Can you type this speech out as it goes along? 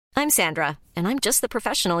I'm Sandra, and I'm just the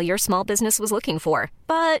professional your small business was looking for.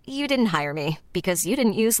 But you didn't hire me because you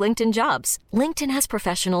didn't use LinkedIn Jobs. LinkedIn has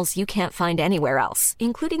professionals you can't find anywhere else,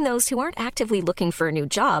 including those who aren't actively looking for a new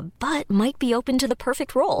job, but might be open to the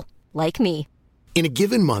perfect role, like me. In a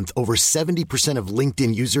given month, over 70% of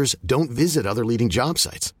LinkedIn users don't visit other leading job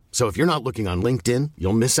sites. So if you're not looking on LinkedIn,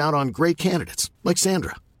 you'll miss out on great candidates like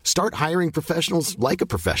Sandra. Start hiring professionals like a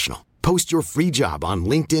professional. Post your free job on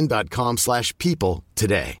linkedin.com/people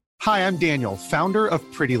today. Hi, I'm Daniel, founder of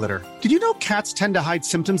Pretty Litter. Did you know cats tend to hide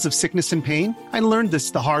symptoms of sickness and pain? I learned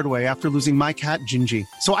this the hard way after losing my cat, Gingy.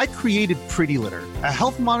 So I created Pretty Litter, a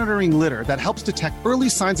health monitoring litter that helps detect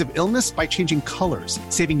early signs of illness by changing colors,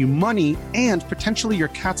 saving you money and potentially your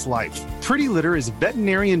cat's life. Pretty Litter is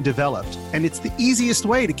veterinarian developed, and it's the easiest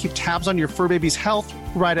way to keep tabs on your fur baby's health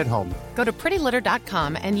right at home. Go to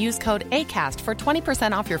prettylitter.com and use code ACAST for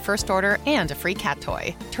 20% off your first order and a free cat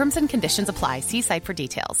toy. Terms and conditions apply. See site for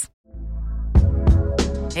details.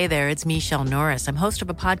 Hey there, it's Michelle Norris. I'm host of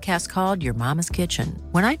a podcast called Your Mama's Kitchen.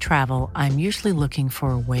 When I travel, I'm usually looking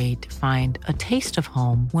for a way to find a taste of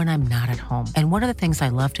home when I'm not at home. And one of the things I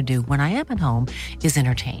love to do when I am at home is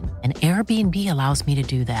entertain. And Airbnb allows me to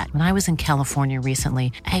do that. When I was in California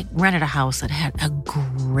recently, I rented a house that had a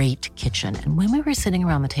great kitchen. And when we were sitting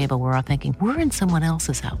around the table, we were all thinking, we're in someone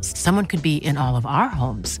else's house. Someone could be in all of our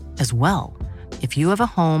homes as well. If you have a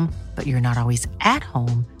home, but you're not always at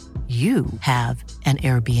home, you have an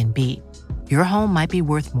Airbnb. Your home might be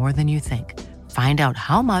worth more than you think. Find out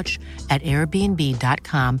how much at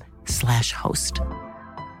airbnb.com/host.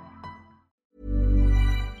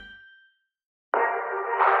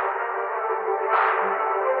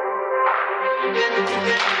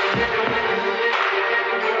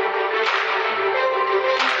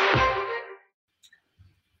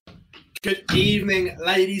 Good evening,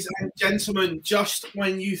 ladies and gentlemen. Just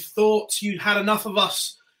when you thought you'd had enough of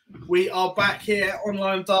us, we are back here at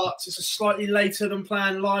Online Darts. It's a slightly later than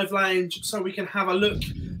planned live lounge, so we can have a look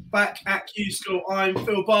back at Q School. I'm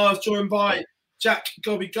Phil Bars, joined by Jack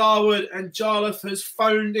Gobby Garwood, and Jarlath has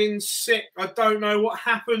phoned in sick. I don't know what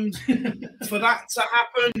happened for that to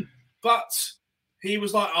happen, but he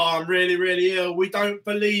was like, "Oh, I'm really, really ill." We don't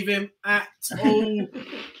believe him at all.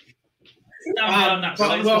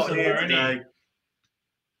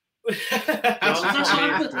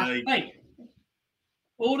 Hey,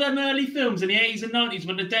 all them early films in the 80s and 90s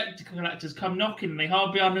when the debt collectors come knocking and they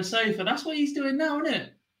hide behind the sofa, that's what he's doing now, isn't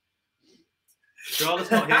it?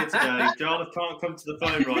 Jarlath's not here today. Jarlath can't come to the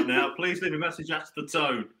phone right now. Please leave a message after the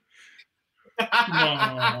tone.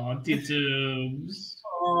 Oh, diddums.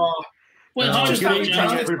 Good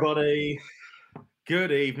evening, everybody.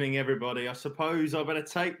 Good evening, everybody. I suppose I better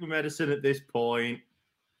take my medicine at this point.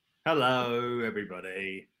 Hello,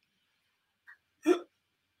 everybody.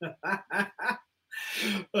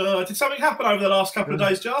 Did something happen over the last couple of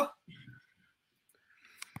days, Jar?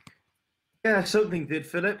 Yeah, something did,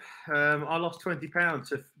 Philip. I lost £20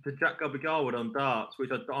 to Jack Gobby Garwood on darts,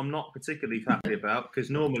 which I'm not particularly happy about because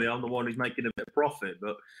normally I'm the one who's making a bit of profit.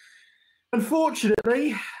 But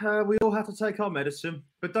unfortunately, we all have to take our medicine.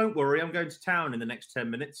 But don't worry, I'm going to town in the next 10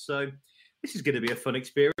 minutes. So this is going to be a fun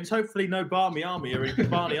experience. Hopefully no Barney Army are in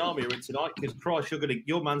tonight because, Christ,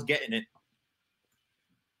 your man's getting it.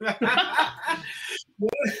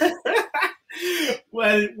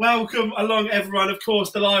 Well, welcome along, everyone. Of course,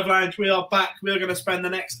 the Live Lounge, we are back. We're going to spend the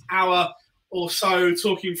next hour or so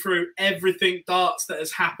talking through everything darts that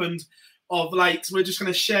has happened of late. We're just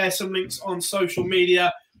going to share some links on social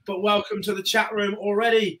media, but welcome to the chat room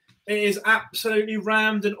already. It is absolutely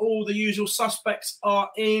rammed and all the usual suspects are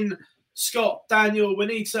in. Scott, Daniel,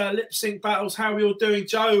 Juanita, Lip Sync Battles, how are we all doing?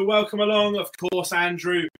 Joe, welcome along. Of course,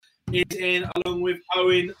 Andrew is in along with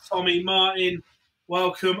Owen, Tommy, Martin.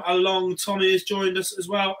 Welcome along. Tommy has joined us as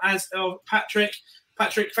well as Patrick.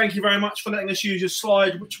 Patrick, thank you very much for letting us use your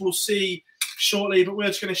slide, which we'll see shortly, but we're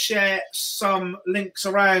just going to share some links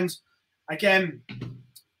around. Again,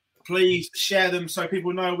 please share them so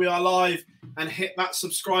people know we are live and hit that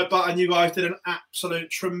subscribe button. You guys did an absolute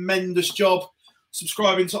tremendous job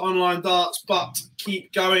subscribing to Online Darts, but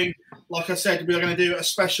keep going. Like I said, we're going to do a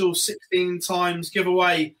special 16 times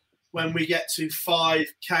giveaway when we get to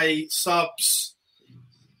 5K subs.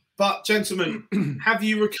 But, gentlemen, have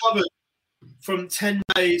you recovered from 10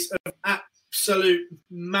 days of absolute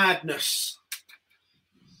madness?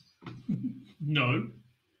 No.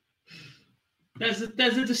 There's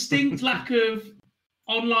a distinct lack of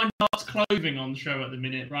Online Darts clothing on the show at the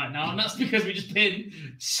minute right now, and that's because we've just been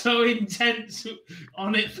so intense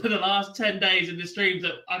on it for the last 10 days in the streams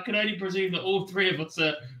that I can only presume that all three of us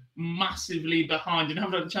are massively behind and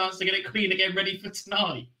haven't had a chance to get it clean again ready for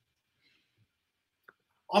tonight.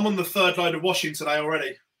 I'm on the third load of washing today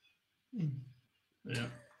already. Yeah.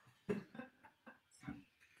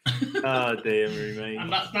 Oh, dear me.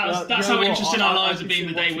 And that's how interesting our lives have been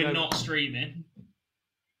the day we're not streaming.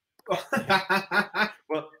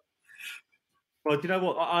 Well, do you know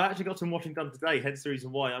what? I actually got some washing done today, hence the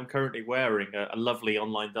reason why I'm currently wearing a lovely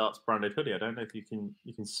Online Darts branded hoodie. I don't know if you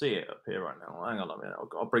can see it up here right now. Hang on a minute.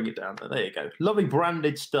 I'll bring it down. There you go. Lovely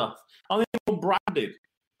branded stuff. I'm branded.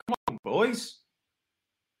 Come on, boys.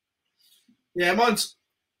 Yeah, mine's...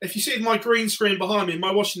 If you see my green screen behind me,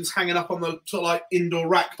 my washing's hanging up on the sort of like indoor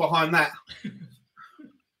rack behind that.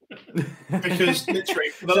 Because literally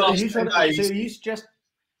for the last 10 days...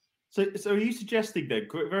 So are you suggesting then,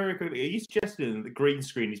 very quickly, are you suggesting that the green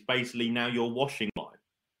screen is basically now your washing line?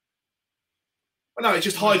 Well, no, it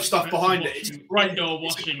just hides stuff behind it. It's a great indoor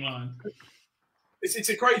washing line. It's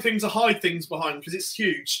a great thing to hide things behind because it's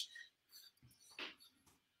huge.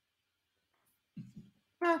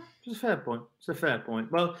 It's a fair point. It's a fair point.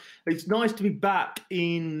 Well, it's nice to be back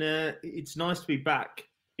in. It's nice to be back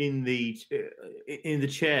in the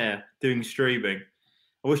chair doing streaming.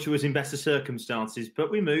 I wish it was in better circumstances,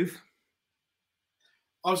 but we move.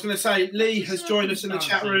 I was going to say, Lee has joined us in the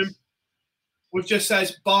chat room. We've just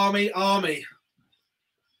says, Barmy Army.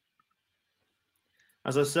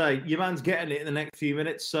 As I say, your man's getting it in the next few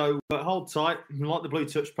minutes, so hold tight. Like the blue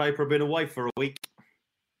touch paper, I've been away for a week.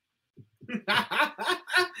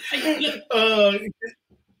 Hey, look,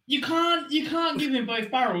 you can't give him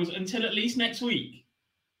both barrels until at least next week.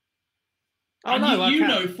 Oh, and no, you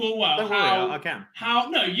know full well I can.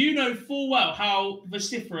 You know full well how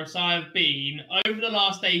vociferous I have been over the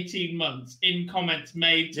last 18 months in comments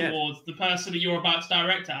made towards the person that you're about to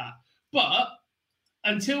direct at. But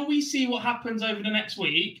until we see what happens over the next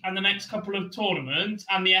week and the next couple of tournaments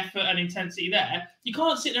and the effort and intensity there, you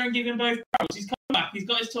can't sit there and give him both barrels. He's come back. He's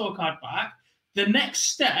got his tour card back. The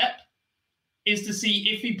next step is to see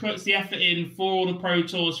if he puts the effort in for all the Pro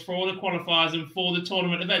Tours, for all the qualifiers, and for the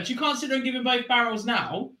tournament events. You can't sit there and give him both barrels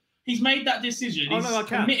now. He's made that decision. He's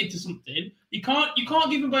committed to something. You can't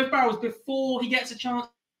give him both barrels before he gets a chance.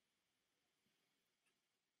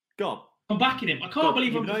 God, I'm backing him. I can't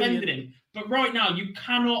believe I'm defending him. But right now, you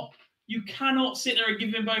cannot sit there and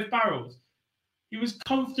give him both barrels. He was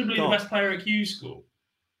comfortably the best player at Q School.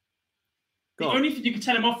 The only thing you could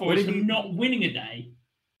tell him off for is for not winning a day.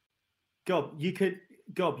 Gob,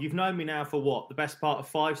 you've known me now for what? The best part of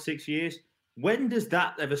 5-6 years? When does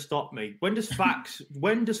that ever stop me? When does facts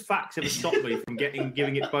ever stop me from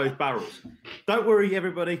giving it both barrels? Don't worry,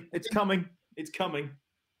 everybody. It's coming. It's coming.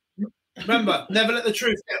 Remember, never let the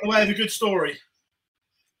truth get in the way of a good story.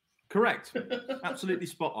 Correct. Absolutely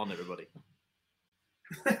spot on, everybody.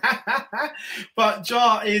 But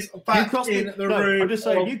Jar is back in the room. I'm just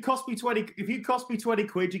saying, if you cost me 20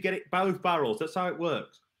 quid, you get it both barrels. That's how it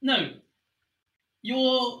works. No.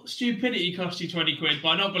 Your stupidity cost you 20 quid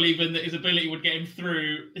by not believing that his ability would get him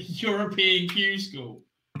through European Q School.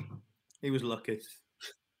 He was lucky.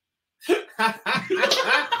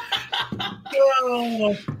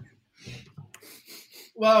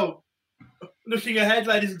 Well, looking ahead,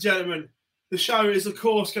 ladies and gentlemen, the show is, of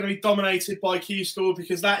course, going to be dominated by Q School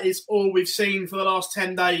because that is all we've seen for the last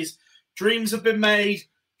 10 days. Dreams have been made.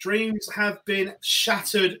 Dreams have been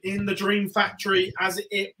shattered in the Dream Factory as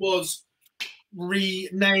it was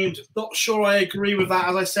renamed. Not sure I agree with that,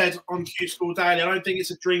 as I said on Q School Daily. I don't think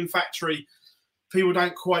it's a Dream Factory. People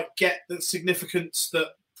don't quite get the significance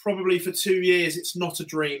that probably for 2 years it's not a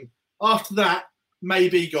dream. After that,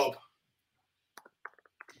 maybe Gob.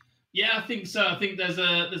 Yeah, I think so. I think there's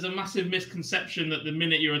a massive misconception that the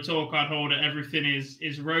minute you're a tour card holder, everything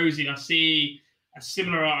is rosy. I see a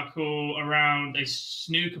similar article around a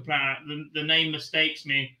snooker player. The name mistakes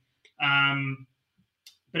me,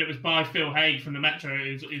 but it was by Phil Haig from the Metro,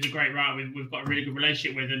 who's a great writer we've got a really good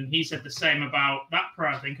relationship with, and he said the same about that pro.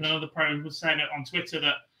 I think another pro was saying it on Twitter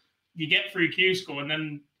that you get through Q School, and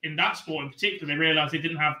then in that sport in particular, they realised they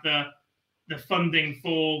didn't have the funding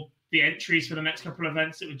for the entries for the next couple of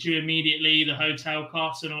events that were due immediately, the hotel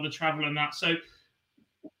costs and all the travel and that. So,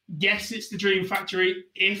 yes, it's the Dream Factory.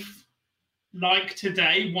 If, like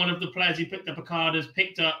today, one of the players who picked up a card has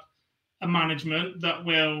picked up a management that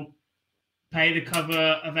will pay the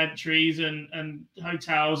cover of entries and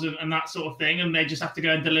hotels and that sort of thing, and they just have to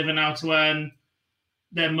go and deliver now to earn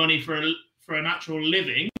their money for an actual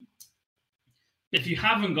living. If you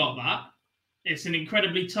haven't got that, it's an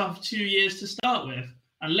incredibly tough 2 years to start with,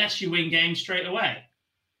 unless you win games straight away.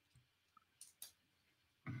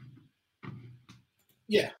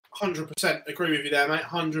 Yeah, 100% agree with you there, mate.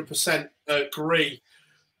 100% agree.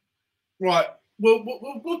 Right,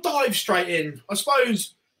 we'll dive straight in. I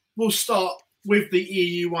suppose we'll start with the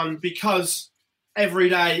EU one because every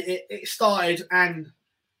day it started and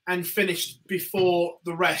finished before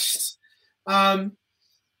the rest.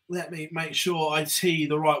 Let me make sure I tee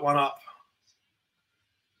the right one up.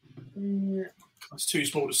 It's too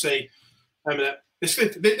small to see. Wait a minute.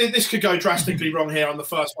 This could go drastically wrong here on the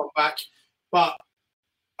first one back, but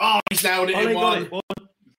he's nailed it in one.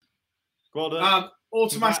 Well done.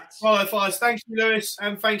 Automatic qualifiers. Thank you, Lewis,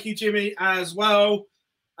 and thank you, Jimmy, as well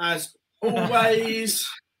as always.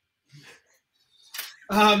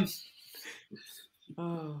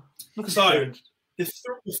 So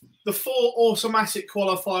the 4 automatic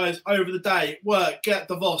qualifiers over the day were Gert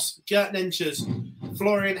de Vos, Gert Nenches,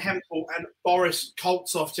 Florian Hempel, and Boris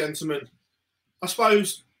Koltsov, gentlemen. I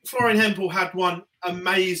suppose Florian Hempel had one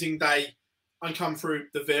amazing day and come through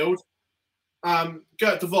the field.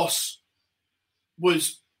 Gert de Vos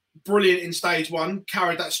was brilliant in stage 1,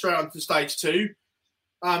 carried that straight on to stage 2.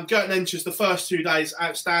 Gert Nenches, the first 2 days,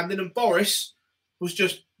 outstanding. And Boris was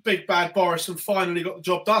just big bad Boris and finally got the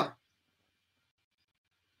job done.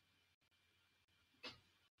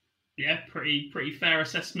 Yeah, pretty fair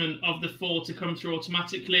assessment of the 4 to come through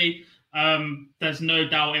automatically. There's no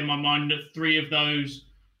doubt in my mind that 3 of those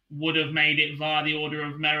would have made it via the order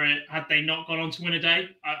of merit had they not gone on to win a day.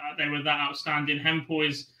 They were that outstanding. Hempel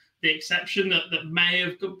is the exception that may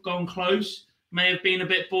have gone close, may have been a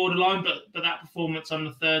bit borderline, but that performance on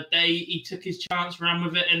the 3rd day, he took his chance, ran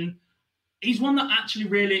with it, and he's one that actually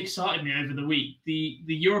really excited me over the week. The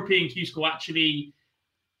European Q School actually,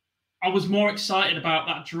 I was more excited about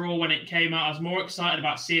that draw when it came out. I was more excited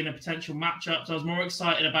about seeing the potential matchups. I was more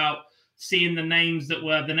excited about seeing the names that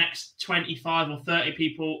were the next 25 or 30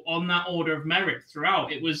 people on that order of merit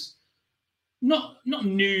throughout. It was not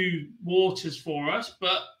new waters for us,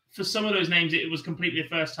 but for some of those names, it was completely the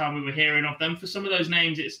first time we were hearing of them. For some of those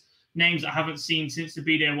names, it's names that I haven't seen since the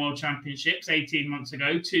BDO World Championships 18 months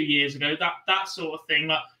ago, 2 years ago, that sort of thing.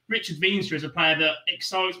 Like Richard Veenstra is a player that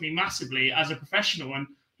excites me massively as a professional, and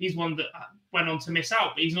he's one that went on to miss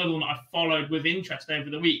out, but he's another one that I followed with interest over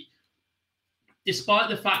the week. Despite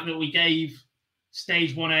the fact that we gave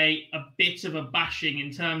Stage 1A a bit of a bashing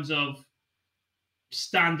in terms of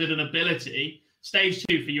standard and ability, Stage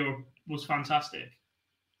 2 for Europe was fantastic.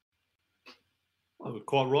 Well,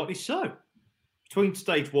 quite rightly so. Between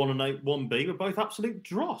Stage 1 and 1B were both absolute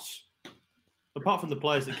dross. Apart from the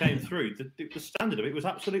players that came through, the standard of it was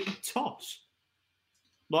absolutely toss.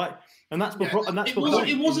 Like, and that's it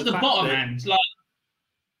was at the bottom end. Like,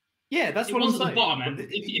 yeah, that's it what was I'm at saying. the bottom end.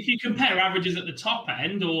 If you compare averages at the top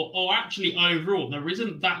end, or actually overall, there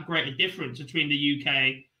isn't that great a difference between the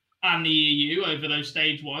UK and the EU over those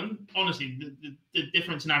Stage 1. Honestly, the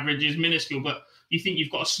difference in average is minuscule. But you think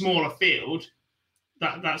you've got a smaller field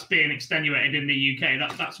that's being extenuated in the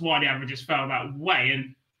UK. That's why the averages fell that way.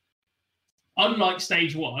 And unlike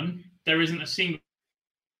Stage 1, there isn't a single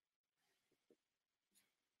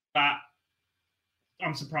that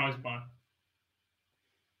I'm surprised by.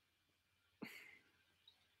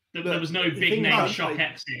 There was no big name shock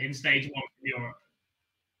exit in Stage 1 for Europe.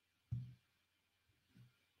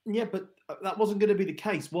 Yeah, but that wasn't going to be the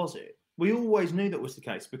case, was it? We always knew that was the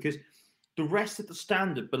case because the rest of the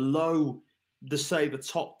standard below the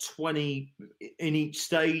top 20 in each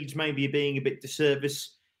stage, maybe being a bit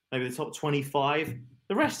disservice, maybe the top 25.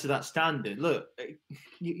 The rest of that standard, look,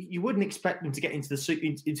 you wouldn't expect them to get into a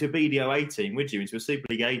BDO 18, would you? Into a Super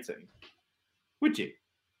League 18, would you?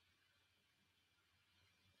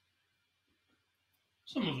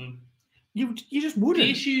 Some of them. You just wouldn't.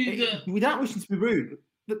 The issue without wishing to be rude,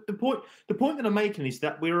 the point that I'm making is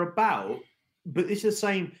that we're about, but it's the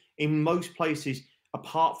same in most places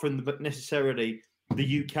apart from necessarily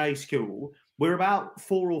the UK school. We're about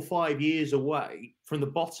 4 or 5 years away from the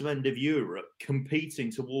bottom end of Europe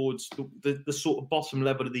competing towards the sort of bottom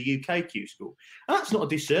level of the UK Q school. And that's not a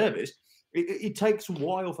disservice. It takes a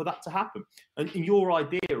while for that to happen. And your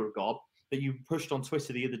idea, Rob, that you pushed on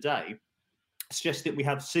Twitter the other day, suggests that we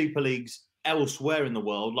have Super Leagues elsewhere in the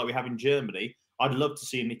world, like we have in Germany. I'd love to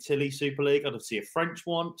see an Italy Super League. I'd love to see a French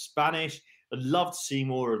one, Spanish. I'd love to see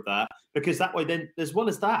more of that because that way then, as well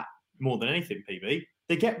as that, more than anything, PB,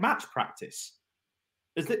 they get match practice.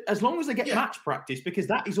 As long as they get match practice, because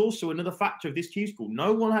that is also another factor of this Q school.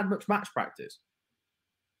 No one had much match practice.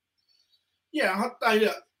 Yeah,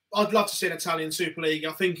 I'd love to see an Italian Super League.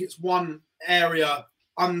 I think it's one area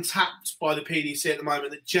untapped by the PDC at the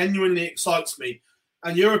moment that genuinely excites me.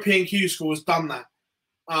 And European Q School has done that.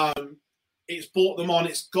 It's brought them on.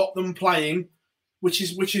 It's got them playing, which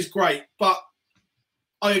is great. But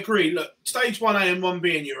I agree. Look, Stage 1A and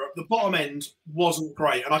 1B in Europe, the bottom end wasn't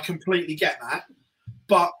great, and I completely get that.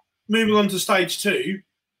 But moving on to Stage 2,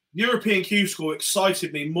 European Q School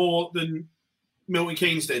excited me more than Milton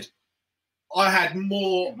Keynes did. I had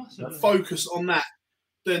more focus on that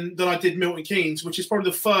than I did Milton Keynes, which is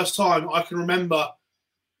probably the first time I can remember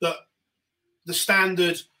that the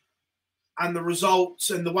standard and the results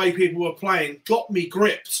and the way people were playing got me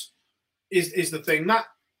gripped is the thing. That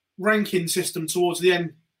ranking system towards the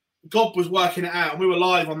end, God was working it out, and we were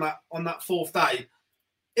live on that fourth day.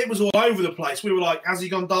 It was all over the place. We were like, has he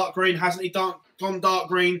gone dark green? Hasn't he gone dark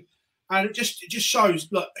green? And it just shows,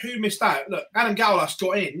 look, who missed out. Look, Adam Gaulas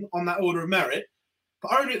got in on that order of merit,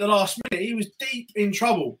 but only at the last minute. He was deep in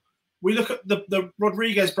trouble. We look at the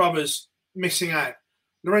Rodriguez brothers missing out,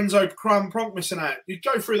 Lorenzo Pronk missing out. You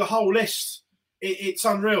go through the whole list. It's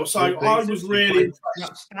unreal. So I was really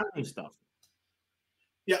outstanding stuff.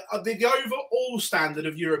 Yeah, the overall standard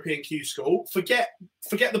of European Q School, forget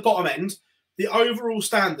the bottom end, the overall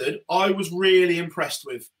standard I was really impressed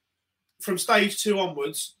with. From stage 2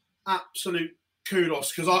 onwards, absolute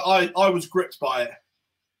kudos, because I was gripped by it.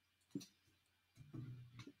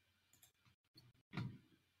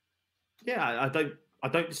 Yeah, I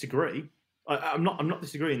don't disagree. I'm not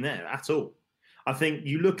disagreeing there at all. I think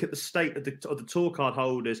you look at the state of the tour card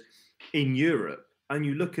holders in Europe, and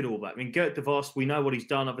you look at all that. I mean, Gert de Vos, we know what he's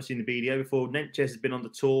done, obviously, in the BDO before. Nenchez has been on the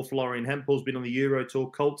tour. Florian Hempel's been on the Euro Tour.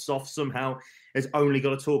 Koltsov somehow has only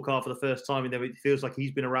got a tour card for the first time, and it feels like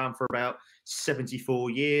he's been around for about 74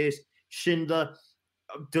 years. Schindler,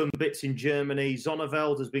 done bits in Germany.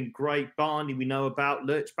 Zonneveld has been great. Barney, we know about.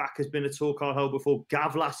 Lurchbach has been a tour card holder before.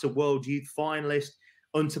 Gavlas, a World Youth finalist.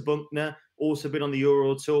 Unterbunkner, also been on the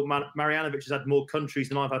Euro Tour. Marjanovic has had more countries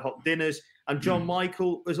than I've had hot dinners. And John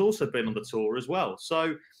Michael has also been on the tour as well.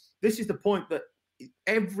 So this is the point that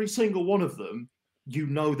every single one of them, you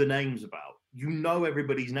know the names about. You know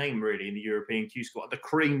everybody's name, really, in the European Q squad. The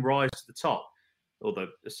cream rise to the top. Although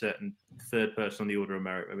a certain third person on the order of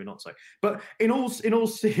merit, maybe not so. But in all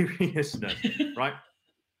seriousness, right?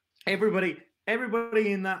 Everybody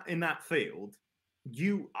in that field,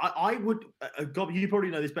 I would, God, you probably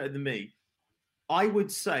know this better than me. I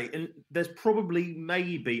would say, and there's probably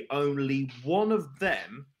maybe only one of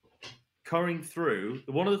them coming through,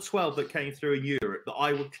 one of the 12 that came through in Europe that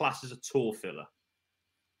I would class as a tour filler.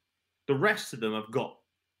 The rest of them have got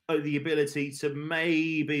the ability to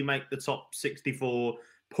maybe make the top 64,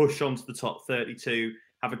 push on to the top 32,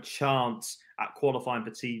 have a chance at qualifying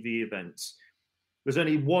for TV events. There's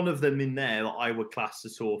only one of them in there that I would class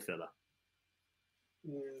as tour filler.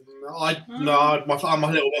 I'm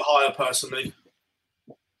a little bit higher personally.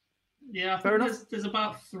 Yeah, I think there's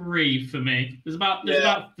about 3 for me. There's about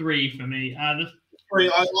 3 for me.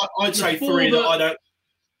 I'd say 3 that I don't.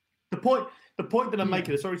 The point that I'm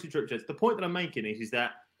making, sorry to interrupt, Jez, the point that I'm making is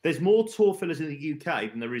that there's more tour fillers in the UK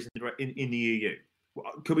than there is in the EU.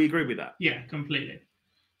 Could we agree with that? Yeah, completely.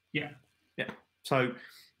 Yeah. So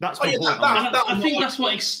that's my point. I think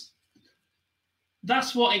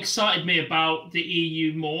that's what excited me about the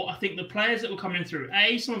EU more. I think the players that were coming through,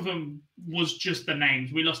 some of them was just the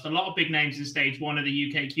names. We lost a lot of big names in stage 1 of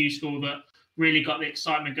the UK Q School that really got the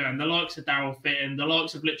excitement going. The likes of Daryl Fitton, the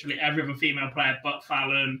likes of literally every other female player but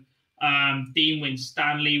Fallon. Dean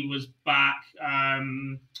Winstanley was back.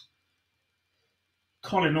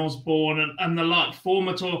 Colin Osborne and the like,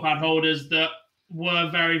 former tour card holders that were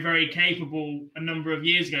very, very capable a number of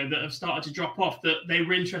years ago that have started to drop off, that they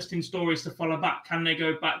were interesting stories to follow back. Can they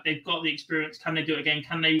go back? They've got the experience. Can they do it again?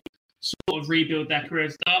 Can they sort of rebuild their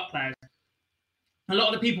careers? Dart players. A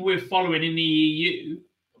lot of the people we're following in the EU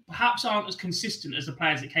perhaps aren't as consistent as the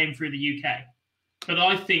players that came through the UK. But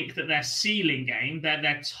I think that their ceiling game,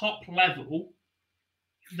 their top level,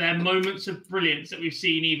 their moments of brilliance that we've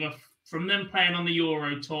seen either from them playing on the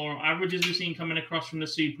Euro Tour, or averages we've seen coming across from the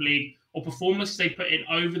Super League, or performances they put in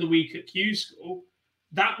over the week at Q School,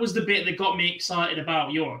 that was the bit that got me excited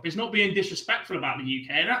about Europe. It's not being disrespectful about the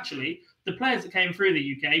UK. And actually, the players that came through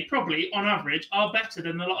the UK probably, on average, are better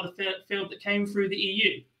than a lot of the field that came through the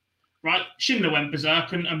EU. Right? Schindler went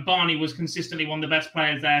berserk, and Barney was consistently one of the best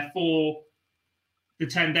players there for the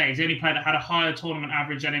 10 days. The only player that had a higher tournament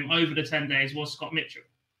average than him over the 10 days was Scott Mitchell.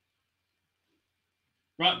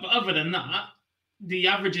 Right? But other than that, the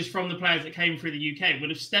averages from the players that came through the UK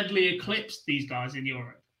would have steadily eclipsed these guys in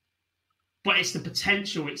Europe. But it's the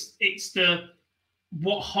potential. It's the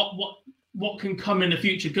what can come in the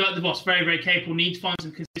future. Gert de Vos, very, very capable, need to find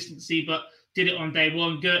some consistency, but did it on day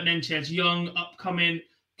 1. Gert Nenchez, young, upcoming,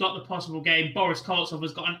 got the possible game. Boris Koltsov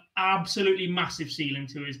has got an absolutely massive ceiling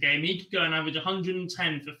to his game. He could go and average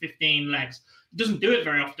 110 for 15 legs. He doesn't do it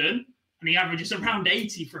very often, and he averages around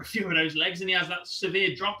 80 for a few of those legs, and he has that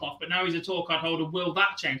severe drop-off, but now he's a tour card holder. Will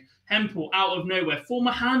that change? Hempel out of nowhere,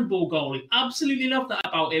 former handball goalie. Absolutely love that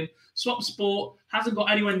about him. Swap sport, hasn't got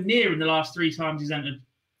anywhere near in the last 3 times he's entered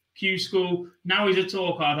Q School. Now he's a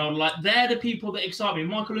tour card holder. Like, they're the people that excite me.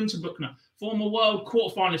 Michael Unterbuchner, former world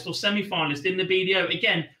quarterfinalist or semi-finalist in the BDO.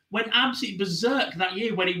 Again, went absolutely berserk that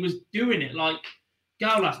year when he was doing it. Like,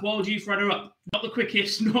 Gaulas, world youth runner-up. Not the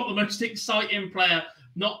quickest, not the most exciting player,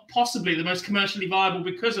 not possibly the most commercially viable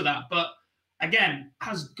because of that, but again,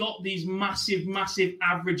 has got these massive, massive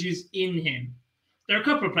averages in him. There are a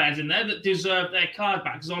couple of players in there that deserve their card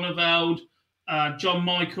back. Zonneveld, John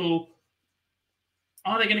Michael.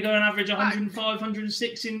 Are they going to go and average 105,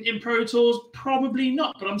 106 in Pro Tours? Probably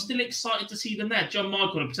not, but I'm still excited to see them there. John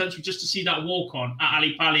Michael, and potentially just to see that walk-on at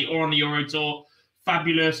Ali Pali or on the Euro Tour.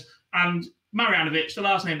 Fabulous. And Marjanovic, the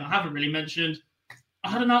last name that I haven't really mentioned, I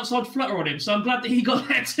had an outside flutter on him, so I'm glad that he got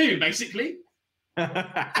there too, basically.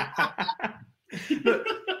 Look,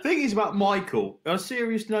 the thing is about Michael, on a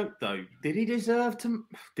serious note though, did he deserve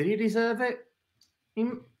it?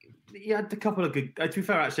 He had a couple of good, to be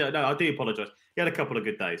fair, actually, no, I do apologise. He had a couple of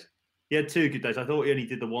good days. He had 2 good days. I thought he only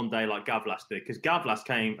did the one day like Gavlas did, because Gavlas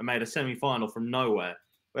came and made a semi-final from nowhere.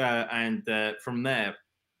 And from there,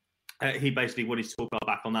 he basically won his tour card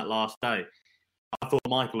back on that last day. I thought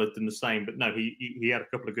Michael had done the same, but no, he had a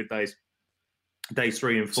couple of good days. Days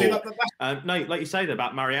 3 and 4. No, like you say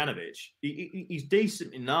about Marjanovic, he's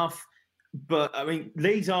decent enough, but I mean,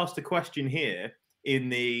 Lee's asked a question here in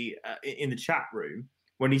the chat room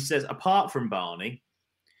when he says, apart from Barney,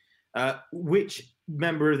 which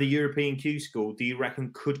member of the European Q School do you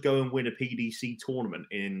reckon could go and win a PDC tournament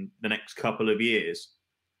in the next couple of years?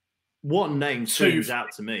 One name stands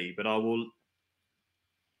out to me, but I will.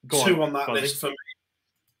 Two on that list for me,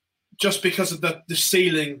 just because of the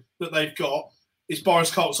ceiling that they've got, is Boris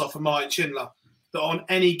Koltsov and Martin Schindler. That on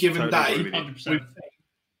any given day,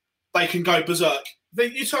 they can go berserk.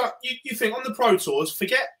 You think on the Pro Tours,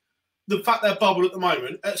 forget the fact they're bubble at the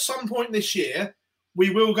moment. At some point this year, we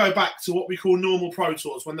will go back to what we call normal Pro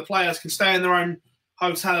Tours, when the players can stay in their own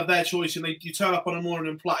hotel of their choice and you turn up on a morning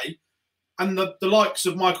and play. And the likes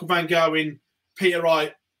of Michael van Gerwen, Peter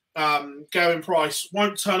Wright, Gerwin Price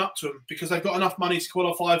won't turn up to them because they've got enough money to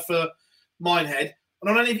qualify for Minehead.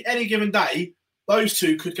 And on any given day, those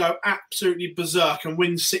two could go absolutely berserk and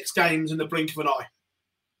win 6 games in the blink of an eye.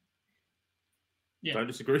 Yeah. Don't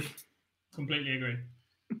disagree. Completely agree.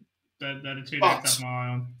 They're the two that I have my eye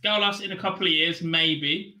on. Gaulas in a couple of years,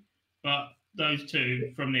 maybe, but those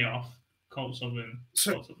two from the off, Koltsov and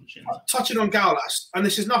Schindler. Touching on Gaulas, and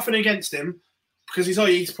this is nothing against him because he's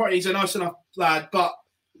a nice enough lad, but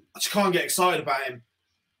I just can't get excited about him.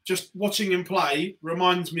 Just watching him play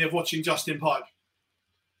reminds me of watching Justin Pipe.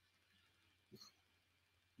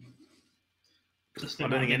 I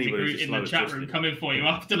don't think anybody in the chat room coming for you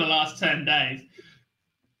after the last 10 days.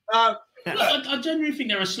 I genuinely think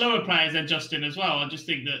there are slower players than Justin as well. I just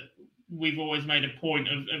think that we've always made a point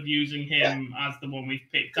of using him as the one we've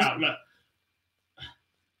picked out. Look,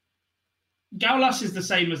 Gaulas is the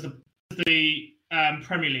same as the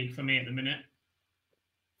Premier League for me at the minute.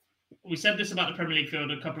 We said this about the Premier League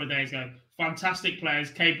field a couple of days ago. Fantastic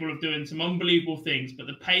players capable of doing some unbelievable things, but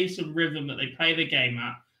the pace and rhythm that they play the game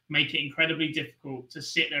at make it incredibly difficult to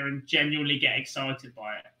sit there and genuinely get excited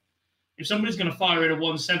by it. If somebody's going to fire in a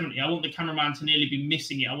 170, I want the cameraman to nearly be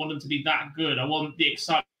missing it. I want them to be that good. I want the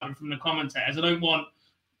excitement from the commentators. I don't want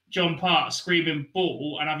John Park screaming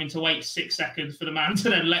ball and having to wait 6 seconds for the man to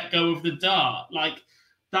then let go of the dart. Like,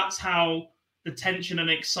 that's how the tension and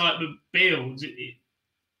excitement builds.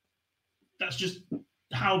 That's just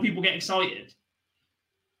how people get excited.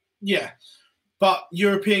 Yeah, but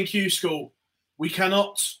European Q School, we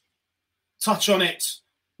cannot touch on it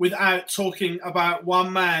without talking about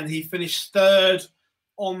one man. He finished 3rd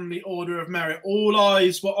on the order of merit. All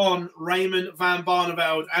eyes were on Raymond van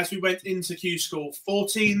Barneveld as we went into Q School.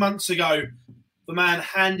 14 months ago, the man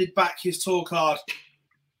handed back his tour card.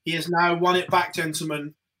 He has now won it back,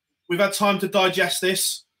 gentlemen. We've had time to digest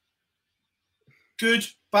this. Good,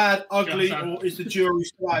 bad, ugly, or is the jury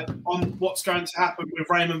still out on what's going to happen with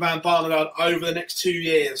Raymond van Barneveld over the next 2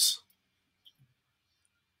 years?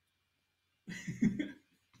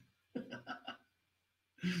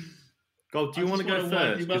 God, do you want to go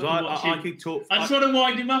first? Because I could talk. I just want to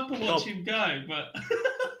wind him up and watch him go. But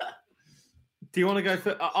do you want to go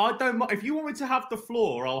first? I don't. If you want me to have the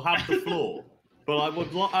floor, I'll have the floor. But I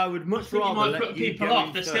would much rather you might let put you people go off.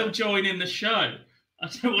 in They're first. still joining the show. I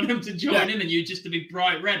don't want them to join in and you just to be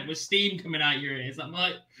bright red with steam coming out your ears. That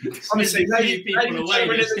might honestly keep people away.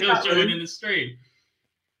 They're still joining the stream.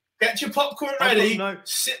 Get your popcorn ready.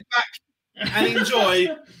 Sit back and enjoy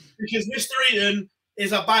because Mr. Eaton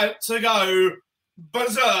is about to go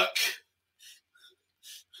Berserk.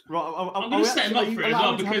 Right, I'm going to set him up for it as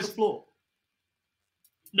well because...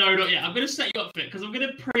 No, not yet. I'm going to set you up for it because I'm going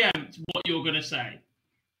to preempt what you're going to say.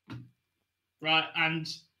 Right, and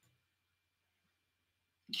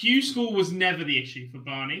Q School was never the issue for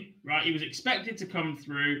Barney, right? He was expected to come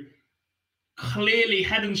through clearly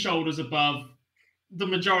head and shoulders above the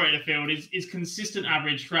majority of the field. His consistent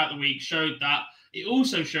average throughout the week showed that. It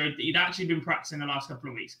also showed that he'd actually been practicing the last couple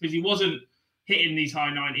of weeks because he wasn't hitting these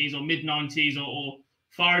high 90s or mid 90s or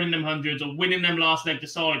firing in them hundreds or winning them last leg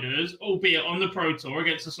deciders, albeit on the Pro Tour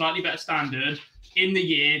against a slightly better standard in the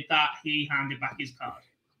year that he handed back his card.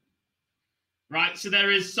 Right? So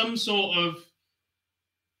there is some sort of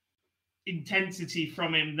intensity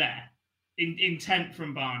from him there, intent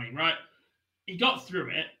from Barney, right? He got through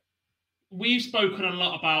it. We've spoken a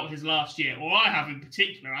lot about his last year, or I have in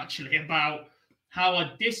particular, actually, about how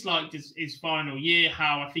I disliked his final year,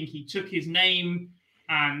 how I think he took his name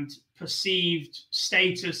and perceived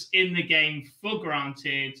status in the game for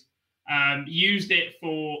granted, used it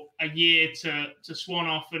for a year to swan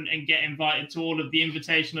off and get invited to all of the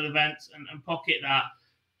invitational events and pocket that,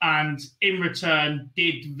 and in return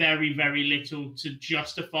did very, very little to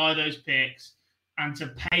justify those picks and to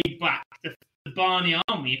pay back the Barney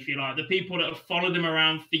army, if you like, the people that have followed him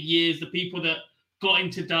around for years, the people that got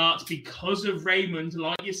into darts because of Raymond,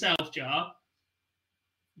 like yourself, Jar.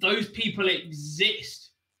 Those people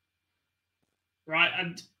exist, right?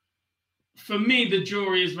 And for me, the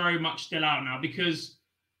jury is very much still out now, because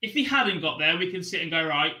if he hadn't got there, we can sit and go,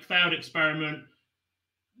 right, failed experiment.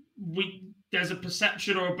 There's a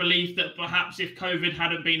perception or a belief that perhaps if COVID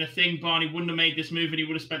hadn't been a thing, Barney wouldn't have made this move and he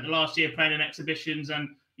would have spent the last year playing in exhibitions and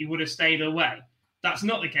he would have stayed away. That's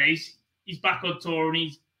not the case. He's back on tour and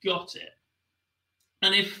he's got it.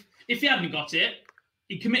 And if he hadn't got it,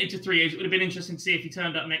 he committed to 3 years. It would have been interesting to see if he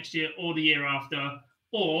turned up next year or the year after,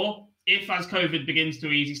 or if, as COVID begins to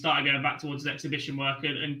ease, he started going back towards his exhibition work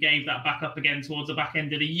and gave that back up again towards the back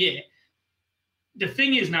end of the year. The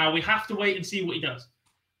thing is now, we have to wait and see what he does.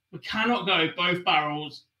 We cannot go both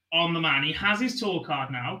barrels on the man. He has his tour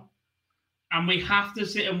card now, and we have to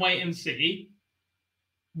sit and wait and see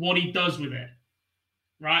what he does with it,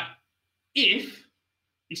 right? If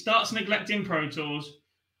he starts neglecting Pro Tours,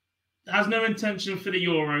 has no intention for the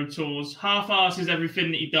Euro Tours, half-asses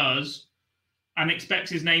everything that he does, and expects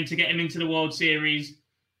his name to get him into the World Series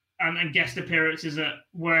and guest appearances at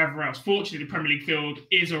wherever else. Fortunately, the Premier League field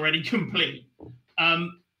is already complete.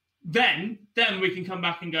 Then we can come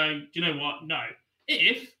back and go, do you know what? No.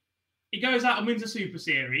 If he goes out and wins a Super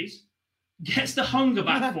Series, gets the hunger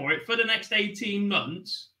back for it for the next 18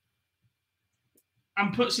 months,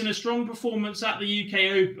 and puts in a strong performance at the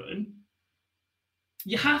UK Open,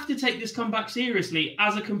 you have to take this comeback seriously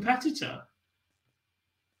as a competitor.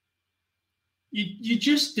 You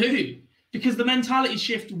just do, because the mentality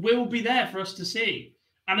shift will be there for us to see.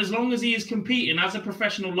 And as long as he is competing as a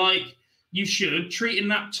professional like you should, treating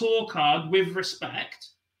that tour card with respect,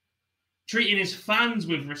 treating his fans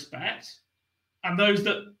with respect, and those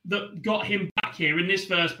that got him back here in this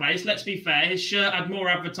first place, let's be fair, his shirt had more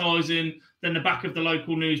advertising than the back of the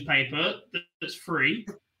local newspaper that's free.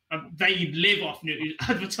 They live off news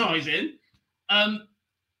advertising.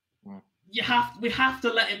 We have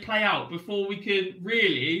to let it play out before we can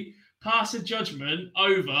really pass a judgment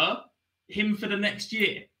over him for the next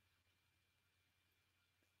year.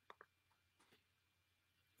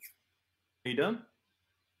 Are you done?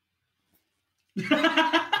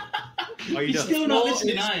 Are you done? Still not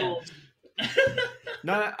listening, are you?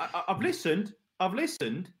 No, I've listened,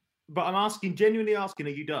 but I'm genuinely asking, are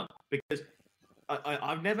you done? Because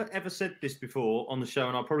I've never ever said this before on the show,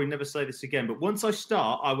 and I'll probably never say this again. But once I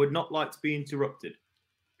start, I would not like to be interrupted.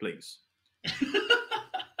 Please.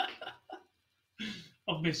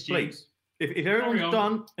 I've missed you. Please. If everyone's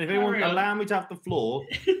done, and if everyone allow me to have the floor,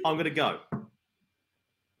 I'm going to go.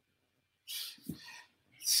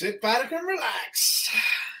 Sit back and relax.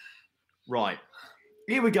 Right.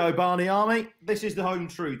 Here we go, Barney Army. This is the home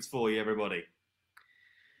truths for you, everybody.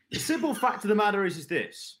 The simple fact of the matter is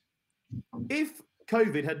this. If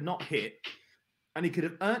COVID had not hit and he could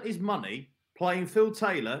have earned his money playing Phil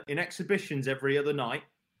Taylor in exhibitions every other night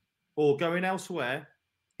or going elsewhere,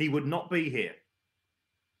 he would not be here.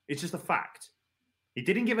 It's just a fact. He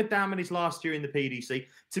didn't give a damn in his last year in the PDC.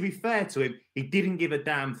 To be fair to him, he didn't give a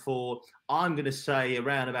damn for, I'm going to say,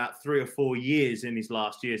 around about 3 or 4 years in his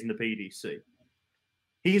last years in the PDC.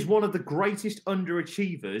 He is one of the greatest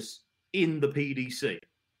underachievers in the PDC.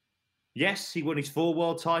 Yes, he won his 4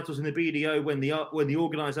 world titles in the BDO when the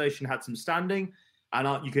organisation had some standing,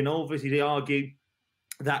 and you can obviously argue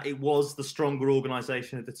that it was the stronger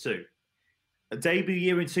organisation of the two. A debut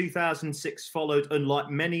year in 2006 followed, unlike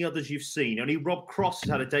many others you've seen. Only Rob Cross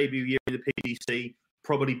has had a debut year in the PDC,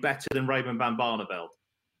 probably better than Raymond van Barneveld.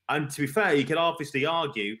 And to be fair, you could obviously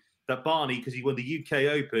argue that Barney, because he won the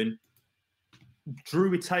UK Open, drew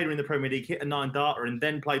with Taylor in the Premier League, hit a 9-darter, and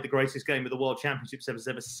then played the greatest game of the World Championships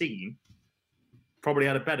ever seen, probably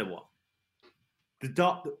had a better one.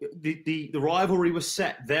 The rivalry was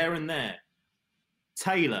set there and there.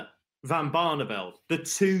 Taylor, Van Barneveld, the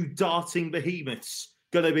two darting behemoths,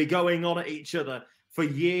 going to be going on at each other for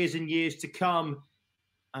years and years to come.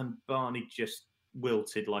 And Barney just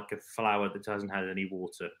wilted like a flower that hasn't had any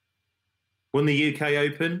water. Won the UK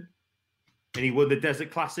Open, and he won the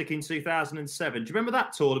Desert Classic in 2007. Do you remember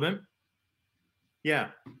that tournament? Yeah.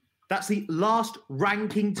 That's the last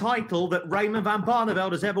ranking title that Raymond van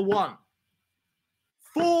Barneveld has ever won.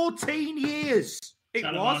 14 years it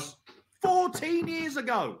was. 14 years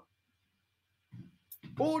ago.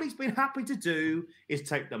 All he's been happy to do is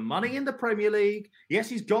take the money in the Premier League. Yes,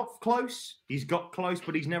 he's got close.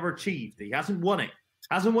 But he's never achieved it. He hasn't won it.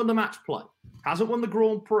 Hasn't won the match play. Hasn't won the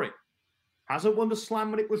Grand Prix. Hasn't won the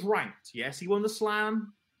Slam when it was ranked. Yes, he won the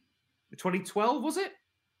Slam. 2012, was it?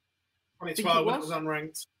 2012 when it was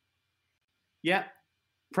unranked. Yeah.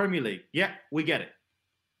 Premier League. Yeah, we get it.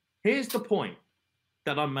 Here's the point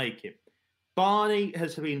that I'm making. Barney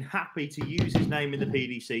has been happy to use his name in the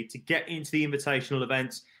PDC to get into the invitational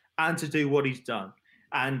events and to do what he's done.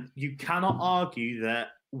 And you cannot argue that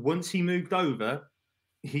once he moved over,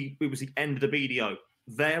 it was the end of the BDO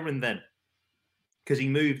there and then, because he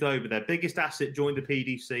moved over. Their biggest asset joined the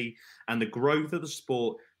PDC, and the growth of the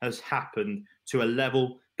sport has happened to a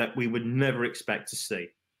level that we would never expect to see.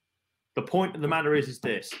 The point of the matter is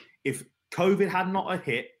this: if COVID had not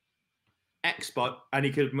hit Expo and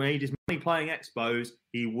he could have made his money playing Expos,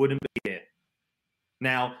 he wouldn't be here.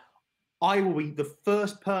 Now, I will be the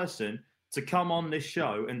first person to come on this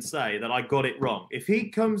show and say that I got it wrong. If he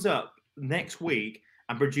comes up next week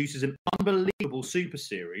and produces an unbelievable Super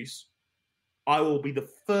Series, I will be the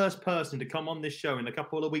first person to come on this show in a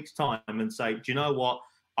couple of weeks' time and say, do you know what?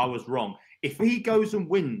 I was wrong. If he goes and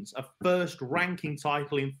wins a first ranking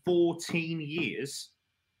title in 14 years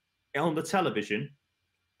on the television,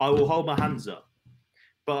 I will hold my hands up.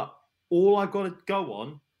 But all I've got to go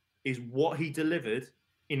on is what he delivered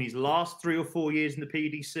in his last 3 or 4 years in the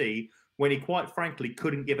PDC, when he quite frankly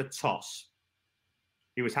couldn't give a toss.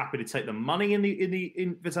 He was happy to take the money in the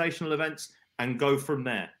invitational events and go from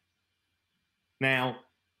there. Now,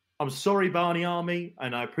 I'm sorry, Barney Army,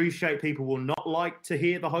 and I appreciate people will not like to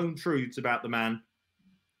hear the home truths about the man,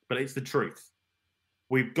 but it's the truth.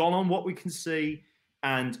 We've gone on what we can see,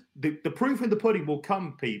 and the proof in the pudding will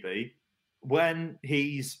come, PB, when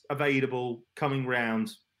he's available, coming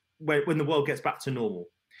round, when the world gets back to normal.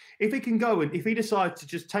 If he can go and if he decides to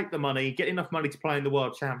just take the money, get enough money to play in the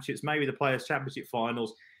World Championships, maybe the Players' Championship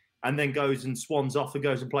finals, and then goes and swans off and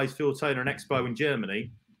goes and plays Phil Taylor and Expo in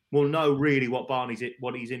Germany, we'll know really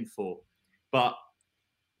what he's in for. But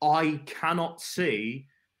I cannot see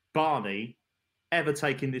Barney ever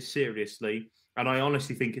taking this seriously, and I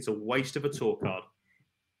honestly think it's a waste of a tour card.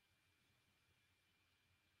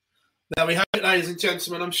 There we have it, ladies and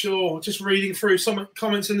gentlemen. I'm sure, just reading through some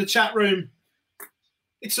comments in the chat room,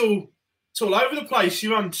 it's all over the place.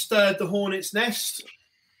 You unstirred the hornet's nest.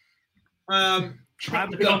 I'm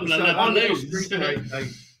been on the stream for 8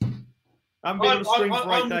 days. I've been on the stream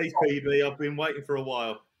for 8 days, PB. I've been waiting for a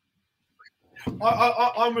while.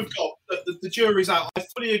 I'm with God. The jury's out. I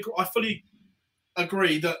fully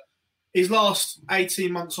agree that his last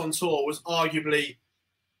 18 months on tour was arguably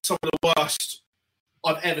some of the worst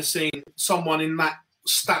I've ever seen someone in that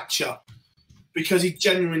stature, because he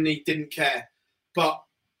genuinely didn't care. But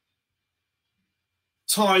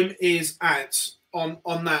time is out on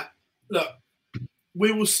that. Look,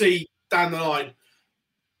 we will see down the line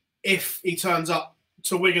if he turns up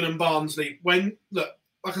to Wigan and Barnsley. When, look,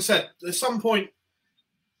 like I said, at some point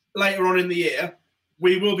later on in the year,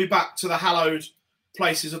 we will be back to the hallowed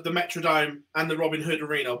places of the Metrodome and the Robin Hood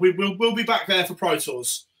Arena. We'll be back there for Pro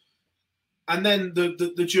Tours. And then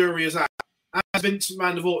the jury is out. As Vincent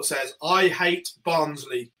van der Voort says, I hate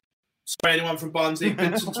Barnsley. Sorry, anyone from Barnsley.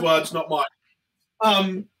 Vincent's words, not mine.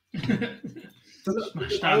 By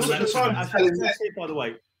the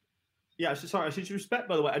way, yeah, sorry, I should respect,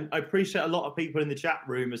 by the way, and I appreciate a lot of people in the chat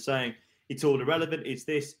room are saying it's all irrelevant, it's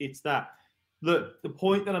this, it's that. Look, the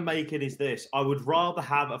point that I'm making is this: I would rather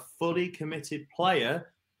have a fully committed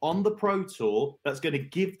player on the Pro Tour that's going to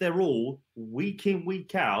give their all week in,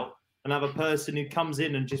 week out, and have a person who comes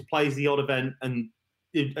in and just plays the odd event and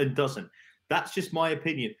doesn't. That's just my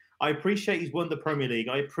opinion. I appreciate he's won the Premier League.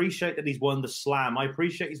 I appreciate that he's won the Slam. I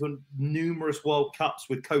appreciate he's won numerous World Cups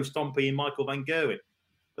with Ko Stompey and Michael Van Gerwen.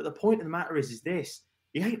 But the point of the matter is this.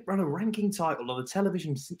 He ain't run a ranking title on the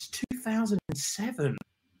television since 2007.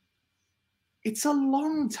 It's a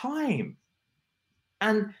long time.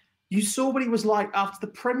 And you saw what he was like after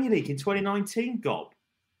the Premier League in 2019, Gob,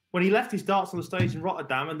 when he left his darts on the stage in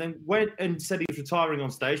Rotterdam and then went and said he was retiring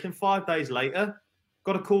on stage. Then 5 days later,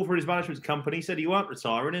 got a call from his management company, said he weren't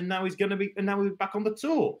retiring, and now he's back on the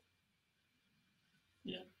tour.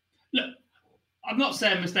 Yeah. Look, I'm not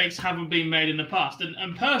saying mistakes haven't been made in the past.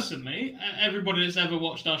 And personally, everybody that's ever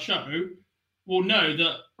watched our show will know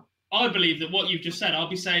that I believe that what you've just said, I'll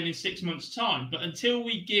be saying in 6 months' time. But until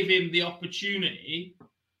we give him the opportunity,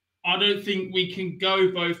 I don't think we can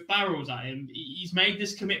go both barrels at him. He's made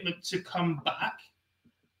this commitment to come back.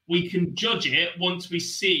 We can judge it once we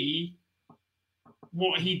see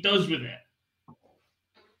what he does with it.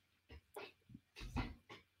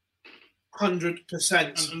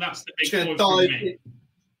 100%. And that's the big point for me.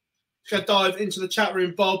 Should dive into the chat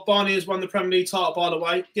room. Bob Barney has won the Premier League title, by the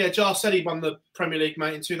way. Yeah, Jar said he won the Premier League,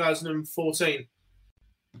 mate, in 2014.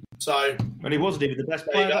 So, and he wasn't even the best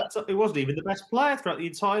player. He wasn't even the best player throughout the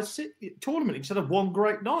entire tournament. He just had one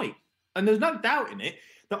great night, and there's no doubt in it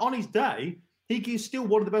that on his day, he is still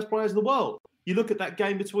one of the best players in the world. You look at that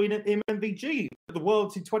game between him and MVG at the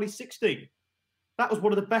Worlds in 2016. That was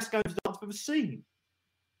one of the best games I've ever seen.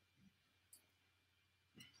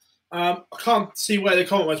 I can't see where the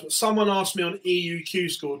comment was, but someone asked me on EUQ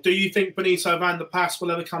School, do you think Benito van der Pas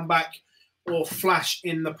will ever come back or flash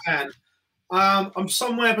in the pan? I'm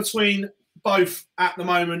somewhere between both at the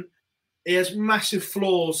moment. He has massive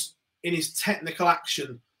flaws in his technical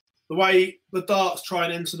action. The way the darts try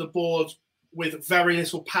and enter the board with very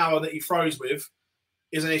little power that he throws with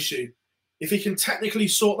is an issue. If he can technically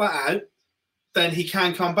sort that out, then he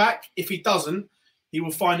can come back. If he doesn't, he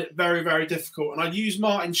will find it very, very difficult. And I use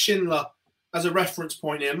Martin Schindler as a reference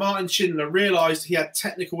point here. Martin Schindler realised he had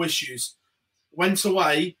technical issues, went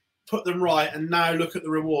away, put them right, and now look at the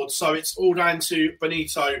rewards. So it's all down to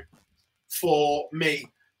Benito for me.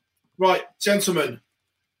 Right, gentlemen,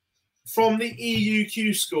 from the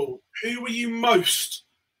EUQ School, who were you most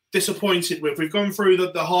disappointed with? We've gone through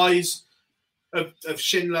the highs of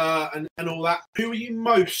Schindler and all that. Who were you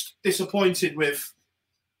most disappointed with?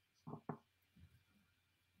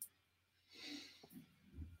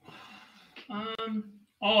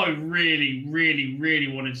 I really, really, really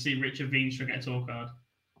wanted to see Richard Veenstra get a tour card.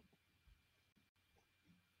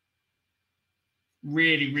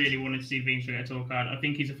 Really, really wanted to see Veenstra get a tour card. I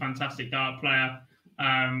think he's a fantastic dart player.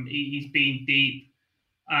 He's been deep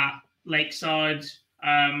at Lakeside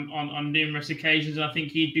on numerous occasions. I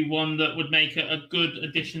think he'd be one that would make a good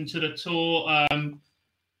addition to the tour.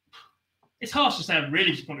 It's harsh to say I'm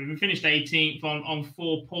really disappointed. We finished 18th on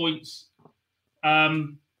 4 points.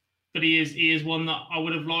 But he is one that I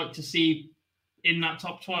would have liked to see in that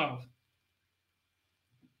top 12.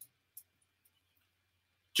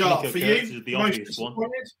 Jar, for you, is the obvious one.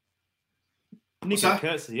 Nico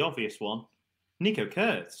Kurtz is the obvious one. Nico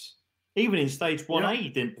Kurtz. Even in stage 1A, he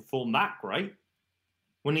didn't perform that great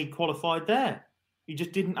when he qualified there. He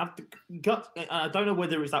just didn't have the guts. I don't know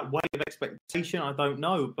whether it's that weight of expectation. I don't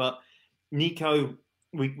know. But Nico,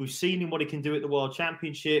 we've seen him what he can do at the World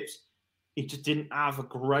Championships. He just didn't have a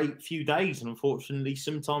great few days. And unfortunately,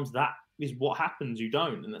 sometimes that is what happens. You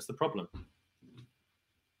don't. And that's the problem.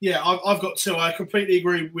 Yeah, I've got two. I completely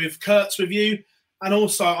agree with Kurtz with you. And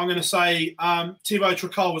also, I'm going to say Thibaut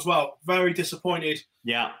Tricol as well. Very disappointed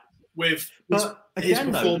with his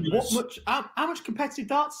performance. How much competitive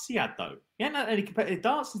darts has he had, though? He hadn't had any competitive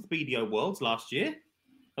darts since the BDO Worlds last year.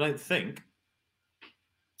 I don't think.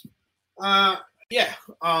 I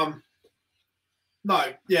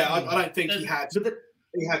don't think he had.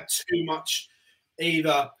 He had too much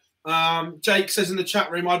either. Jake says in the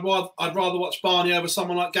chat room, I'd rather watch Barney over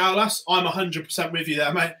someone like Gaulas. I'm 100% with you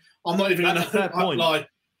there, mate. I'm not even going to lie.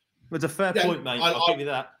 It's a fair point, mate. I'll give you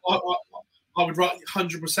that. I would write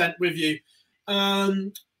 100% with you.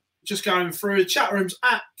 Just going through the chat room's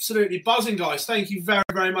absolutely buzzing, guys. Thank you very,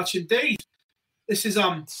 very much indeed. This is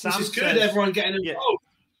good. Says, everyone getting involved. Yeah.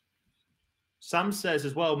 Sam says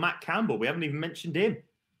as well, Matt Campbell. We haven't even mentioned him.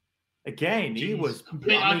 Again, he was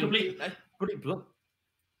completely.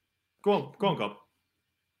 Go on, Gob.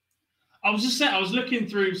 I was just saying, I was looking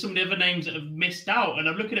through some of the other names that have missed out, and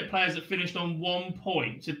I'm looking at players that finished on 1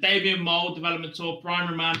 point. So Damien Mould, Development Tour, Brian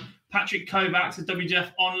Roman, Patrick Kovacs, the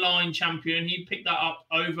WGF Online champion. He picked that up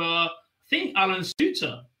over, I think, Alan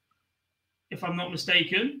Suter, if I'm not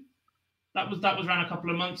mistaken. That was around a couple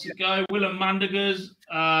of months ago. Willem Mandagers,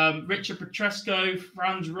 Richard Petresco,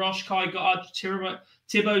 Franz Roche, Kai Goddard,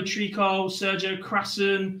 Thibaut Tricol, Sergio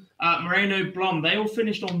Krasen, Moreno Blom. They all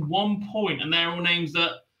finished on 1 point, and they're all names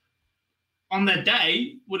that on their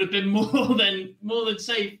day would have been more than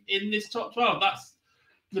safe in this top 12. That's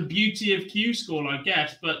the beauty of Q School, I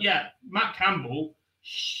guess. But yeah, Matt Campbell,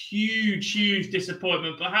 huge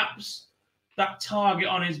disappointment. Perhaps that target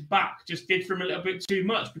on his back just did for him a little bit too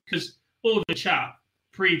much, because all the chat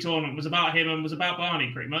pre-tournament was about him and was about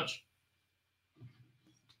Barney, pretty much.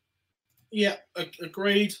 Yeah,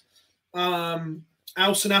 agreed.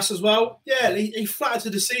 Alcinas as well. Yeah, he flattered to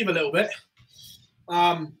deceive a little bit.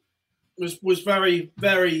 Was very,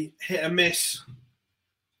 very hit and miss.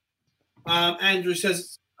 Andrew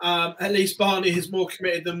says, at least Barney is more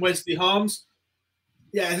committed than Wesley Harms.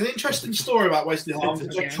 Yeah, it's an interesting story about Wesley Harms,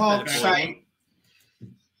 which I can't say,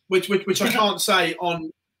 which I can't say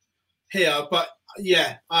on here. But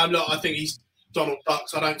yeah, look, I think he's Donald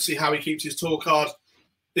Ducks. I don't see how he keeps his tour card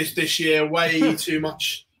this year. Way too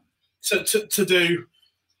much to do.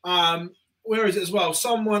 Where is it as well?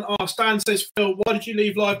 Someone asked, Dan says, Phil, why did you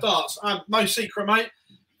leave live darts? No secret, mate.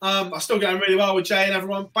 I'm still getting really well with Jay and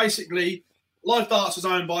everyone. Basically, live darts is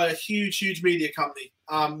owned by a huge media company,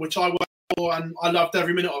 which I work for, and I loved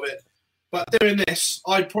every minute of it. But doing this,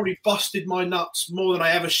 I probably busted my nuts more than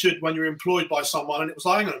I ever should when you're employed by someone. And it was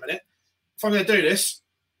like, hang on a minute. If I'm going to do this,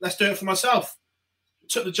 let's do it for myself.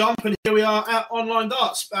 Took the jump, and here we are at Online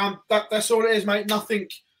Darts. That's all it is, mate. Nothing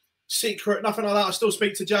secret, nothing like that. I still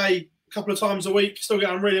speak to Jay a couple of times a week, still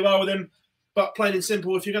getting really well with him. But plain and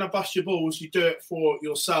simple, if you're going to bust your balls, you do it for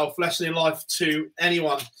yourself. Lesson in life to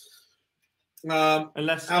anyone.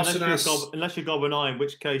 Unless you're Gob and I, in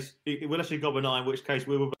which case we were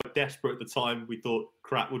both desperate at the time. We thought,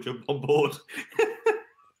 crap, we'll jump on board.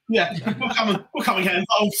 Yeah, we'll come and get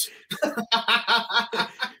involved.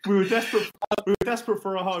 We were desperate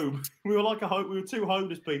for a home. We were like we were two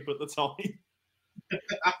homeless people at the time.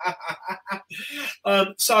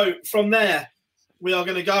 So from there, we are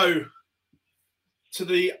going to go to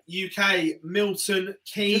the UK, Milton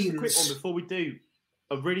Keynes. Just a quick one before we do.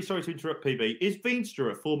 I'm really sorry to interrupt, PB. Is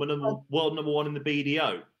Veenstra a former world number one in the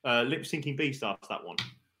BDO? Lip Syncing Beast asked that one.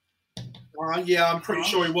 Yeah, I'm pretty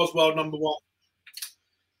sure he was world number one.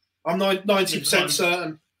 I'm 90%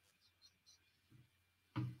 certain.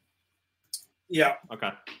 Yeah.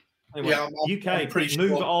 Okay. Anyway, yeah, UK, pretty move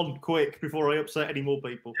sure. On quick before I upset any more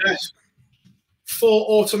people. Yes. 4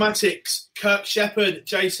 automatics. Kirk Shepherd,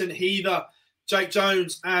 Jason Heather, Jake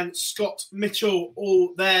Jones and Scott Mitchell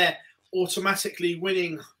all there automatically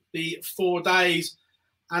winning the 4 days.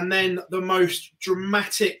 And then the most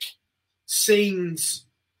dramatic scenes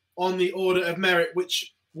on the order of merit,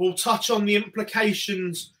 which we'll touch on the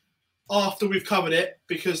implications after we've covered it,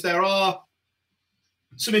 because there are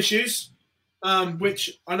some issues,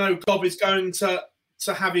 which I know Gob is going to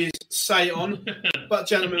have his say on. But,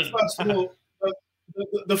 gentlemen, first of all,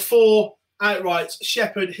 the 4 outrights,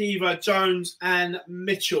 Shepherd, Heaver, Jones and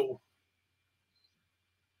Mitchell.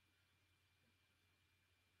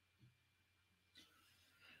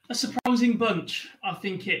 A surprising bunch, I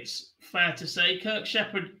think it's fair to say. Kirk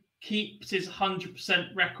Shepherd keeps his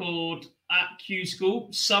 100% record at Q School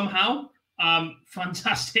somehow.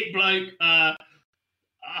 Fantastic bloke. I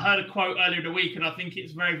heard a quote earlier in the week, and I think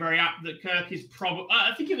it's very, very apt that Kirk is probably...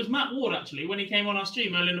 I think it was Matt Ward, actually, when he came on our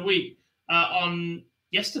stream earlier in the week on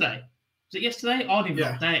yesterday. Was it yesterday? I don't even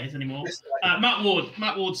know what day it is anymore. Matt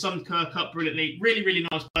Ward summed Kirk up brilliantly. Really, really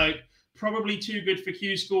nice bloke. Probably too good for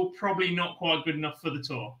Q School. Probably not quite good enough for the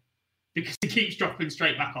tour, because he keeps dropping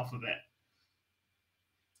straight back off of it.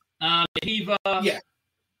 Heaver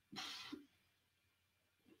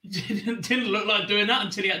didn't look like doing that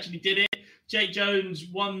until he actually did it. Jake Jones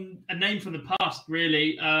won a name from the past,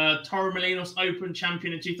 really. Torremolinos Open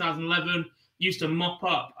champion in 2011. Used to mop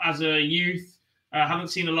up as a youth. Haven't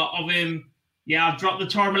seen a lot of him. Yeah, I've dropped the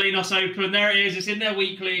Torremolinos Open. There it is. It's in there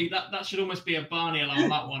weekly. That should almost be a Barney alarm,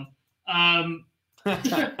 that one.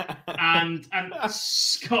 And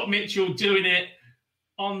Scott Mitchell doing it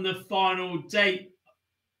on the final date.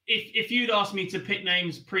 If you'd asked me to pick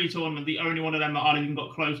names pre-tournament, the only one of them that I'd even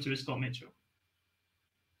got close to is Scott Mitchell.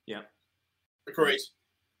 Yeah. Agreed.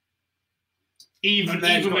 Even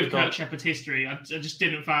with Kirk Shepherd's history, I just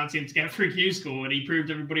didn't fancy him to get through Q School, and he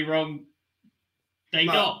proved everybody wrong.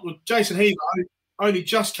 Well, Jason Heaver only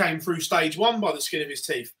just came through stage 1 by the skin of his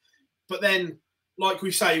teeth. But then, like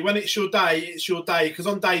we say, when it's your day, it's your day. Because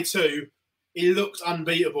on day 2, he looked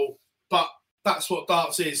unbeatable. But that's what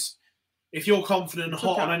darts is. If you're confident and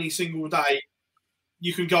hot on any single day,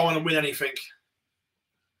 you can go on and win anything.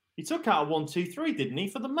 He took out a 1-2-3, didn't he,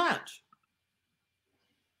 for the match?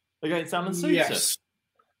 against Alan Suter.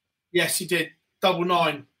 Yes, he did.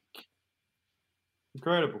 9.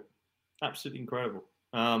 Incredible. Absolutely incredible.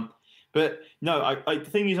 But no, the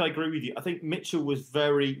thing is, I agree with you. I think Mitchell was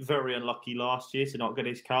very, very unlucky last year to not get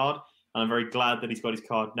his card. And I'm very glad that he's got his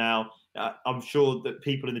card now. I'm sure that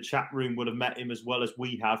people in the chat room would have met him as well as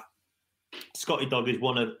we have. Scotty Dog is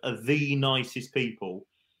one of the nicest people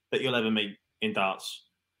that you'll ever meet in darts.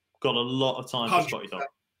 Got a lot of time for Scotty Dog.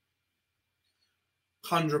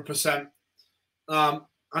 100%.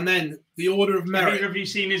 And then the Order of Merit. Have you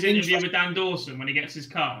seen his interview with Dan Dawson when he gets his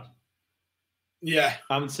card? Yeah.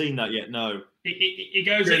 I haven't seen that yet, no. He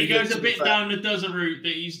goes a bit down the dozen route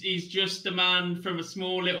that he's just a man from a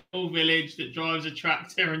small little village that drives a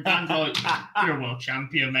tractor, and Dan's like, you're a world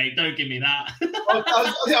champion, mate. Don't give me that. I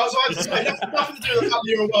was about to say, nothing to do with the fact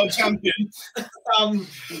you're a world champion.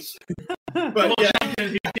 But yeah. Champion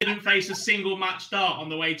who didn't face a single match start on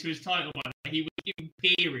the way to his title. He was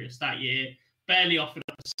imperious that year. Barely offered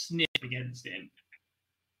up a sniff against him.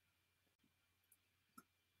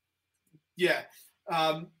 Yeah.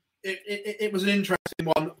 It was an interesting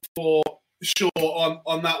one for sure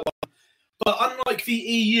on that one. But unlike the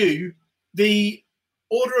EU, the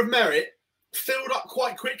Order of Merit filled up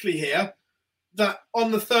quite quickly here. That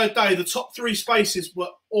on the third day, the top 3 spaces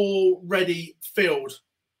were already filled.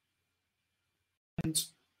 And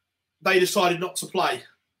they decided not to play.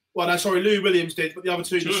 Well, no, sorry, Lou Williams did, but the other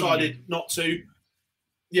 2 decided not to.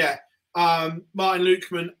 Yeah. Martin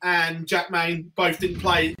Lukeman and Jack Main both didn't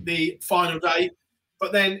play the final day.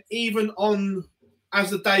 But then even as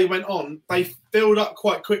the day went on, they filled up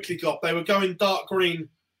quite quickly, Gob. They were going dark green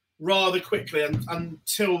rather quickly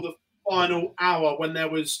until the final hour when there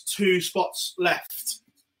was 2 spots left.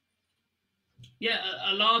 Yeah,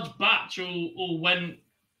 a large batch all went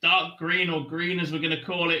dark green, or green as we're going to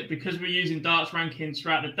call it, because we're using darts rankings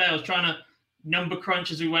throughout the day. I was trying to number crunch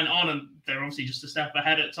as we went on, and they're obviously just a step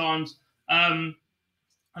ahead at times. A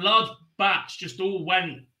large batch just all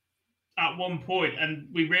went at one point, and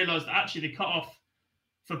we realised that actually the cut-off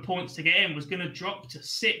for points to get in was going to drop to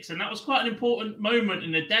 6, and that was quite an important moment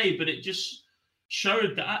in the day, but it just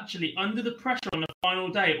showed that actually under the pressure on the final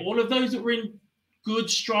day, all of those that were in good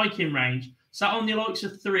striking range, sat on the likes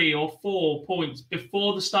of 3 or 4 points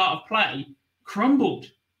before the start of play, crumbled.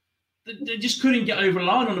 They just couldn't get over the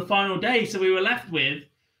line on the final day, so we were left with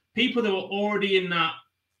people that were already in that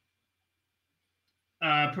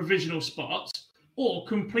provisional spot, or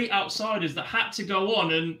complete outsiders that had to go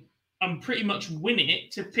on and pretty much win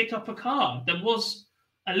it to pick up a card. There was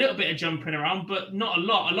a little bit of jumping around, but not a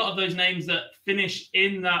lot. A lot of those names that finished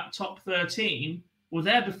in that top 13 were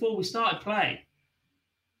there before we started play.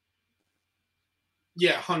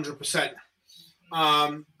 Yeah, 100%.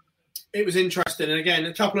 It was interesting. And again,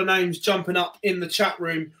 a couple of names jumping up in the chat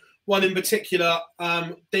room. One in particular,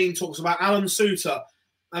 Dean talks about Alan Suter,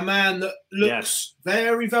 a man that looks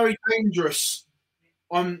very, very dangerous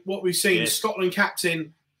on what we've seen, Scotland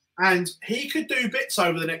captain, and he could do bits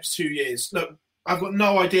over the next 2 years. Look, I've got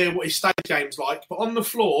no idea what his stage game's like, but on the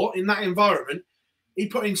floor, in that environment, he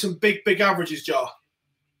put in some big, big averages, Jar.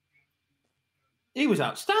 He was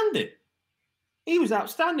outstanding. He was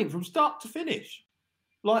outstanding from start to finish.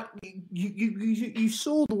 Like, you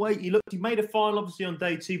saw the way he looked. He made a final, obviously, on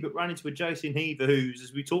day 2, but ran into a Jason Heaver, who's,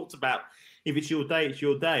 as we talked about, if it's your day, it's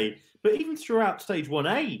your day. But even throughout stage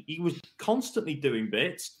 1A, he was constantly doing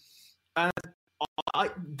bits. And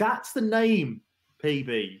that's the name,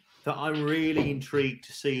 PB, that I'm really intrigued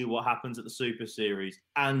to see what happens at the Super Series.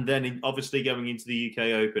 And then, obviously, going into the UK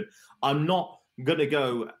Open. I'm not going to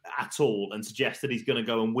go at all and suggest that he's going to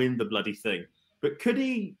go and win the bloody thing. But could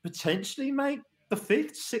he potentially make the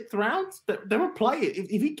 5th, 6th round? They will play it.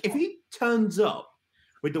 If he turns up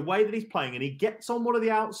with the way that he's playing and he gets on one of the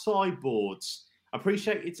outside boards, I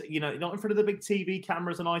appreciate it's, not in front of the big TV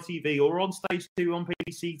cameras on ITV or on stage 2 on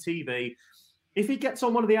PCTV. If he gets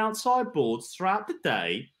on one of the outside boards throughout the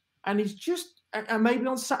day and he's just, and maybe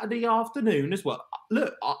on Saturday afternoon as well.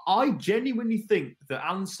 Look, I genuinely think that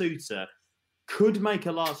Alan Suter could make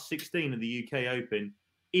a last 16 of the UK Open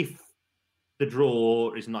if the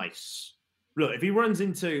draw is nice. Look, if he runs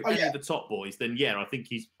into any of the top boys, then I think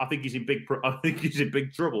he's in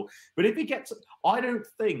big trouble. But if he gets, I don't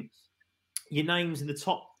think your name's in the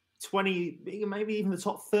top 20, maybe even the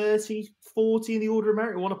top 30, 40 in the Order of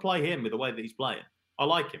Merit want to play him with the way that he's playing. I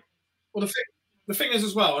like him. Well, the thing is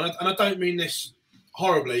as well, and I don't mean this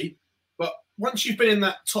horribly, but once you've been in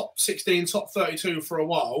that top 16, top 32 for a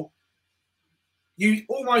while, you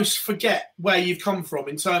almost forget where you've come from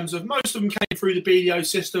in terms of most of them came through the BDO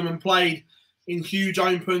system and played in huge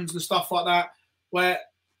opens and stuff like that, where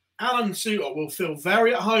Alan Suter will feel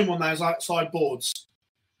very at home on those outside boards.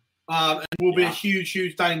 and will be a huge,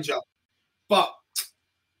 huge danger. But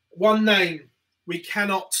one name we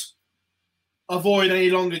cannot avoid any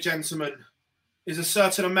longer, gentlemen, is a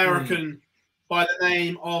certain American by the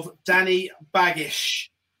name of Danny Baggish.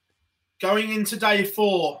 Going into day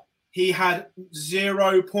 4, he had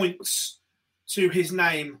 0 points to his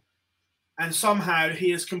name, and somehow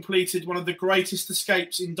he has completed one of the greatest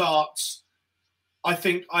escapes in darts I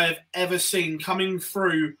think I have ever seen, coming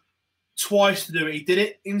through twice to do it. He did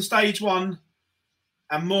it in stage 1,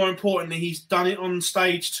 and more importantly, he's done it on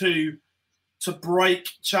stage 2 to break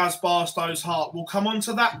Chaz Barstow's heart. We'll come on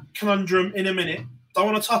to that conundrum in a minute. Don't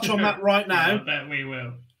want to touch on that right now. I bet we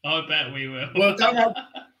will. Well, don't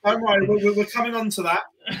worry. We're coming on to that.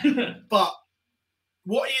 But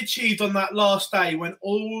what he achieved on that last day, when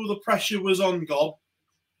all the pressure was on Gob,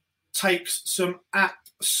 takes some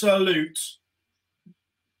absolute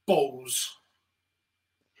balls.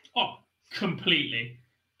 Oh, completely.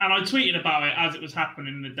 And I tweeted about it as it was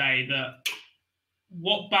happening in the day, that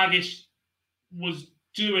what Baggish was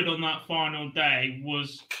doing on that final day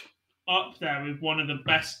was up there with one of the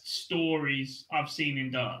best stories I've seen in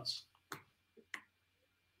darts.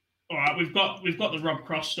 All right, we've got the Rob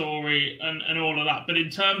Cross story and all of that, but in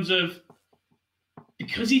terms of,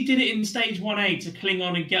 because he did it in stage 1A to cling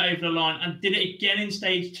on and get over the line, and did it again in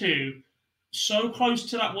stage 2, so close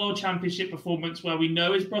to that World Championship performance where we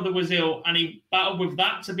know his brother was ill, and he battled with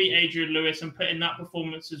that to beat Adrian Lewis and put in that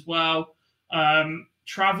performance as well.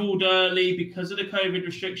 Travelled early because of the COVID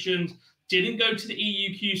restrictions, didn't go to the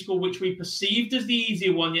EUQ school, which we perceived as the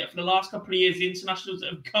easier one, yet for the last couple of years, the internationals that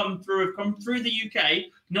have come through the UK,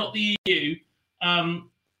 not the EU.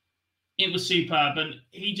 It was superb, and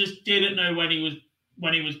he just didn't know when he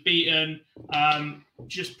was beaten.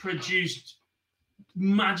 Just produced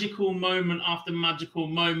magical moment after magical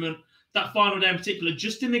moment. That final day in particular,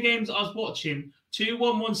 just in the games that I was watching, 2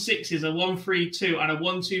 1-1-6s, a 1-3-2, and a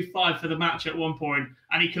 1-2-5 for the match at one point,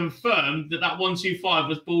 and he confirmed that 1-2-5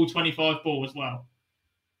 was ball 25 ball as well.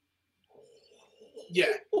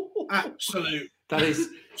 Yeah, absolute. That is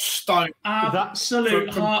stone. Absolute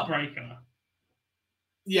heartbreaker.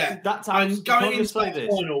 Yeah, that's. And going into that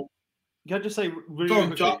final, can I just say really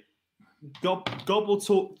quickly? Gob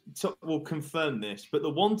will confirm this, but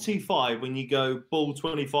the 1-2-5 when you go ball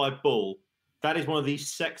 25 ball, that is one of the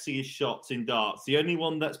sexiest shots in darts. The only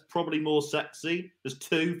one that's probably more sexy, there's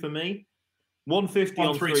 2 for me. 150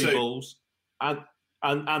 on 3 balls and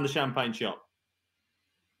the champagne shot.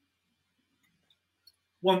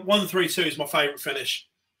 1-3-2 is my favourite finish.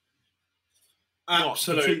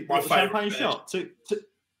 Absolutely, my favourite champagne shot. The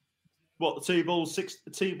 2 balls,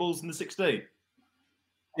 2 balls in the 16.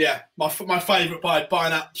 Yeah, my favourite by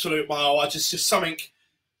an absolute mile. I just something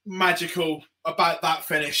magical about that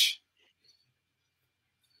finish.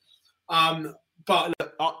 But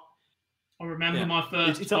I remember my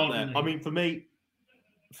first. It's up there. I mean, for me,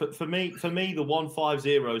 the 150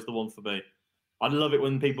 is the one for me. I love it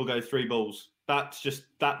when people go 3 balls. That's just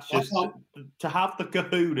to have the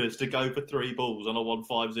kahunas to go for 3 balls on a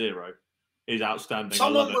 150 is outstanding.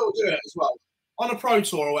 Someone will do it as well on a pro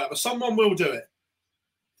tour or whatever. Someone will do it.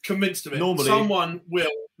 Convinced of it. Someone will.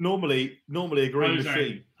 Normally a green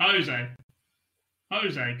machine. Jose,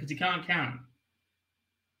 because he can't count.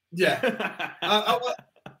 Yeah.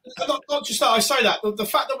 Not just that, I say that. The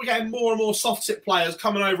fact that we're getting more and more soft tip players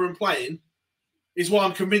coming over and playing is why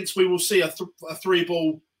I'm convinced we will see a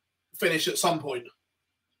 3-ball finish at some point.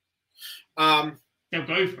 They'll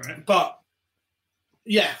go for it. But,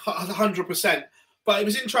 yeah, 100%. But it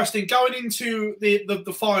was interesting. Going into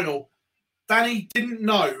the final, Danny didn't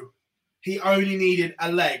know he only needed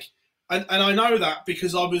a leg. And I know that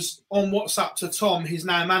because I was on WhatsApp to Tom, his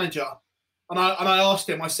now manager, and I asked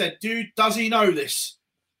him, I said, dude, does he know this?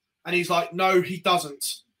 And he's like, no, he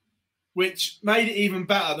doesn't. Which made it even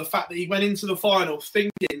better, the fact that he went into the final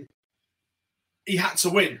thinking he had to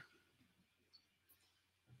win.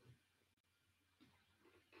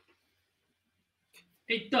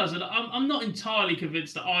 It does, and I'm not entirely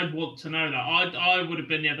convinced that I'd want to know that. I would have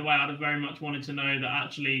been the other way. I'd have very much wanted to know that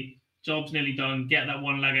actually job's nearly done, get that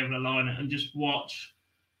one leg over the line and just watch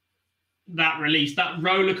that release, that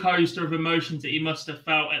roller coaster of emotions that he must have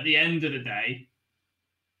felt at the end of the day,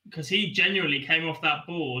 because he genuinely came off that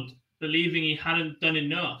board believing he hadn't done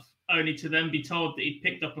enough, only to then be told that he'd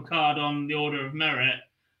picked up a card on the Order of Merit,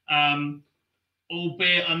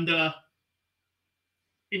 albeit under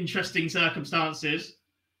interesting circumstances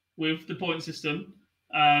with the point system.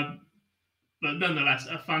 But nonetheless,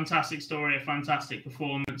 a fantastic story, a fantastic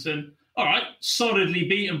performance. And all right, solidly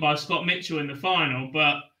beaten by Scott Mitchell in the final,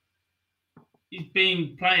 but he's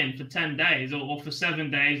been playing for 10 days or for 7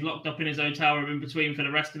 days, locked up in his hotel room in between for the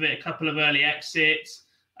rest of it. A couple of early exits,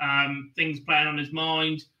 things playing on his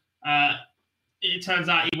mind. It turns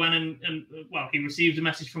out he went and he received a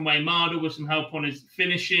message from Wayne Mardle with some help on his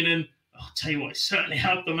finishing, and I'll tell you what, it certainly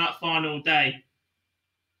helped on that final day.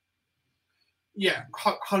 Yeah,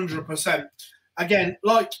 100%. Again,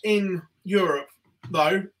 like in Europe,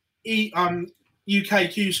 though, UK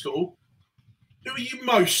Q School, who are you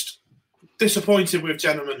most disappointed with,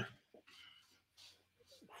 gentlemen?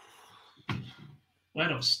 Where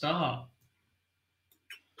do I start?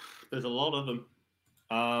 There's a lot of them.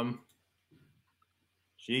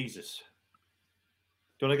 Jesus.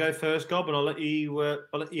 Do you want to go first, Gob, and I'll let you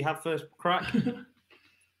have first crack?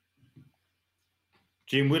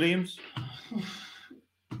 Jim Williams.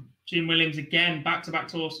 Jim Williams again, back-to-back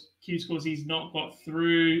tours. Q scores he's not got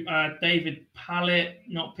through. David Pallett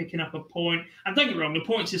not picking up a point. And don't get me wrong, the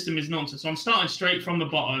point system is nonsense. So I'm starting straight from the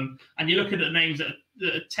bottom, and you look at the names that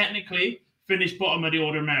are technically finished bottom of the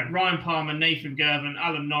order of merit. Ryan Palmer, Nathan Gervin,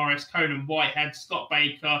 Alan Norris, Conan Whitehead, Scott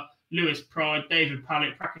Baker, Lewis Pride, David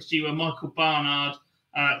Pallett, Prakash Jiwa, Michael Barnard,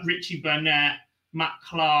 Richie Burnett, Matt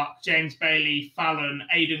Clark, James Bailey, Fallon,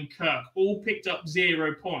 Aidan Kirk, all picked up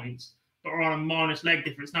 0 points, but are on a minus leg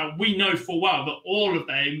difference. Now, we know full well that all of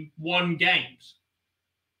them won games.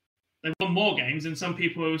 They won more games than some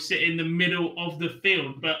people who sit in the middle of the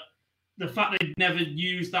field. But the fact they've never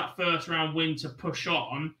used that first round win to push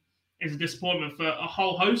on is a disappointment for a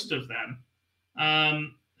whole host of them.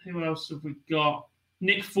 Who else have we got?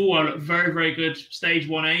 Nick Fulwell looked very, very good. Stage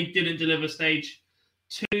 1A, didn't deliver stage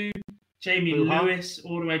 2. Jamie Lewis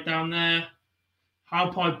all the way down there.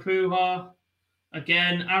 Halpai Puha.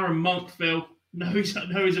 Again, Aaron Monkville. No, he's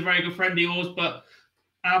a very good friend of yours, but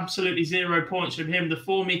absolutely 0 points from him. The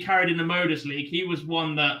form he carried in the Modus League, he was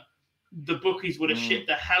one that the bookies would have shipped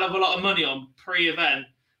a hell of a lot of money on pre-event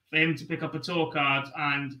for him to pick up a tour card,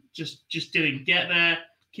 and just didn't get there.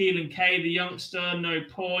 Keelan Kay, the youngster, no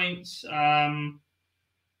points. I'm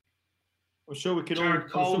sure we can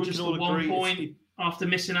Jared Cole, just the 1 point after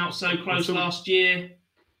missing out so close last year.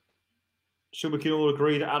 Sure, we can all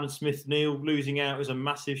agree that Adam Smith-Neal losing out is a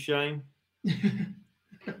massive shame.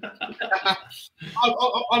 I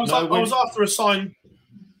was after a sign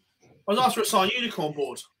unicorn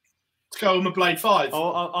board to go on the Blade 5.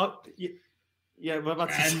 Yeah, but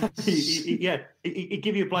that's he'd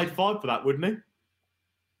give you a Blade 5 for that, wouldn't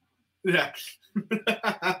he? Yeah.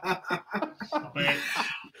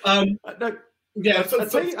 No. Yeah,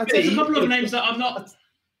 there's a couple of names that I'm not.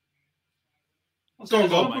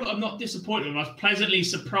 I'm not disappointed with. I was pleasantly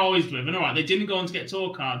surprised with. And all right, they didn't go on to get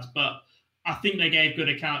tour cards, but I think they gave good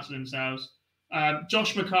accounts of themselves.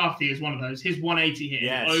 Josh McCarthy is one of those. His 180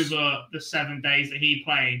 hit over the 7 days that he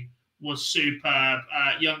played was superb.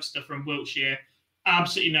 Youngster from Wiltshire.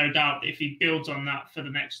 Absolutely no doubt that if he builds on that for the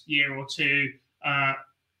next year or two,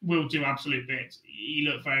 will do absolute bits. He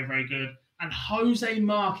looked very, very good. And Jose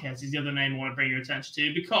Marquez is the other name I want to bring your attention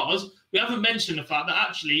to, because we haven't mentioned the fact that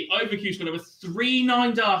actually OverQ's got over 3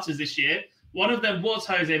 9-darters this year. One of them was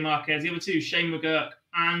Jose Marquez. The other two, Shane McGurk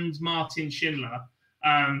and Martin Schindler.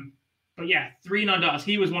 But yeah, 3 9-darters.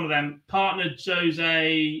 He was one of them. Partnered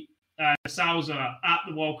Jose Souza at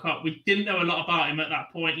the World Cup. We didn't know a lot about him at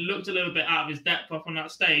that point. Looked a little bit out of his depth off on that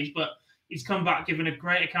stage, but he's come back giving a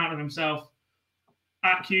great account of himself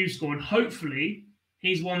at Q School. And hopefully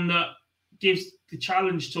he's one that gives the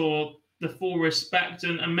Challenge Tour the full respect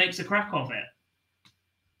and makes a crack of it.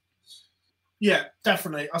 Yeah,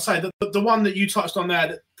 definitely. I say the one that you touched on there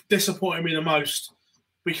that disappointed me the most,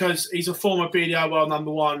 because he's a former BDO World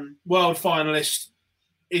 #1 world finalist,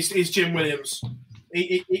 is Jim Williams.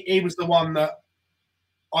 He was the one that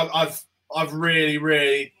I've really,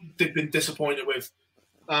 really been disappointed with.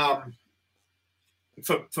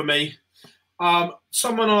 For me,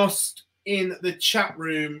 someone asked in the chat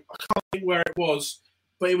room, I can't think where it was,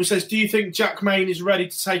 but it says, do you think Jack Main is ready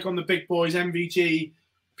to take on the big boys, MVG,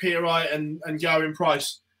 Peter Wright and Yoan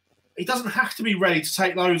Price? He doesn't have to be ready to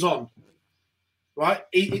take those on, right?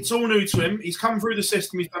 It's all new to him. He's come through the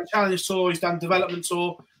system. He's done Challenge Tour. He's done Development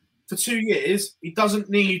Tour. For 2 years, he doesn't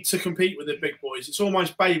need to compete with the big boys. It's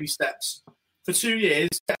almost baby steps. For 2 years,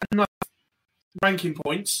 get enough ranking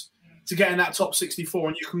points to get in that top 64,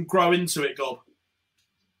 and you can grow into it, Gob.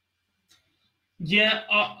 Yeah,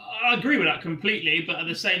 I agree with that completely. But at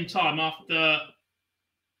the same time, after,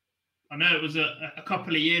 I know it was a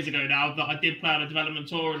couple of years ago now that I did play on a Development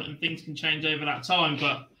Tour, and things can change over that time,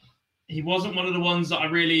 but he wasn't one of the ones that I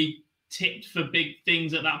really tipped for big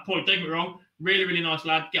things at that point. Don't get me wrong, really, really nice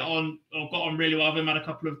lad. Got on really well with him, had a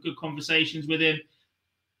couple of good conversations with him.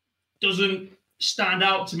 Doesn't stand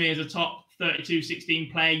out to me as a top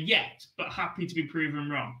 32-16 player yet, but happy to be proven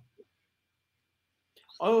wrong.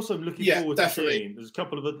 I also am looking forward to seeing. There's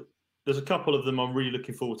a couple of them I'm really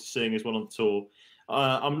looking forward to seeing as well on the tour.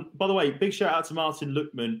 By the way, big shout out to Martin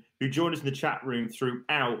Luckman, who joined us in the chat room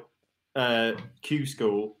throughout Q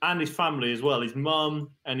School, and his family as well. His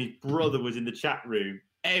mum and his brother was in the chat room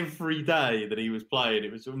every day that he was playing.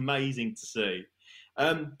 It was amazing to see.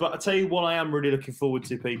 But I tell you what, I am really looking forward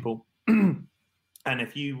to, people. And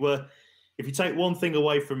if you take one thing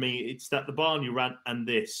away from me, it's that the Barney rant and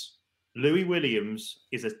this. Louis Williams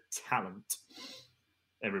is a talent.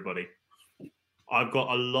 Everybody, I've got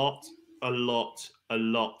a lot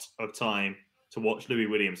of time to watch Louis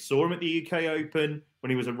Williams. Saw him at the UK Open when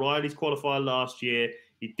he was a Riley's qualifier last year.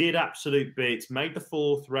 He did absolute bits, made the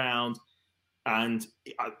 4th round, and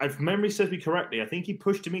if memory serves me correctly, I think he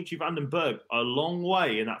pushed Dimitri Van den Berg a long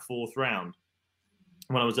way in that 4th round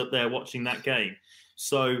when I was up there watching that game.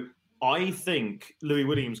 So I think Louis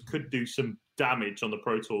Williams could do some damage on the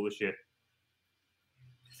Pro Tour this year.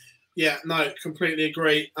 Yeah, no, completely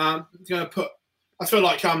agree. I'm going to put, I feel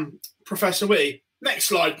like Professor Whitty. Next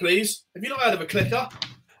slide, please. Have you not heard of a clicker?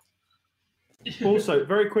 Also,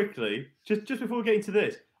 very quickly, just before we get into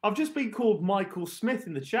this, I've just been called Michael Smith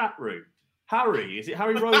in the chat room. Harry, is it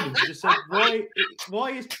Harry Rowland? Just said, why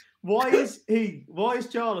is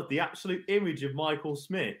Charlotte the absolute image of Michael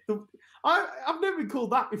Smith? I've never been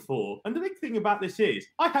called that before. And the big thing about this is,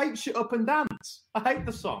 I hate Shut Up and Dance. I hate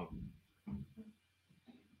the song.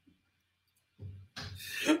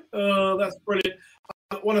 Oh, that's brilliant.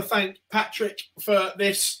 I want to thank Patrick for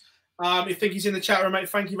this. I think he's in the chat room, mate.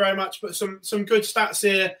 Thank you very much. But some good stats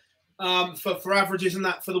here for averages and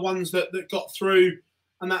that for the ones that got through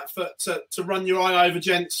and that to run your eye over,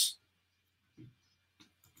 gents.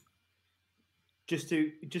 Just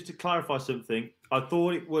to clarify something, I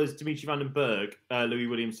thought it was Dimitri Van den Berg. Louis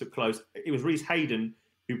Williams took close. It was Reese Hayden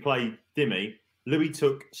who played Dimmy. Louis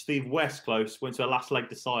took Steve West close, went to a last leg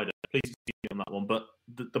decider. Please excuse me on that one, but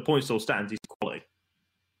the point still stands. He's quality.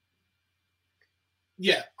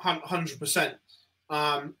 Yeah, 100%.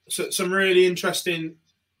 So some really interesting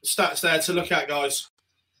stats there to look at, guys.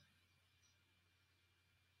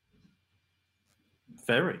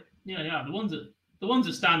 Very. Yeah. The ones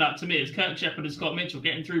that stand out to me is Kirk Shepherd and Scott Mitchell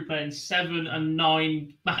getting through playing 7 and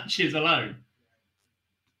 9 matches alone.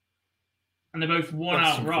 And they're both won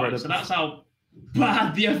outright. Incredible. So that's how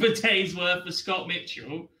bad the other days were for Scott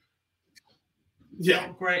Mitchell. Yeah.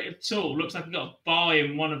 Not great at all. Looks like he got a bye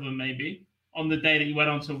in one of them, maybe, on the day that he went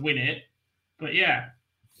on to win it. But yeah,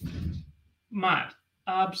 mad.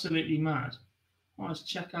 Absolutely mad. Let's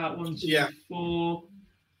check out 1, 2, 4.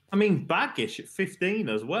 I mean, Baggish at 15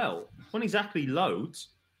 as well. Not exactly loads.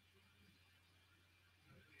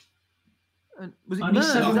 Was it only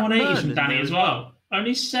 7 180s from Danny as well?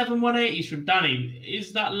 Only 7 180s from Danny.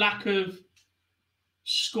 Is that lack of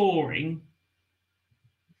scoring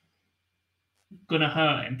going to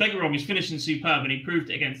hurt him? Don't get me wrong, he's finishing superb, and he proved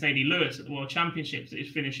it against AD Lewis at the World Championships that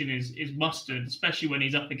his finishing is mustard, especially when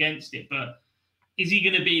he's up against it. But is he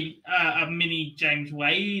going to be a mini James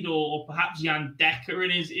Wade or perhaps Jan Decker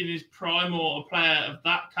in his prime, or a player of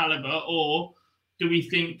that caliber? Or do we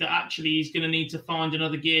think that actually he's going to need to find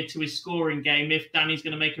another gear to his scoring game if Danny's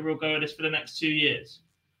going to make a real go at this for the next 2 years?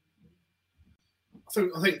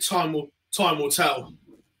 I think time will tell.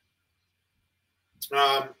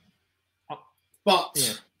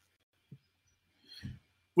 But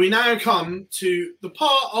we now come to the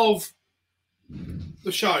part of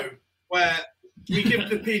the show where we give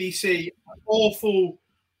the PDC an awful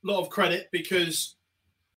lot of credit, because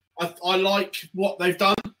I like what they've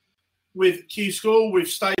done with Q School, with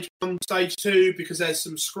stage 1, stage 2, because there's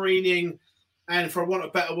some screening, and for want of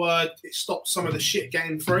a better word, it stops some of the shit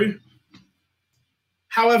getting through.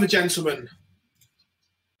 However, gentlemen,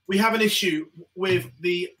 we have an issue with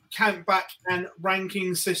the count back and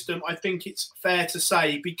ranking system, I think it's fair to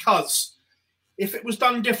say, because if it was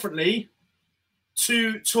done differently,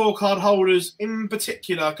 2 tour card holders in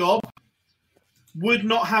particular, Gob, would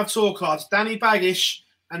not have tour cards. Danny Baggish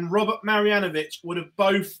and Robert Marjanovic would have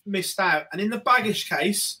both missed out. And in the Baggish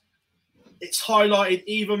case, it's highlighted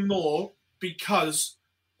even more because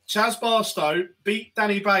Chaz Barstow beat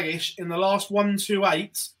Danny Baggish in the last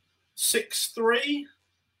 128, 6-3.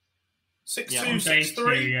 6-2,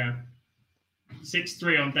 6-3. Yeah.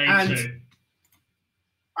 6-3 on day 2.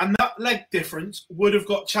 And that leg difference would have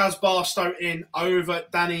got Chaz Barstow in over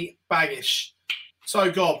Danny Baggish. So,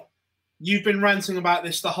 Gob, you've been ranting about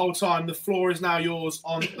this the whole time. The floor is now yours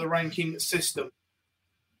on the ranking system.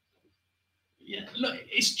 Yeah, look,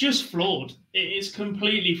 it's just flawed. It is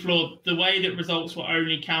completely flawed. The way that results were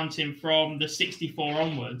only counting from the 64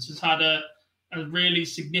 onwards has had a really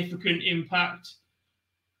significant impact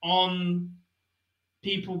on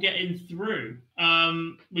people getting through.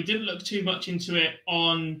 We didn't look too much into it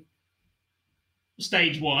on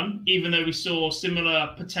stage one, even though we saw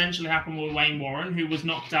similar potentially happen with Wayne Warren, who was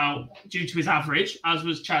knocked out due to his average, as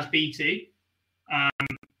was Chaz Beatty. I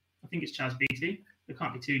think it's Chaz Beatty. There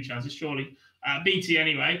can't be two Chazes, surely. BT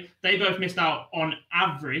anyway. They both missed out on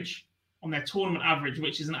average, on their tournament average,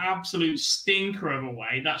 which is an absolute stinker of a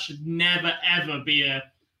way. That should never, ever be a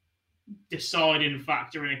deciding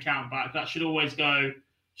factor in a countback. That should always go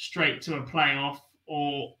straight to a playoff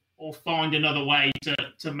or find another way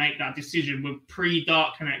to make that decision. With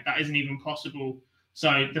pre-Dart Connect, that isn't even possible.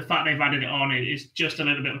 So the fact they've added it on is just a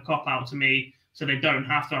little bit of a cop-out to me, so they don't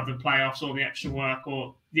have to have the playoffs or the extra work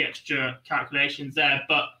or the extra calculations there.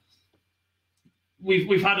 But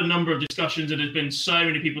we've had a number of discussions, and there's been so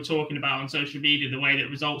many people talking about on social media the way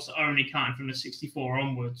that results are only counting from the 64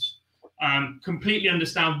 onwards. Completely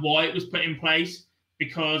understand why it was put in place,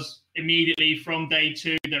 because immediately from day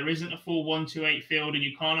two, there isn't a full 1-2-8 field, and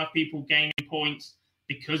you can't have people gaining points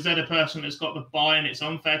because they're the person that's got the bye, and it's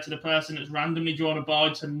unfair to the person that's randomly drawn a bye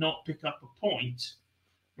to not pick up a point,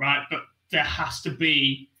 right? But there has to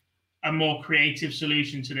be a more creative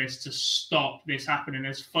solution to this to stop this happening.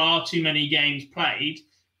 There's far too many games played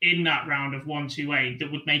in that round of 1-2-8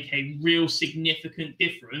 that would make a real significant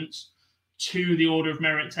difference to the order of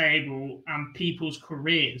merit table and people's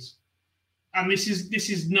careers. And this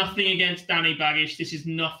is nothing against Danny Baggish. This is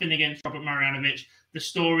nothing against Robert Marjanovic. The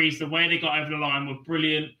stories, the way they got over the line were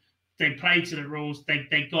brilliant. They played to the rules.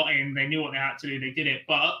 They got in. They knew what they had to do. They did it.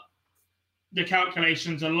 But the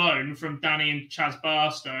calculations alone from Danny and Chaz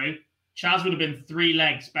Barstow, Chaz would have been 3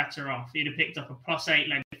 legs better off. He'd have picked up a +8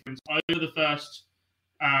 leg difference over the first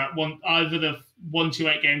over the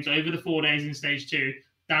 1-2-8 games, over the 4 days in stage 2.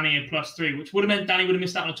 Danny had +3, which would have meant Danny would have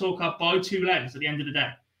missed out on a tour card by 2 legs at the end of the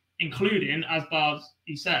day, including, as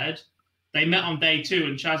he said, they met on day 2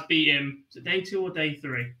 and Chaz beat him. Was it day 2 or day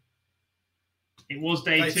 3? It was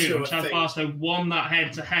day 2. And Chaz Barstow won that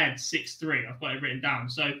head-to-head 6-3. I've got it written down.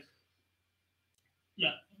 So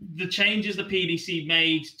look, the changes the PDC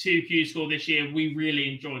made to Q-Score this year, we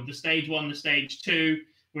really enjoyed. The stage 1, the stage 2,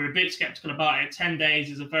 we're a bit sceptical about it. 10 days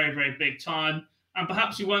is a very, very big time. And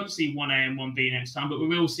perhaps we won't see 1A and 1B next time, but we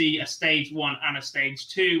will see a stage 1 and a stage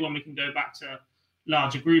 2 when we can go back to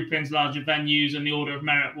larger groupings, larger venues, and the order of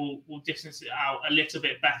merit will distance it out a little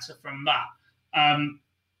bit better from that.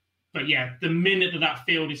 But yeah, the minute that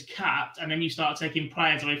field is capped and then you start taking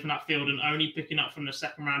players away from that field and only picking up from the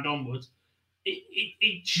second round onwards,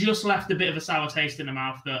 it just left a bit of a sour taste in the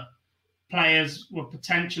mouth that players were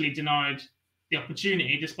potentially denied the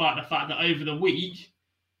opportunity, despite the fact that over the week,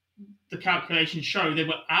 the calculations show they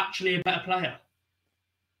were actually a better player.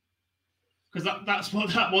 Because that's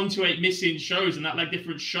what that 1-2-8 missing shows, and that leg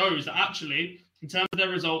difference shows that actually, in terms of their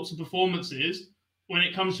results and performances, when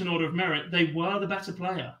it comes to an order of merit, they were the better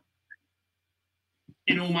player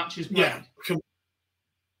in all matches played. Yeah,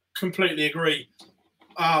 completely agree.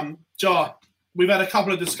 Jar, we've had a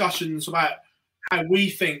couple of discussions about how we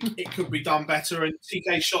think it could be done better, and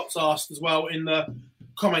TK Shots asked as well in the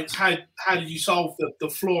comments, how did you solve the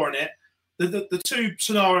flaw in it? The two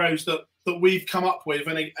scenarios that we've come up with,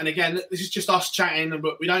 and again, this is just us chatting,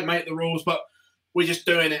 but we don't make the rules, but we're just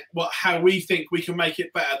doing it how we think we can make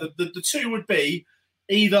it better. The two would be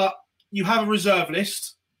either you have a reserve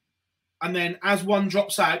list, and then as one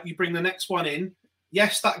drops out, you bring the next one in.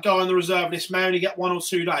 Yes, that guy on the reserve list may only get 1 or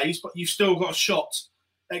 2 days, but you've still got a shot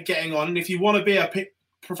at getting on. And if you want to be a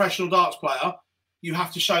professional darts player, you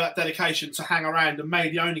have to show that dedication to hang around and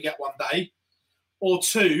maybe only get 1 day. Or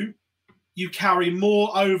 2, you carry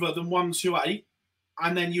more over than 1-2-8,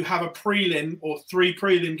 and then you have a prelim or 3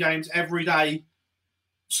 prelim games every day.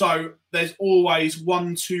 So there's always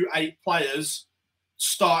 1-2-8 players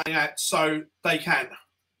starting out so they can.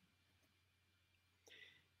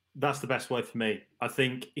 That's the best way for me. I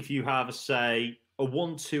think if you have, a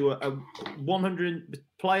 100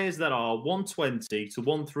 players that are 120 to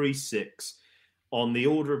 136 on the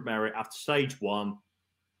order of merit after stage 1,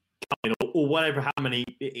 or whatever, how many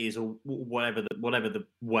it is, or whatever the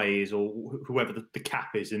way is, or whoever the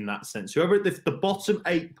cap is in that sense. Whoever the bottom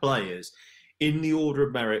 8 players in the order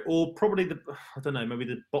of merit, or probably maybe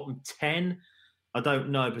the bottom 10. I don't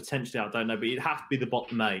know. Potentially, I don't know, but it'd have to be the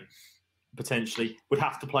bottom 8. Potentially, would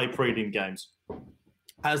have to play prelim games.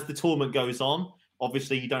 As the tournament goes on,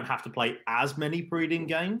 obviously you don't have to play as many prelim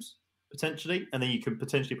games potentially, and then you can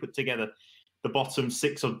potentially put together the bottom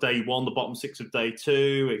 6 of day 1, the bottom 6 of day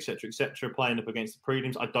 2, etc., playing up against the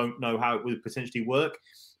prelims. I don't know how it would potentially work,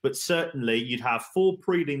 but certainly you'd have 4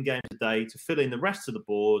 prelim games a day to fill in the rest of the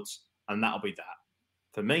boards, and that'll be that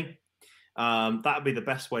for me. That would be the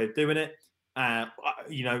best way of doing it.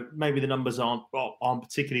 Maybe the numbers aren't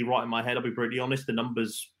particularly right in my head. I'll be brutally honest. The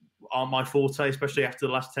numbers aren't my forte, especially after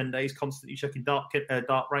the last 10 days, constantly checking dart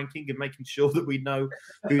ranking and making sure that we know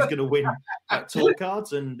who's going to win tour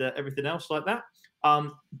cards and everything else like that.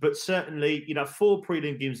 But certainly, 4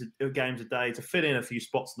 prelim games a day to fill in a few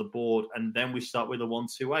spots on the board, and then we start with a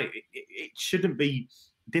 1-2-8. It shouldn't be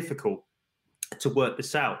difficult to work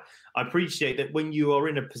this out. I appreciate that when you are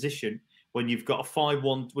in a position when you've got a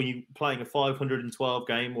 5-1, when you're playing a 512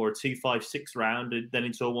 game or a 2-5-6 round, and then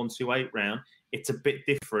into a 1-2-8 round, it's a bit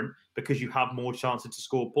different because you have more chances to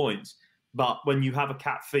score points. But when you have a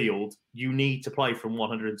cat field, you need to play from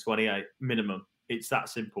 128 minimum. It's that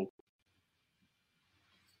simple.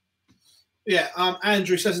 Yeah,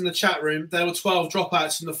 Andrew says in the chat room there were 12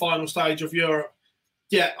 dropouts in the final stage of Europe.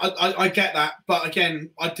 Yeah, I get that, but again,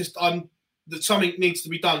 that something needs to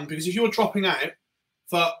be done, because if you're dropping out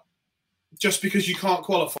just because you can't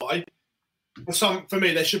qualify, for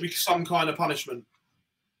me there should be some kind of punishment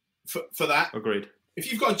for that. Agreed.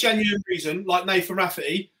 If you've got a genuine reason, like Nathan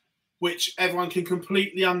Rafferty, which everyone can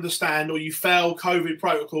completely understand, or you fail COVID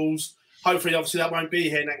protocols, hopefully, obviously, that won't be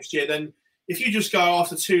here next year, then if you just go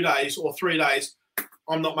after 2 days or 3 days,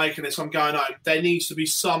 I'm not making this, I'm going home, there needs to be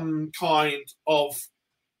some kind of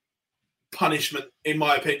punishment, in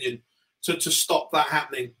my opinion, to stop that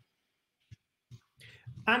happening.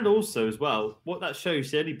 And also, as well, what that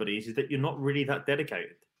shows to anybody is that you're not really that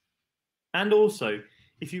dedicated. And also,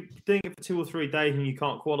 if you're doing it for 2 or 3 days and you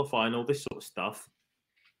can't qualify and all this sort of stuff,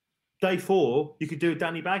 day 4, you could do a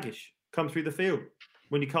Danny Baggish, come through the field,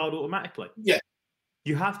 win your card automatically. Yeah.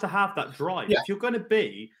 You have to have that drive. Yeah. If you're going to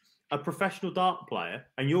be a professional dart player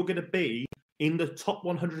and you're going to be in the top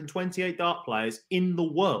 128 dart players in the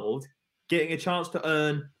world, getting a chance to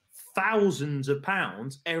earn thousands of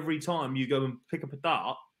pounds every time you go and pick up a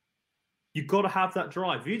dart, you've got to have that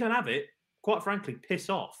drive. If you don't have it, quite frankly, piss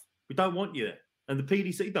off. We don't want you there. And the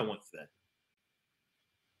PDC don't want you there.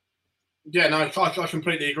 Yeah, no, I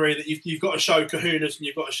completely agree that you've got to show kahunas and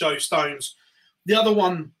you've got to show stones. The other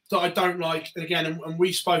one that I don't like, again, and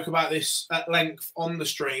we spoke about this at length on the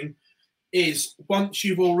stream, is once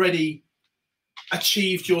you've already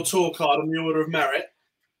achieved your tour card on the Order of Merit,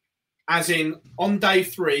 as in on day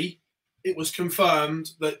 3, it was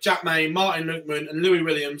confirmed that Jack May, Martin Lukeman and Louis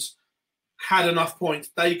Williams had enough points.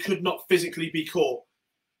 They could not physically be caught.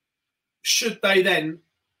 Should they then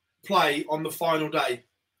play on the final day?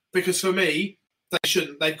 Because for me, they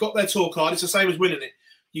shouldn't. They've got their tour card. It's the same as winning it.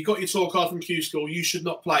 You got your tour card from Q School. You should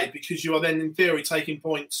not play, because you are then, in theory, taking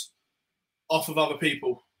points off of other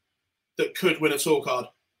people that could win a tour card.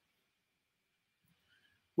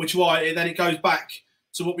 Which why then it goes back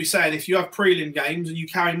to what we're saying. If you have prelim games and you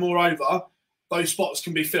carry more over, those spots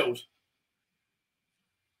can be filled.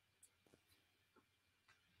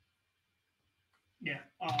 Yeah,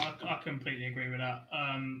 I completely agree with that.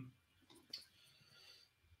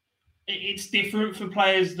 It's different for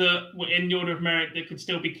players that were in the Order of Merit that could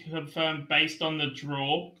still be confirmed based on the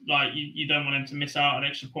draw. Like, you don't want them to miss out. An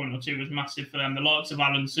extra point or 2 was massive for them. The likes of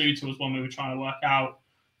Alan Suter was one we were trying to work out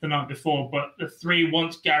the night before. But the 3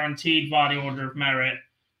 once guaranteed via the Order of Merit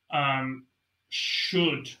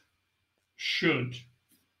should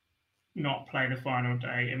not play the final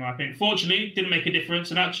day, in my opinion. Fortunately, didn't make a difference.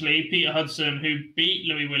 And actually, Peter Hudson, who beat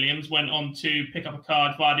Louis Williams, went on to pick up a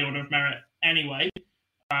card via the Order of Merit anyway.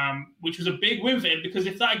 Which was a big win for him, because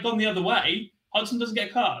if that had gone the other way, Hudson doesn't get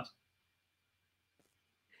a card.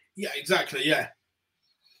 Yeah, exactly. Yeah,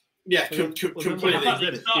 completely. The fact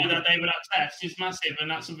that it started that day with that test is massive, and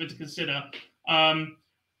that's something to consider.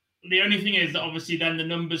 The only thing is that obviously then the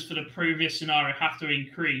numbers for the previous scenario have to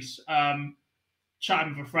increase.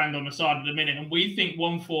 Chatting with a friend on the side at the minute, and we think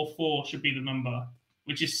 144 should be the number,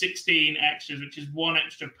 which is 16 extras, which is 1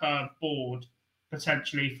 extra per board,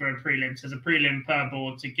 potentially for a prelim. So there's a prelim per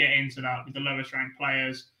board to get into that with the lowest ranked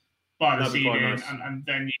players by the seeding, nice. and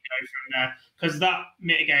then you go from there. Because that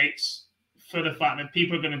mitigates for the fact that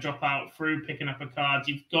people are going to drop out through picking up a card.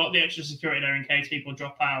 You've got the extra security there in case people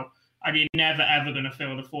drop out, and you're never, ever going to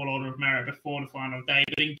fill the full Order of Merit before the final day.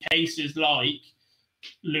 But in cases like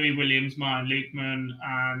Louis Williams, Martin Lukeman,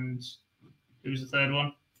 and who was the third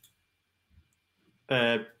one?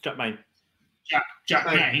 Jack Main. Jack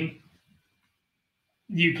Main.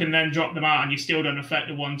 You can then drop them out and you still don't affect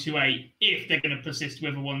the 128 if they're going to persist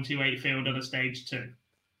with a 128 field on a stage 2.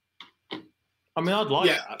 I mean, I'd like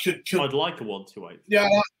that. I'd like a 128. Yeah,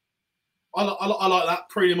 I like that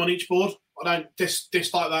prelim on each board. I don't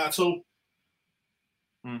dislike that at all.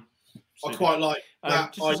 I quite like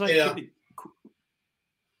that idea.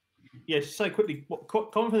 Just say quickly,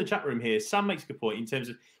 coming from the chat room here, Sam makes a good point in terms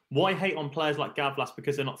of why hate on players like Gavlas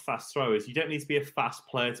because they're not fast throwers. You don't need to be a fast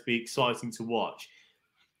player to be exciting to watch.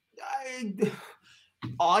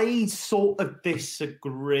 I sort of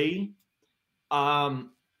disagree,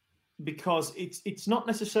 because it's not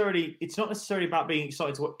necessarily about being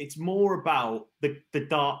excited to watch. It's more about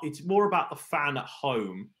it's more about the fan at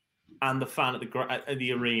home and the fan at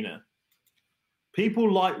the arena.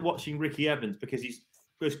 People like watching Ricky Evans because he's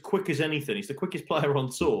as quick as anything. He's the quickest player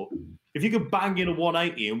on tour. If you could bang in a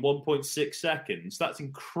 180 in 1.6 seconds, that's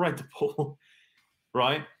incredible,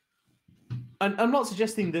 right? And I'm not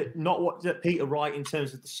suggesting that Peter Wright, in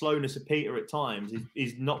terms of the slowness of Peter at times,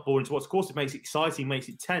 is not boring to watch. Of course, it makes it exciting, makes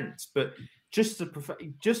it tense. But just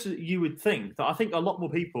as you would think that I think a lot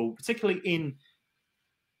more people, particularly in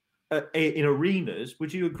arenas,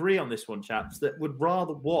 would you agree on this one, chaps, that would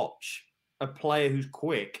rather watch a player who's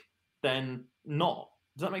quick than not?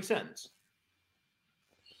 Does that make sense?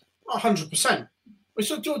 100%.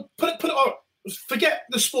 Forget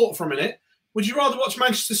the sport for a minute. Would you rather watch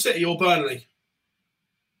Manchester City or Burnley?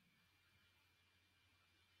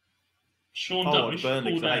 Sean Dyche,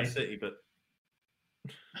 Burnley, because I hate City, but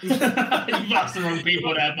you've asked the wrong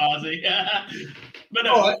people there, Barzy. But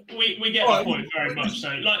no, right. we get the point very much. So,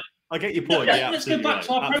 I get your point. Let's go back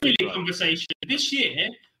to our Premier League conversation. This year,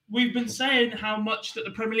 we've been saying how much that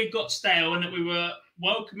the Premier League got stale and that we were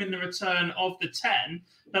welcoming the return of the 10,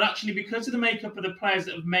 but actually because of the makeup of the players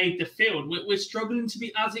that have made the field, we're struggling to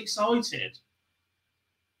be as excited.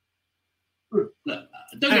 Look,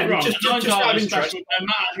 don't get me wrong, just special, no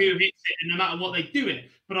matter who hits it and no matter what they do it,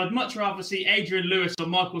 but I'd much rather see Adrian Lewis or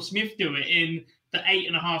Michael Smith do it in the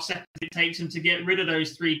 8.5 seconds it takes him to get rid of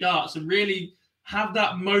those 3 darts and really have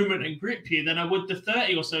that moment and grip you than I would the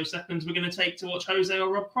 30 or so seconds we're going to take to watch Jose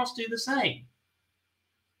or Rob Cross do the same.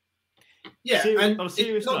 Yeah, and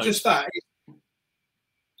it's not just that.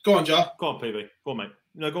 Go on, Jar. Go on, PB. Go on, mate.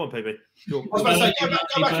 No, go on, PB. I was about to say, go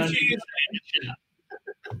back a few years.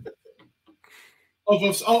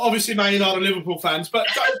 Obviously, Man United and Liverpool fans, but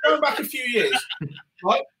going back a few years,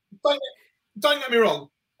 right? Don't get me wrong.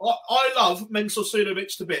 I love Mensur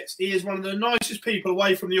Suljovic to bits. He is one of the nicest people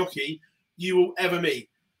away from the hockey you will ever meet.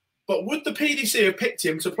 But would the PDC have picked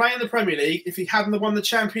him to play in the Premier League if he hadn't won the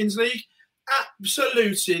Champions League?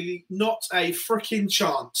 Absolutely not a freaking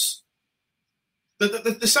chance.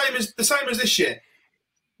 The same as this year.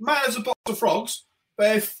 Man as a box of frogs,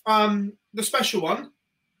 but if the special one,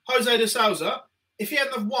 Jose de Souza, if he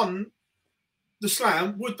hadn't have won the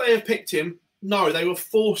Slam, would they have picked him? No, they were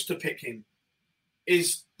forced to pick him.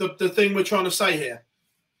 Is the thing we're trying to say here.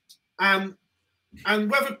 And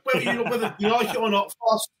whether you like it or not,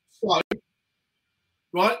 fast, slow,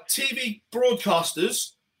 right? TV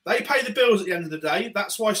broadcasters, they pay the bills at the end of the day.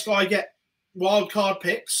 That's why Sky get wild card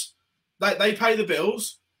picks. They pay the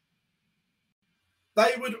bills.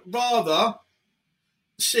 They would rather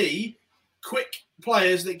see quick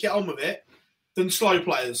players that get on with it than slow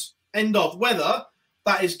players. End of. Whether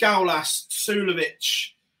that is Gaulas,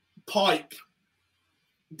 Suljovic, Pipe,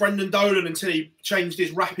 Brendan Dolan until he changed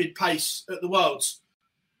his rapid pace at the Worlds.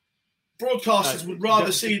 Broadcasters would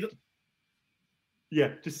rather see that.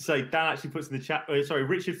 Yeah, just to say, Dan actually puts in the chat.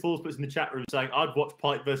 Richard Falls puts in the chat room saying, "I'd watch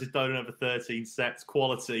Pipe versus Dolan over 13 sets,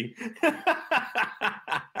 quality."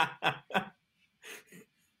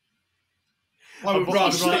 I would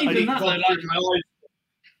rather.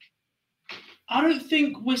 I don't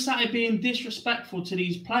think we're sat being disrespectful to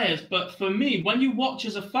these players, but for me, when you watch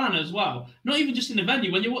as a fan as well, not even just in the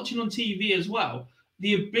venue, when you're watching on TV as well,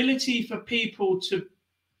 the ability for people to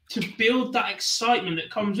build that excitement that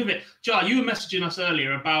comes with it. Jar, you were messaging us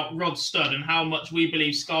earlier about Rod Studd and how much we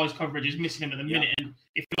believe Sky's coverage is missing him at the minute. And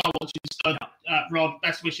if you are watching Studd, Rod,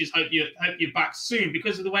 best wishes. Hope you're back soon,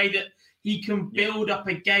 because of the way that he can build up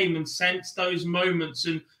a game and sense those moments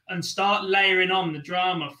and start layering on the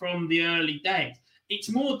drama from the early days. It's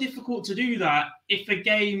more difficult to do that if a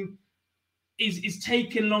game is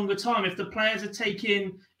taking longer time, if the players are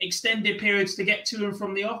taking extended periods to get to and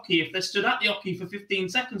from the hockey, if they're stood at the hockey for 15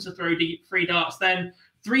 seconds to throw 3 darts, then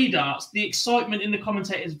 3 darts, the excitement in the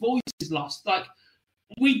commentator's voice is lost. Like,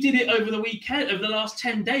 we did it over the weekend, over the last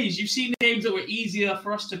 10 days. You've seen the games that were easier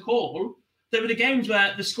for us to call. There were the games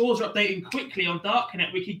where the scores are updating quickly on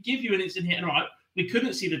Darknet. We could give you an instant hit and right. We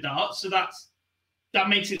couldn't see the darts, so that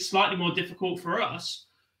makes it slightly more difficult for us.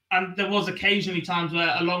 And there was occasionally times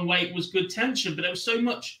where a long wait was good tension, but there was so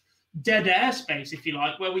much dead air space, if you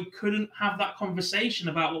like, where we couldn't have that conversation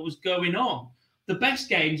about what was going on. the best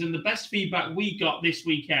games and the best feedback we got this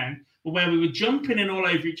weekend were where we were jumping in all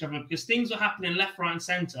over each other because things were happening left, right, and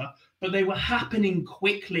centre, but they were happening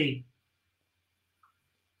quickly.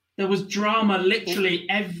 There was drama literally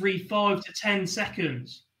every 5 to 10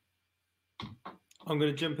 seconds. I'm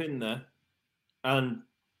going to jump in there, and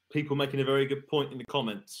people making a very good point in the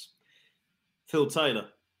comments. Phil Taylor.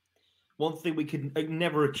 One thing we could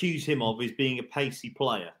never accuse him of is being a pacey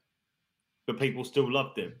player, but people still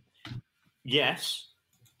loved him. Yes.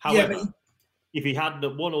 However, if he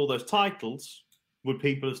hadn't won all those titles, would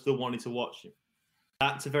people have still wanted to watch him?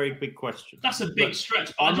 That's a very big question. That's a big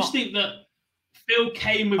stretch. I just think that Phil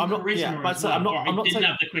came with charisma as well. He didn't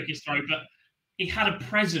have the quickest throw, but he had a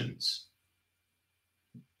presence.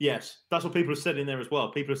 Yes, that's what people have said in there as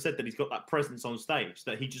well. People have said that he's got that presence on stage,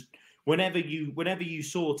 that he just... Whenever you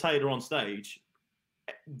saw Taylor on stage,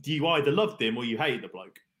 you either loved him or you hated the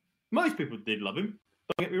bloke. Most people did love him.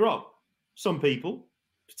 Don't get me wrong. Some people,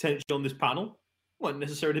 potentially on this panel, weren't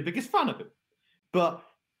necessarily the biggest fan of him. But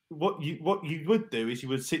what you would do is you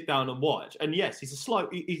would sit down and watch. And yes, he's a slow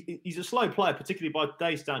player, particularly by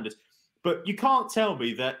today's standards. But you can't tell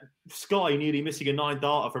me that Sky nearly missing a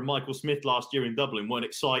 9-darter from Michael Smith last year in Dublin weren't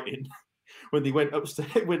exciting. When they went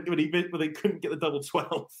upstairs, when they couldn't get the double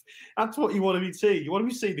 12. That's what you want to see. You want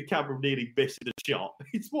to see the camera nearly missing a shot.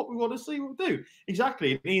 It's what we want to see him do.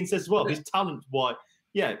 Exactly. And Ian says as well, his talent-wise,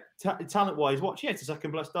 talent-wise, watch. Yeah, it's the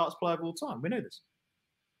second best darts player of all time. We know this.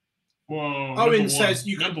 Whoa. Owen says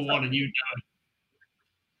you number one, and you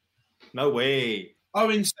know. No way.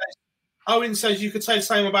 Owen says you could say the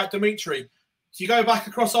same about Dimitri. If you go back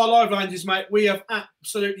across our live lounges, mate, we have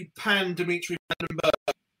absolutely panned Dimitri Vandenberg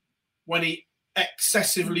when he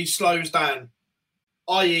excessively slows down,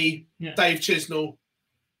 i.e. Dave Chisnell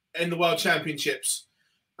in the World Championships.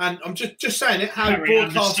 And I'm just saying it, how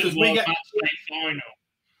broadcasters we get...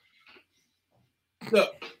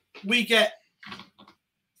 Look, we get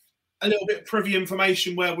a little bit of privy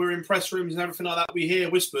information where we're in press rooms and everything like that. We hear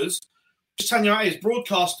whispers. Just telling you how it is,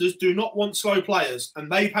 broadcasters do not want slow players,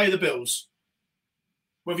 and they pay the bills.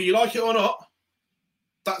 Whether you like it or not,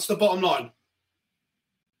 that's the bottom line.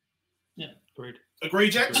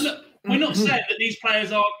 Agreed, Jax? And look, we're not saying that these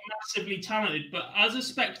players are massively talented, but as a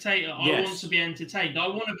spectator, I want to be entertained. I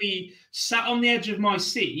want to be sat on the edge of my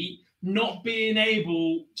seat, not being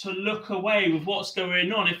able to look away with what's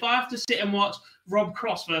going on. If I have to sit and watch Rob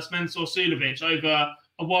Cross versus Mensur Suljovic over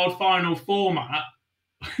a world final format,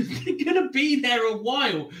 they're going to be there a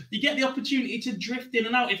while. You get the opportunity to drift in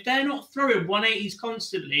and out. If they're not throwing 180s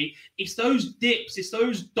constantly, it's those dips, it's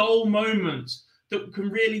those dull moments that can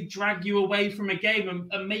really drag you away from a game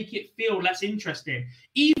and make it feel less interesting.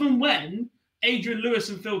 Even when Adrian Lewis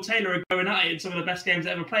and Phil Taylor are going at it in some of the best games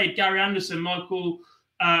ever played, Gary Anderson, Michael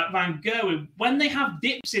Van Gerwen, when they have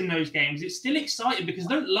dips in those games, it's still exciting because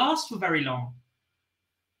they don't last for very long.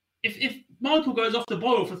 If Michael goes off the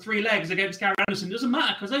boil for 3 legs against Gary Anderson, it doesn't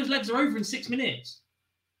matter because those legs are over in 6 minutes.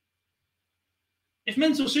 If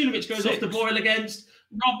Mensur Suljovic goes off the boil against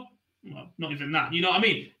Rob... Well, not even that. You know what I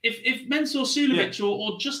mean? If Mensur Suljovic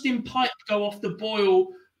or Justin Pipe go off the boil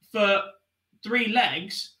for 3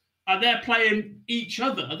 legs and they're playing each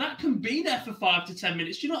other, that can be there for 5 to 10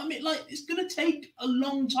 minutes. Do you know what I mean? Like, it's going to take a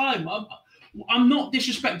long time. I'm not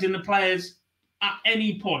disrespecting the players at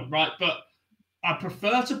any point, right? But I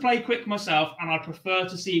prefer to play quick myself, and I prefer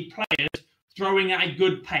to see players throwing at a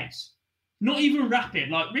good pace. Not even rapid.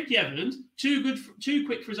 Like Ricky Evans, too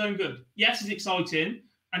quick for his own good. Yes, it's exciting.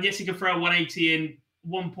 And yes, he can throw a 180 in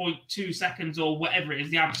 1.2 seconds or whatever it is,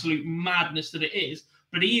 the absolute madness that it is.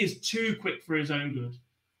 But he is too quick for his own good.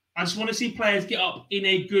 I just want to see players get up in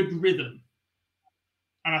a good rhythm.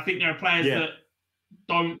 And I think there are players that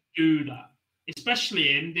don't do that,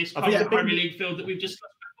 especially in this Premier League field that we've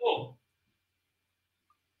discussed before.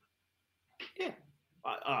 Yeah.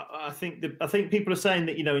 I think people are saying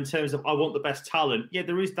that, you know, in terms of I want the best talent. Yeah,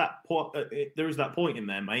 there is that point in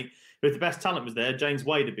there, mate. But if the best talent was there, James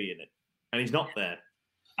Wade would be in it, and he's not there.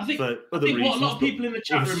 I think what a lot of people in the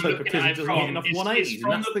chat room are looking at it from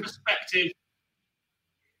the perspective.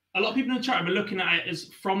 A lot of people in the chat room are looking at it as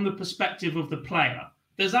from the perspective of the player.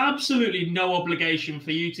 There's absolutely no obligation for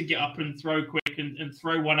you to get up and throw quick and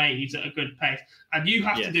throw 180s at a good pace, and you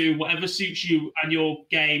have to do whatever suits you and your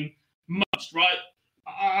game most, right?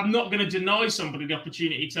 I'm not going to deny somebody the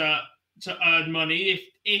opportunity to earn money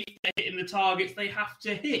if they're hitting the targets they have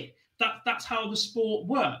to hit. That's how the sport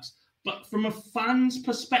works. But from a fan's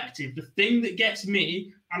perspective, the thing that gets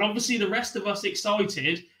me, and obviously the rest of us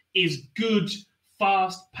excited, is good,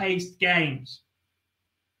 fast-paced games.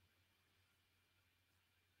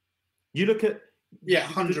 You look at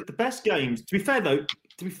 100. The best games. To be fair, though,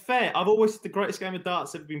 to be fair, I've always said the greatest game of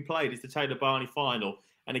darts ever been played is the Taylor Barney final.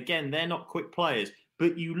 And again, they're not quick players.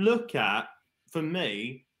 But you look at, for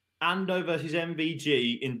me, Ando versus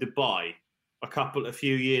MVG in Dubai a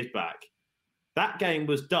few years back. That game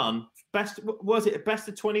was done best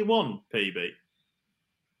of 21, PB?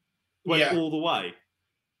 Went all the way.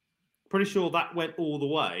 Pretty sure that went all the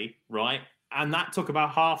way, right? And that took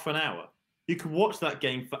about half an hour. You could watch that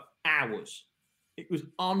game for hours. It was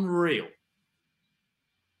unreal.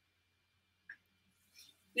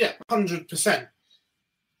 Yeah, 100%.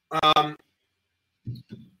 I'll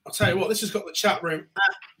tell you what, this has got the chat room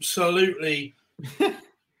absolutely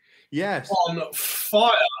yes on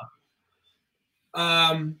fire.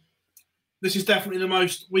 This is definitely the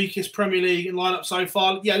most weakest Premier League in lineup so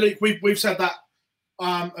far. Yeah, Luke, we've said that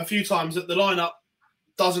a few times, that the lineup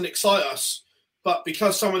doesn't excite us. But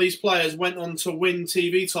because some of these players went on to win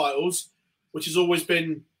TV titles, which has always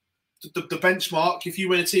been the benchmark, if you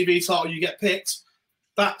win a TV title, you get picked.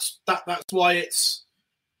 That's why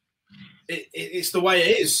it's the way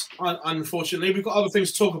it is. Unfortunately, we've got other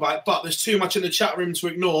things to talk about, but there's too much in the chat room to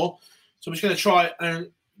ignore. So I'm just going to try and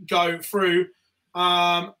go through.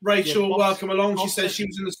 Rachel, welcome along. She says she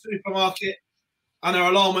was in the supermarket and her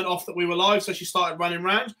alarm went off that we were live, so she started running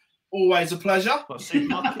around. Always a pleasure.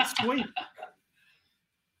 Supermarket sweet.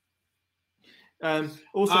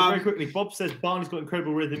 Also, very quickly, Bob says Barney's got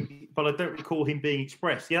incredible rhythm, but I don't recall him being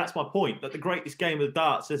expressed. Yeah, that's my point. That the greatest game of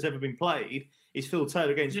darts that's ever been played is Phil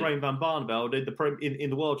Taylor against Rain van Barneveld in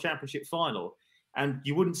the World Championship final, and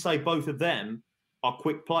you wouldn't say both of them are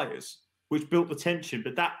quick players, which built the tension.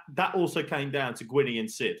 But that also came down to Gwynny and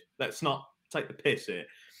Sid. Let's not take the piss here.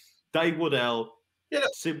 Dave Waddell,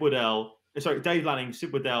 Sid Waddell, Dave Lanning,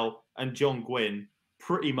 Sid Waddell, and John Gwynn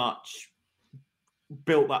pretty much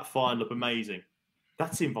built that final up amazing.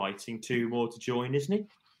 That's inviting two more to join, isn't it?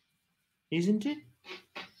 Isn't it?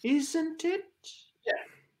 Isn't it? Yeah.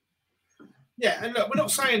 Yeah, and look, we're not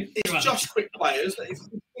saying it's just quick players.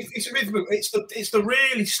 It's rhythm. It's the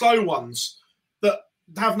really slow ones that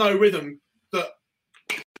have no rhythm that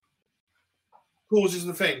causes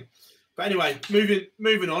the thing. But anyway,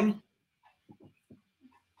 moving on.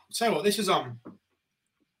 Tell you what, this has got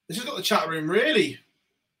the chat room really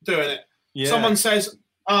doing it. Yeah. Someone says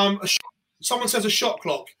a shot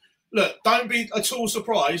clock. Look, don't be at all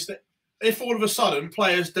surprised that if all of a sudden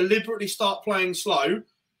players deliberately start playing slow,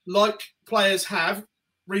 like players have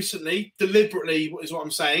recently, deliberately is what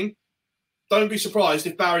I'm saying. Don't be surprised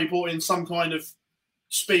if Barry brought in some kind of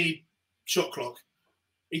speed shot clock.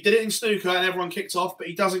 He did it in snooker and everyone kicked off, but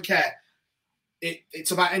he doesn't care. It's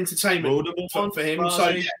about entertainment for him. So,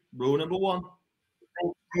 yeah. Rule number one.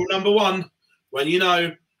 Rule number one. When you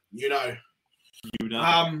know, you know. You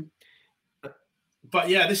know. But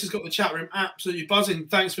yeah, this has got the chat room absolutely buzzing.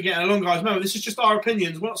 Thanks for getting along, guys. Remember, this is just our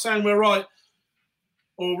opinions. We're not saying we're right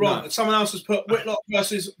or wrong. No. Someone else has put Whitlock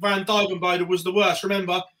versus Van Dijvenbode was the worst.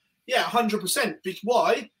 Remember? Yeah, 100%.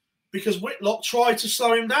 Why? Because Whitlock tried to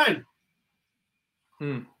slow him down.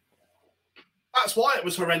 That's why it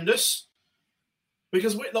was horrendous.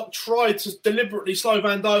 Because Whitlock tried to deliberately slow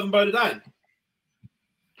Van Dijvenbode down.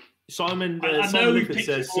 Simon, I know we picked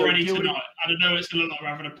it already tonight. I don't know it's going to look like we're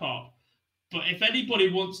having a pop. But if anybody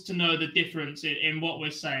wants to know the difference in what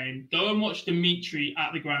we're saying, go and watch Dimitri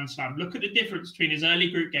at the Grand Slam. Look at the difference between his early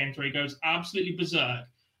group games where he goes absolutely berserk,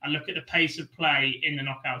 and look at the pace of play in the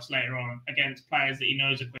knockouts later on against players that he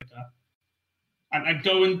knows are quicker. And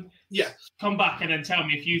go and come back and then tell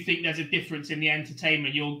me if you think there's a difference in the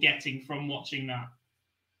entertainment you're getting from watching that.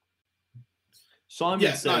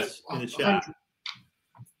 Simon says in the chat.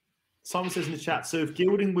 Simon says in the chat, so if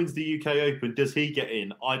Gilding wins the UK Open, does he get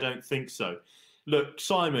in? I don't think so. Look,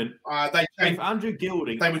 Simon, if Andrew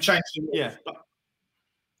Gilding... They would change the rules.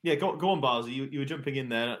 Yeah, go on, Barzi. You were jumping in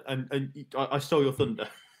there, and I stole your thunder.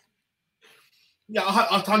 Yeah,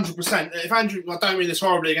 100%. If Andrew... I don't mean this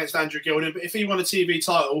horribly against Andrew Gilding, but if he won a TV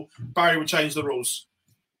title, Barry would change the rules.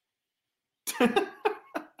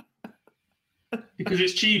 Because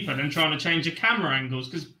it's cheaper than trying to change the camera angles,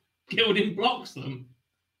 because Gilding blocks them.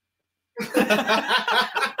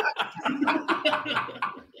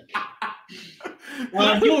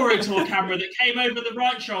 Well, the Eurotour camera that came over the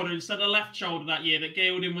right shoulder instead of left shoulder that year that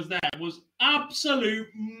Gilding was there was absolute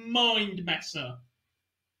mind messer.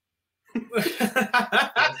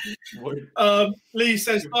 Lee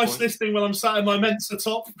says, nice listening while I'm sat in my Mensa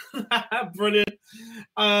top. Brilliant.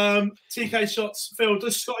 TK shots, Phil,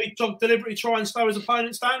 does Scotty deliberately try and slow his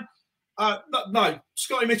opponents down? No,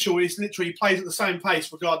 Scotty Mitchell is literally plays at the same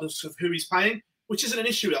pace regardless of who he's playing, which isn't an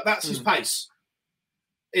issue. That's his pace.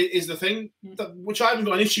 Is the thing, which I haven't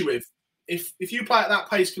got an issue with. If you play at that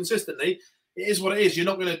pace consistently, it is what it is. You're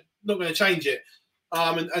not going to change it.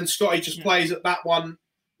 And Scotty just plays at that one,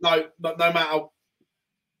 no matter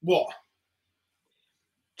what.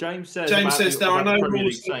 James says there are no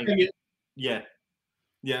rules. Yeah.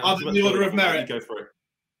 Other than the order of merit. Go for it.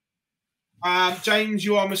 James,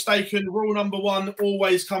 you are mistaken. Rule number 1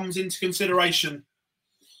 always comes into consideration.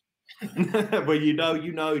 Well, you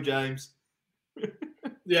know, James.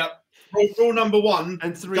 Yeah. Rule number 1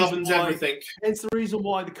 governs everything. It's the reason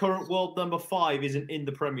why the current world number 5 isn't in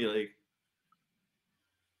the Premier League.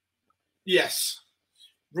 Yes.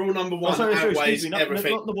 Rule number 1 outweighs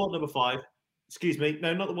everything. Not the world number 5. Excuse me.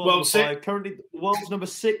 No, not the world number 5. Currently, the world's number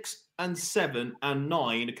 6 and 7 and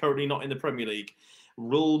 9 are currently not in the Premier League.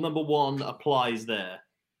 Rule number 1 applies there.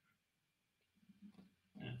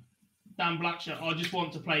 Dan Blackshirt, I just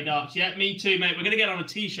want to play darts. Yeah, me too, mate. We're going to get on a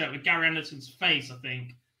T-shirt with Gary Anderson's face, I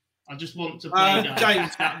think. I just want to play darts.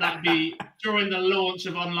 James. That'd be during the launch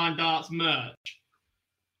of Online Darts merch.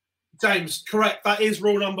 James, correct. That is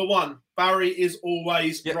rule number 1. Barry is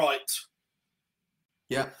always right.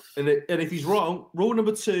 Yeah. And if he's wrong, rule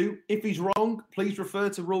number 2, if he's wrong, please refer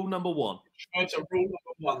to rule number 1. Refer to rule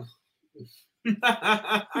number 1.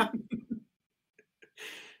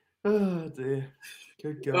 Oh, dear.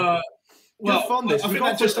 Good God. Well, fun this. We've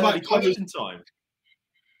got just about question time.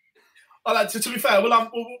 To be fair, we'll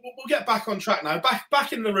get back on track now.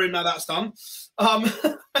 Back in the room now. That's done.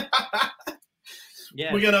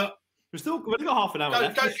 Yeah, we've only got half an hour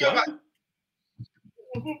left. Go back.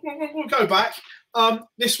 We'll go back.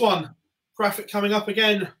 This one graphic coming up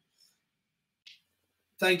again.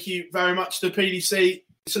 Thank you very much to the PDC.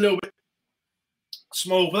 It's a little bit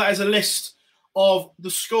small, but that is a list of the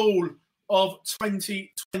school of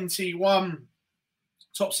 2021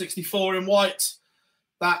 top 64 in white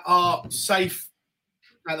that are safe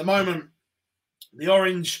at the moment. The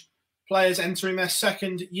orange players entering their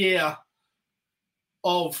second year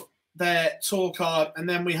of their tour card, and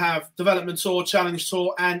then we have development tour, challenge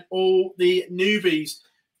tour, and all the newbies.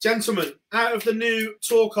 Gentlemen, out of the new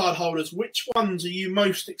tour card holders, which ones are you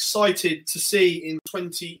most excited to see in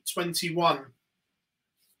 2021?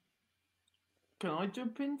 Can I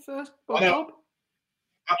jump in first, Bob?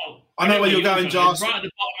 I know where you're going, Josh. Right at the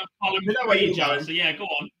bottom of column 3, Josh. So yeah, go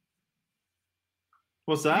on.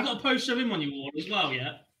 What's that? You got a poster of him on your wall as well,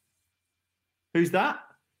 yeah? Who's that?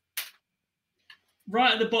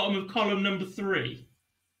 Right at the bottom of column number 3.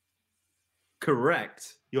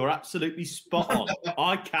 Correct. You're absolutely spot on.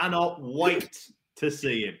 I cannot wait to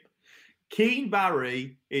see him. Keane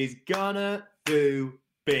Barry is gonna do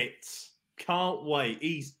bits. Can't wait.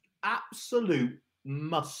 He's absolute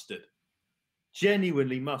mustard.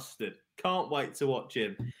 Genuinely mustard. Can't wait to watch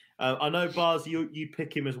him. I know, Bars, you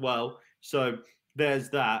pick him as well. So there's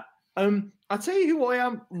that. I'll tell you who I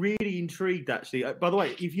am really intrigued, actually. By the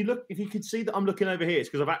way, if you could see that I'm looking over here, it's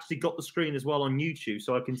because I've actually got the screen as well on YouTube,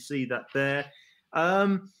 so I can see that there.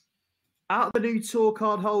 Out of the new tour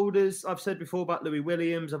card holders, I've said before about Louis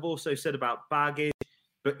Williams. I've also said about Baggage.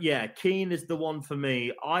 But yeah, Keane is the one for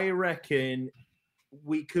me. I reckon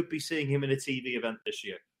we could be seeing him in a TV event this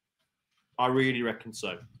year. I really reckon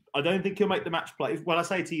so. I don't think he'll make the match play. When I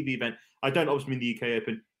say TV event, I don't obviously mean the UK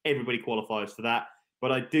Open. Everybody qualifies for that.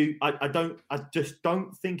 But I just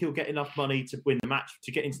don't think he'll get enough money to win the match,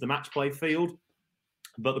 to get into the match play field.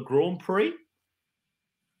 But the Grand Prix,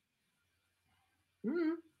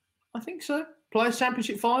 I think so. Players'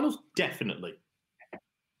 Championship finals, definitely.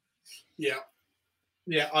 Yeah,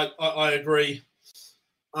 I agree.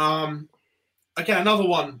 Again, another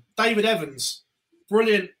one, David Evans,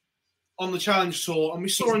 brilliant on the Challenge Tour, and we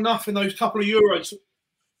saw enough in those couple of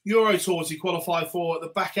Euro tours he qualified for at the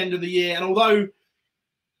back end of the year. And although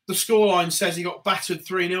the scoreline says he got battered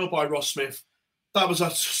 3-0 by Ross Smith, that was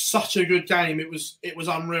such a good game. It was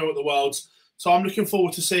unreal at the Worlds. So I'm looking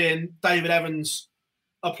forward to seeing David Evans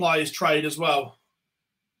apply his trade as well.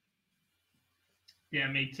 Yeah,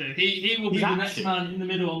 me too. He will be the next man in the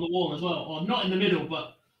middle on the wall as well. Or not in the middle,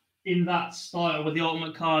 but in that style with the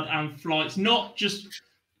ultimate card and flights. Not just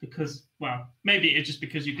because, well, maybe it's just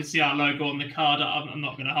because you can see our logo on the card. I'm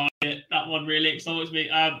not going to hide it. That one really excites me.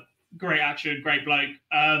 Great action, great bloke.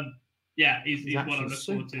 Yeah, he's what I'm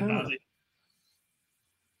looking forward to.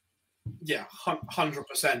 Yeah,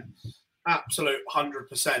 100%. Absolute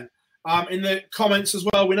 100%. In the comments as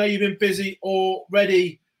well, we know you've been busy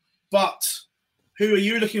already, but who are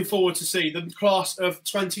you looking forward to see? The class of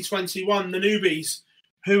 2021, the newbies.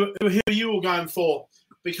 Who are you all going for?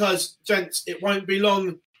 Because, gents, it won't be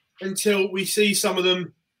long until we see some of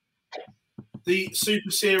them. The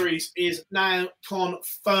Super Series is now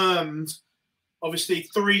confirmed. Obviously,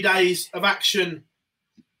 3 days of action.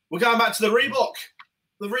 We're going back to the Reebok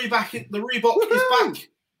the Reebok is back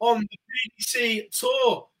on the PDC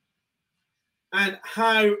Tour. And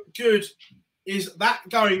how good is that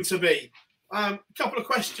going to be? A couple of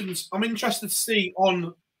questions I'm interested to see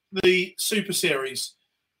on the Super Series.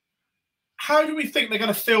 How do we think they're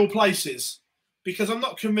going to fill places? Because I'm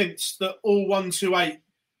not convinced that all 128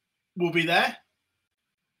 will be there.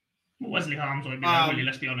 Well, Wesley Harms won't be there, really,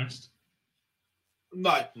 let's be honest.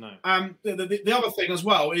 No. The other thing as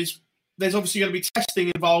well is there's obviously going to be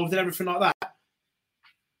testing involved and everything like that.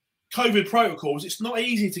 COVID protocols, it's not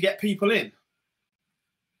easy to get people in.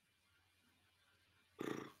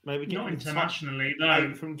 Maybe not internationally,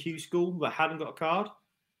 though. From Q School that hadn't got a card.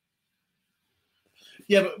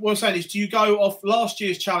 Yeah, but what I'm saying is, do you go off last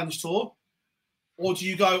year's Challenge Tour, or do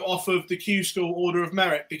you go off of the Q School Order of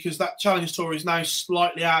Merit because that Challenge Tour is now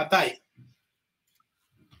slightly out of date?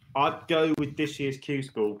 I'd go with this year's Q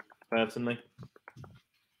School personally.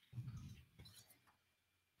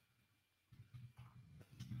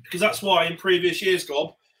 Because that's why in previous years,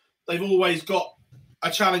 Gob, they've always got a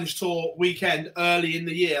Challenge Tour weekend early in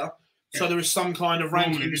the year, so there is some kind of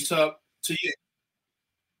rankings to you.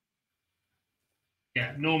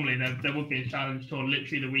 Yeah, normally there would be a Challenge Tour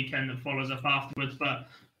literally the weekend that follows up afterwards, but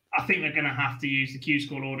I think they're going to have to use the Q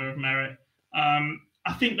School Order of Merit.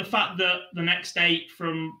 I think the fact that the next 8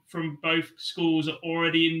 from both schools are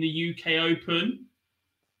already in the UK Open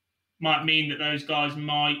might mean that those guys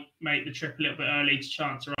might make the trip a little bit early to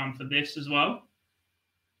chance around for this as well.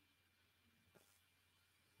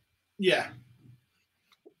 Yeah.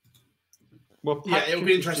 Well, yeah, it'll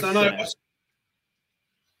be interesting. I know.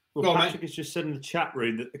 Well, Patrick has just said in the chat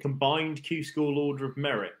room that the combined Q School Order of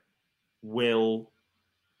Merit will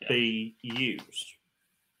be used.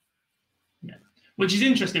 Yeah. Which is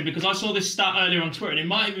interesting because I saw this stat earlier on Twitter and it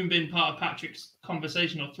might have even been part of Patrick's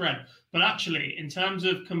conversational thread. But actually, in terms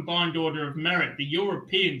of combined Order of Merit, the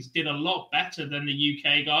Europeans did a lot better than the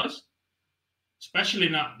UK guys. Especially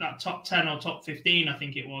in that top 10 or top 15, I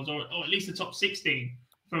think it was, or at least the top 16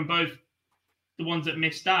 from both the ones that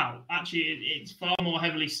missed out. Actually, it's far more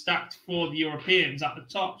heavily stacked for the Europeans at the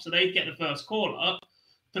top, so they'd get the first call up.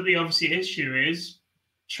 But the obviously issue is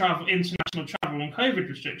international travel and COVID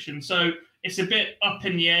restrictions. So it's a bit up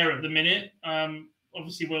in the air at the minute.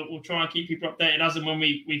 Obviously, we'll try and keep people updated as and when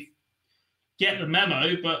we get the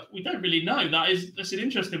memo, but we don't really know. That's an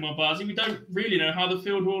interesting one, Barzy. We don't really know how the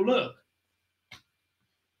field will look.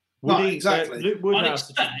 Exactly. Luke Woodhouse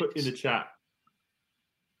has just put in the chat.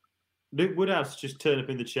 Luke Woodhouse just turned up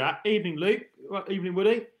in the chat. Evening, Luke. Evening,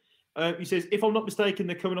 Woody. He says, if I'm not mistaken,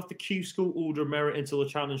 they're coming off the Q School Order of Merit until the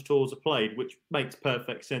Challenge Tours are played, which makes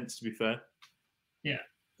perfect sense, to be fair. Yeah.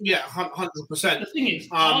 Yeah, 100%. The thing is,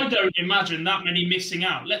 I don't imagine that many missing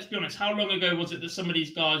out. Let's be honest. How long ago was it that some of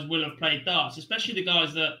these guys will have played darts, especially the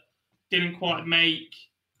guys that didn't quite make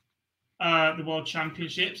the World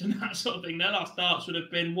Championships and that sort of thing? Their last darts would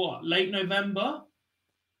have been, what, late November?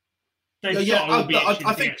 I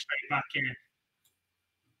think straight back in.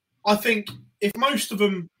 I think if most of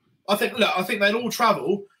them, I think they'll all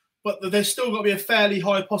travel, but there's still got to be a fairly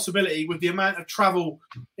high possibility with the amount of travel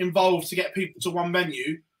involved to get people to one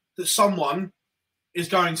venue that someone is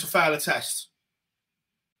going to fail a test.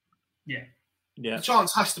 Yeah. The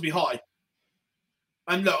chance has to be high.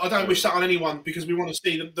 And look, I don't wish that on anyone because we want to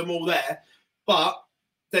see them all there, but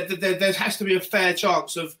there has to be a fair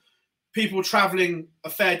chance of people travelling a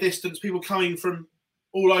fair distance, people coming from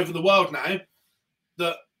all over the world now,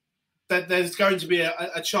 that there's going to be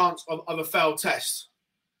a chance of a failed test.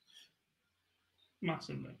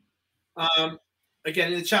 Massively.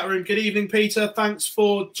 Again, in the chat room, good evening, Peter. Thanks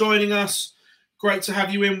for joining us. Great to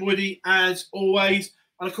have you in, Woody, as always.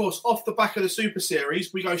 And, of course, off the back of the Super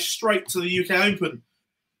Series, we go straight to the UK Open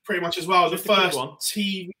pretty much as well. Just the first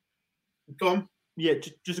TV... Go on. Yeah,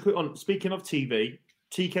 just a quick one. Speaking of TV...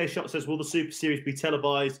 TK Shot says, will the Super Series be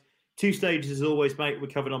televised? 2 stages as always, mate. We're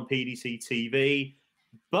covered on PDC TV.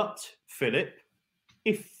 But, Philip,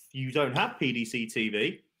 if you don't have PDC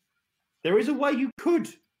TV, there is a way you could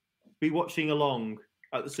be watching along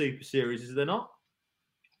at the Super Series, is there not?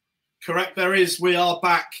 Correct, there is. We are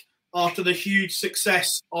back after the huge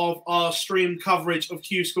success of our stream coverage of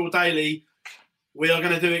Q School Daily. We are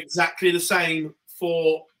going to do exactly the same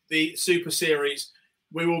for the Super Series.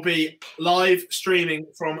 We will be live streaming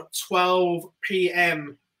from 12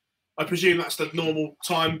 p.m. I presume that's the normal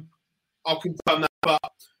time. I'll confirm that,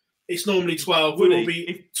 but it's normally 12. Woody, we will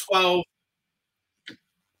be 12.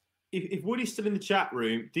 If Woody's still in the chat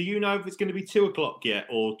room, do you know if it's going to be 2 o'clock yet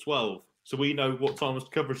or 12? So we know what time the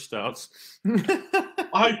coverage starts. I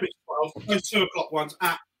hope it's 12. Those 2 o'clock ones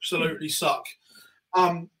absolutely suck.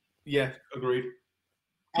 Yeah, agreed.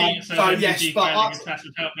 Peter, so yes, but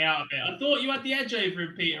would help me out a bit. I thought you had the edge over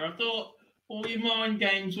him, Peter. I thought all your mind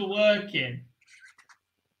games were working.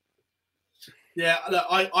 Yeah, look,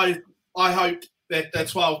 I hope they're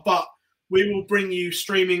 12, but we will bring you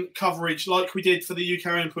streaming coverage like we did for the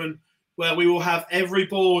UK Open, where we will have every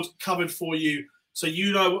board covered for you, so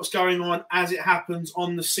you know what's going on as it happens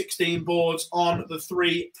on the 16 boards on the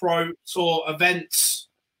 3 Pro Tour events.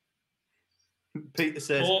 Peter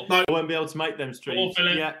says, I won't be able to make them streams.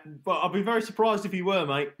 Yeah, but I'll be very surprised if you were,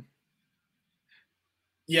 mate.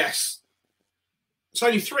 Yes. It's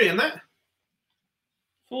only 3, isn't it?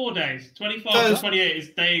 4 days. 25 to 28 is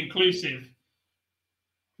day inclusive.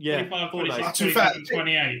 Yeah, 25, 4 26, days. 27,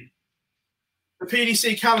 28. The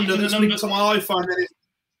PDC calendar that's linked to my iPhone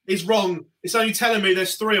is wrong. It's only telling me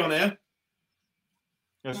there's 3 on here.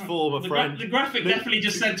 There's 4, my friend. The graphic definitely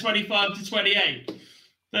just said 25 to 28.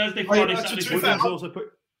 Thursday, Friday, Saturday.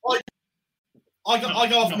 I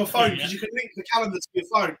go off my phone because you can link the calendar to your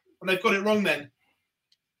phone, and they've got it wrong then.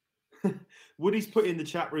 Woody's put in the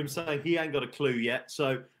chat room saying he ain't got a clue yet.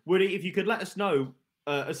 So, Woody, if you could let us know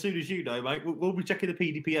as soon as you know, mate, we'll be checking the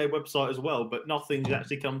PDPA website as well, but nothing's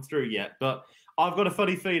actually come through yet. But I've got a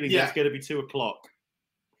funny feeling it's going to be 2 o'clock.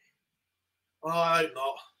 I hope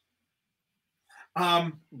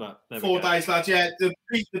not. But 4 days, lads. Yeah, the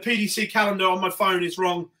PDC calendar on my phone is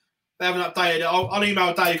wrong. They haven't updated it. I'll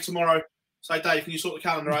email Dave tomorrow. Say, Dave, can you sort the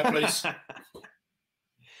calendar out, please?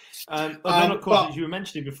 Of course, as you were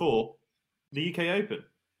mentioning before, the UK Open.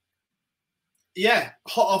 Yeah,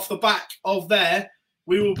 hot off the back of there,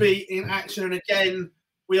 we will be in action. And again,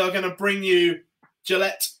 we are going to bring you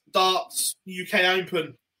Gillette Darts UK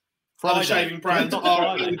Open. Other shaving brands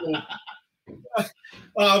are available.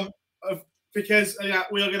 Because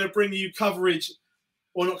we are going to bring you coverage,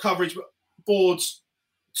 or not coverage, but boards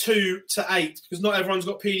 2 to 8, because not everyone's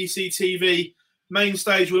got PDC TV. Main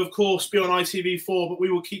stage will, of course, be on ITV4, but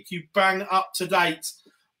we will keep you bang up to date.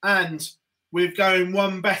 And we're going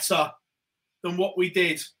one better than what we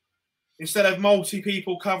did. Instead of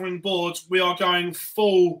multi-people covering boards, we are going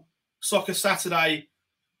full Soccer Saturday,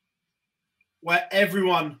 where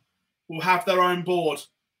everyone will have their own board.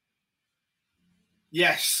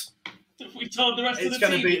 Yes. Have we told the rest of the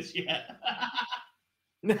team this yet?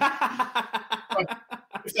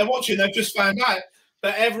 If they're watching, they've just found out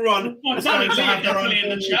that everyone is going to have their own in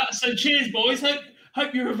the chat. So cheers, boys.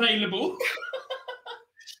 Hope you're available.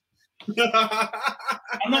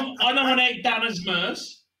 I nominate Dan as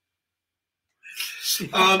Merce. So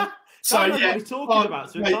what he's talking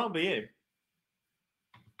about, so it can't be him.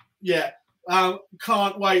 Yeah.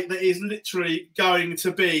 Can't wait. That is literally going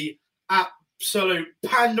to be absolute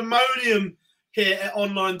pandemonium here at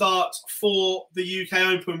Online Darts for the UK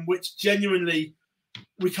Open, which genuinely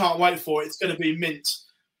we can't wait for. It's going to be mint.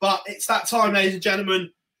 But it's that time, ladies and gentlemen.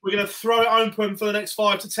 We're going to throw it open for the next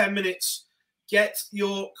 5 to 10 minutes. Get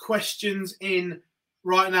your questions in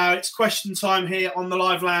right now. It's question time here on the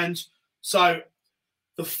Live Lounge. So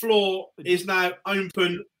the floor is now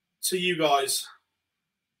open to you guys.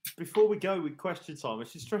 Before we go with question time, I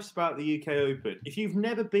should stress about the UK Open. If you've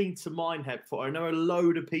never been to Minehead before, I know a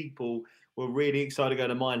load of people were really excited to go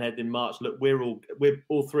to Minehead in March. Look, we're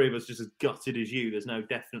all 3 of us just as gutted as you. There's no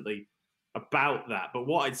definitely about that. But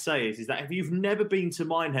what I'd say is that if you've never been to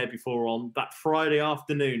Minehead before on that Friday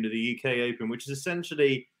afternoon of the UK Open, which is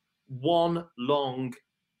essentially one long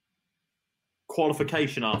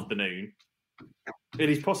qualification afternoon, it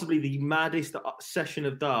is possibly the maddest session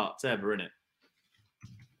of darts ever, isn't it?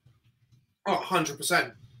 Oh,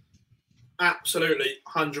 100%. Absolutely,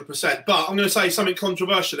 100%. But I'm going to say something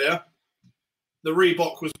controversial here. The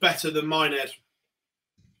Reebok was better than Minehead.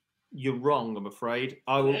 You're wrong, I'm afraid.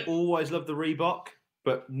 I will always love the Reebok,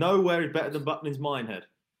 but nowhere is better than Buckning's Minehead.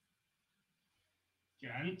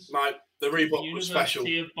 Gents. No, the Reebok was special.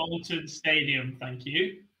 University of Bolton Stadium, thank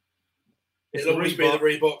you. It'll always be the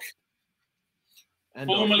Reebok.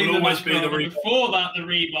 Formerly the Westbrook, before that the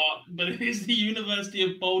Reebok, but it is the University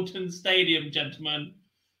of Bolton Stadium, gentlemen.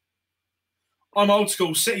 I'm old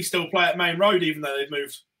school. City still play at Main Road, even though they've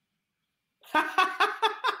moved.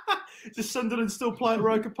 Does Sunderland still play at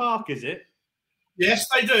Roker Park, is it? Yes,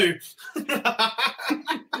 they do.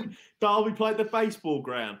 Derby play at the baseball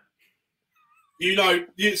ground. You know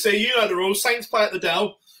the rules. Saints play at the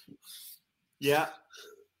Dell. Yeah.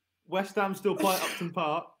 West Ham still play at Upton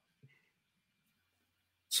Park.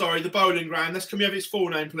 Sorry, the bowling ground. Can we have its full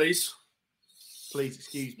name, please? Please,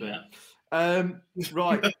 excuse me. Yeah.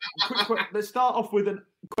 Right. Let's start off with a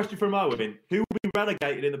question from Owen. Who will be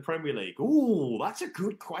relegated in the Premier League? Ooh, that's a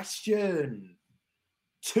good question.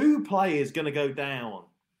 2 players going to go down.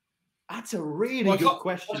 That's a really good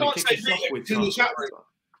question to kick us off with.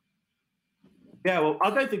 Yeah, well, I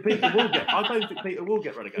don't think Peter will get. I don't think Peter will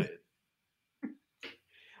get relegated.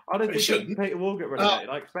 I don't think Peter will get relegated.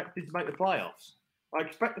 I expect him to make the playoffs. I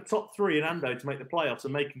expect the top three in Ando to make the playoffs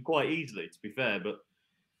and make them quite easily, to be fair. But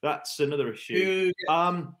that's another issue.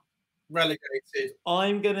 Relegated.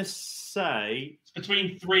 I'm going to say... It's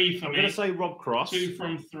between 3 for me. I'm going to say Rob Cross. 2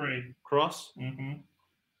 from 3. Cross. Mm-hmm.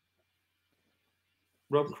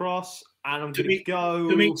 Rob Cross. And I'm going to go...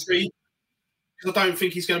 Dimitri, because I don't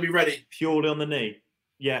think he's going to be ready. Purely on the knee.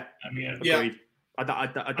 Yeah. Yeah. Agreed. I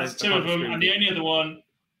don't. That's 2 of them. And the only other one,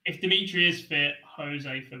 if Dimitri is fit,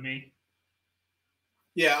 Jose for me.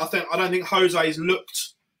 Yeah, I don't think Jose's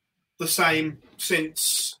looked the same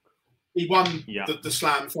since he won the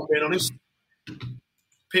slam, if I'm being honest.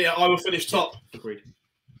 Peter, I will finish top. Agreed.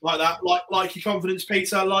 Like that. Like your confidence,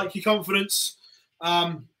 Peter. Like your confidence.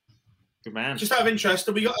 Good man. Just out of interest,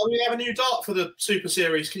 do we have a new dart for the Super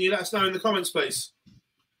Series? Can you let us know in the comments, please?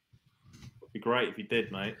 It'd be great if you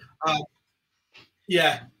did, mate.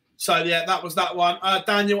 Yeah. So, yeah, that was that one.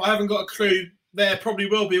 Daniel, I haven't got a clue. There probably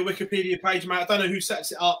will be a Wikipedia page, mate. I don't know who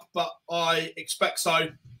sets it up, but I expect so.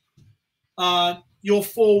 Your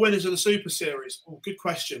 4 winners of the Super Series. Oh, good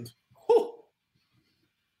question.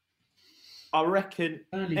 I reckon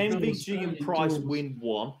MVG and Price win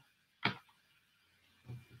 1.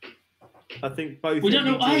 I think both. We don't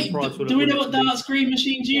know. Hey, do we know what darts green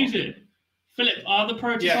machine's using? Philip, are the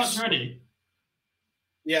prototypes ready?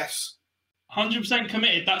 Yes. 100%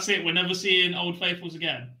 committed. That's it. We're never seeing Old Faithfuls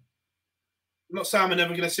again. I'm not saying we're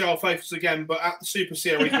never going to see Old Faithfuls again, but at the Super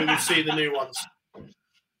Series, we will see the new ones.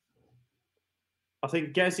 I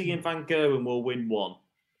think Gezi and Van Gerwen will win 1.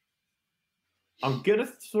 I'm going to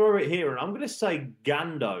throw it here, and I'm going to say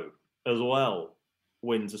Gando as well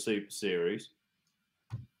wins a Super Series.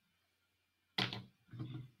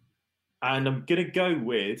 And I'm going to go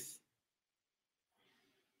with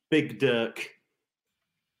Big Dirk.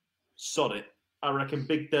 Sod it. I reckon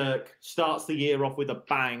Big Dirk starts the year off with a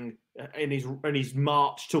bang in his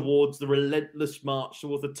march towards the relentless march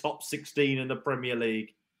towards the top 16 in the Premier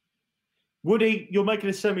League. Woody, you're making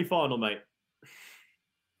a semi-final, mate.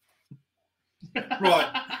 Right.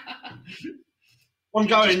 I'm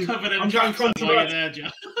going controversial. I'm going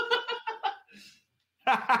controversial.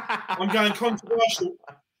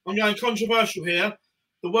 I'm going controversial here.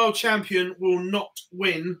 The world champion will not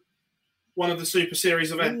win one of the Super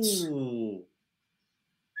Series events. Ooh.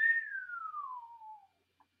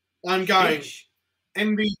 I'm going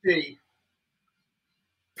MVG,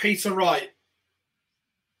 Peter Wright.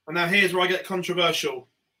 And now here's where I get controversial.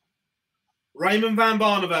 Raymond van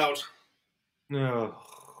Barneveld. Oh.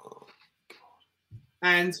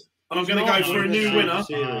 And I'm going to go for a new winner.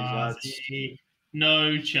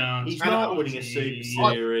 No chance. He's not winning a Super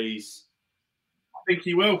Series. I think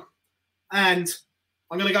he will. And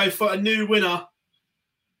I'm going to go for a new winner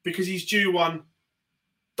because he's due one.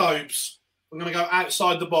 Dobes. I'm going to go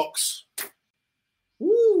outside the box.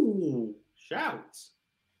 Ooh, shouts.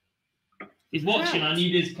 He's watching. I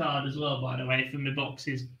need his card as well, by the way, from the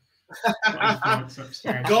boxes.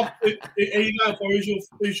 Gob, who you going for?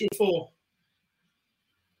 Who's your 4?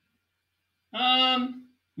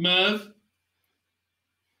 Merv.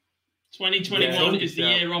 2021 is the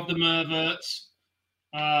year of the Merverts.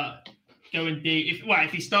 Going deep.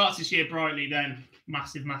 If he starts this year brightly, then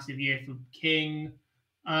massive year for King.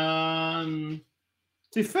 To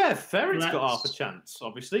be fair, Ferret's got half a chance,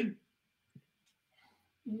 obviously.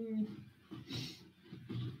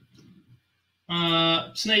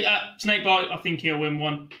 Snakebite, I think he'll win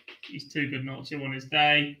 1. He's too good not to on his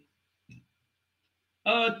day.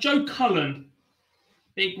 Joe Cullen.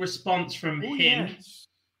 Big response from him. Yes.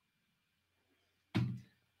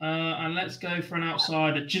 And let's go for an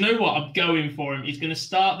outsider. Do you know what? I'm going for him. He's going to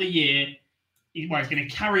start the year. He's going to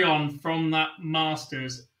carry on from that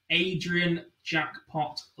Masters. Adrian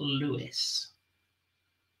Jackpot Lewis.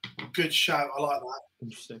 Good shout. I like that.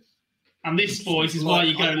 Interesting. And this, boys, is why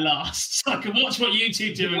you go last. So I can watch what you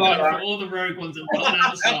two do and go for all the rogue ones and put an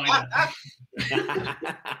outsider.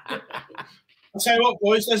 I'll tell you what,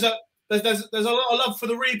 boys. There's a lot of love for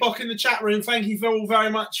the Reebok in the chat room. Thank you all very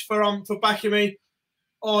much for backing me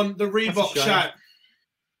on the Reebok shout.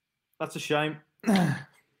 That's a shame.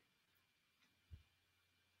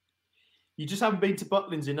 You just haven't been to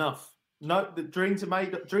Butlins enough. No, the dreams are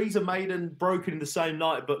made and broken in the same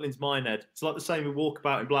night at Butlins Minehead. It's like the same with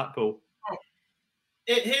Walkabout in Blackpool.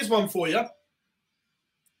 Here's one for you.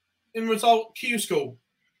 In result Q School,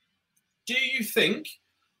 do you think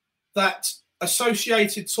that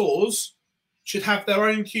associated tours should have their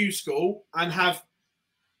own Q School and have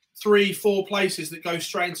 3-4 places that go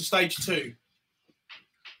straight into stage 2?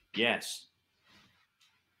 Yes.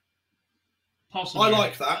 Possibly. I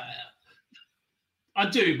like that. I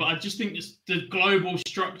do, but I just think the global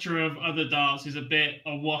structure of other darts is a bit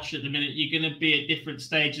awash at the minute. You're going to be at different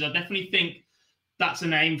stages. I definitely think that's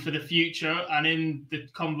an aim for the future. And in the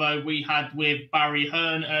convo we had with Barry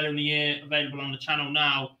Hearn earlier in the year, available on the channel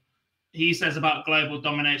now, he says about global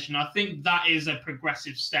domination. I think that is a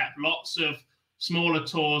progressive step. Lots of smaller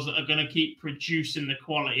tours that are going to keep producing the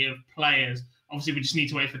quality of players. Obviously, we just need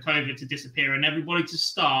to wait for COVID to disappear and everybody to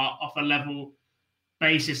start off a level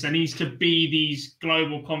basis. There needs to be these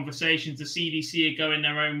global conversations. The CDC are going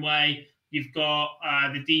their own way. You've got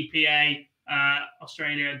the DPA,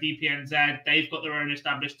 Australia, DPNZ. They've got their own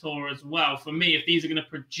established tour as well. For me, if these are going to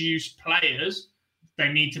produce players,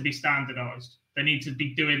 they need to be standardised. They need to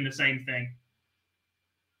be doing the same thing.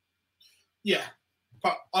 Yeah,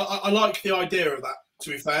 but I like the idea of that, to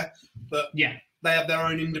be fair. But yeah, they have their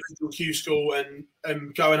own individual Q school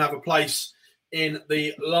and go and have a place in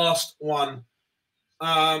the last one.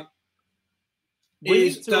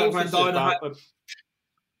 Is Dirk van Duijnen?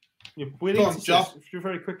 We need to just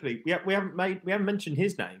very quickly. We haven't mentioned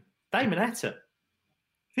his name. Damon Heta.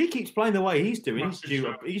 If he keeps playing the way he's doing,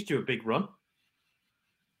 he's due a big run.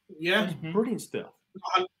 Yeah, that's brilliant stuff.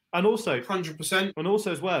 And also 100%. And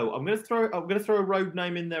also as well, I'm going to throw a road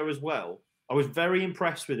name in there as well. I was very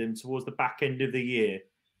impressed with him towards the back end of the year.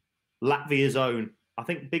 Latvia's own. I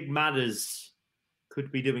think Big Matters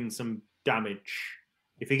could be doing some damage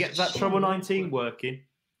if he gets that Trouble 19 working.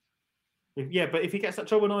 But if he gets that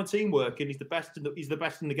Trouble 19 working, he's the best in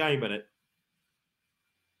the game at it.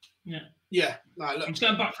 Yeah. Yeah. No, look, I'm just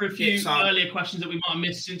going back for a few earlier questions that we might have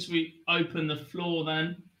missed since we opened the floor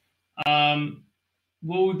then.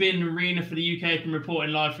 Will we be in the arena for the UK Open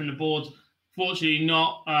reporting live from the boards? Fortunately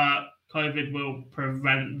not. COVID will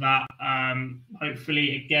prevent that.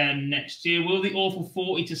 Hopefully again next year. Will the awful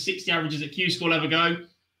 40 to 60 averages at Q School ever go?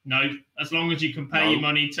 No. As long as you can pay your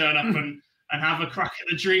money, turn up and have a crack at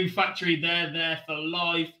the Dream Factory, they're there for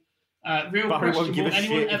live. Real Barry question, will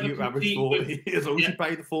anyone ever compete with... As long as you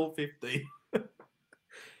pay the $4.50.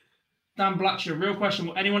 Dan Blatcher, real question,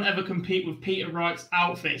 will anyone ever compete with Peter Wright's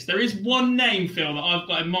outfits? There is one name, Phil, that I've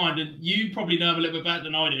got in mind, and you probably know him a little bit better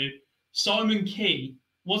than I do. Simon Key.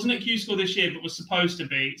 Wasn't at Q School this year, but was supposed to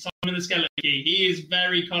be. Simon the Skeleton Key. He is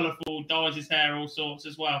very colourful, dyes his hair, all sorts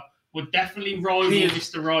as well. Would definitely rival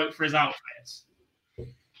Mr. Wright for his outfits.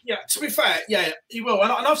 Yeah, to be fair, yeah, he will.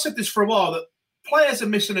 And I've said this for a while, that players are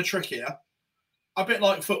missing a trick here, a bit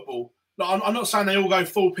like football. Like, I'm not saying they all go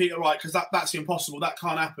full Peter Wright, because that's impossible. That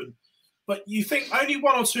can't happen. But you think only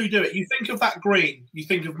one or two do it. You think of that green, you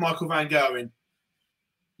think of Michael Van Gerwen.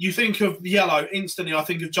 You think of yellow, instantly I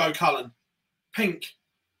think of Joe Cullen. Pink,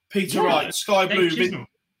 Peter Wright. Sky blue.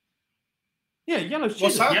 Yellow's Chisholm.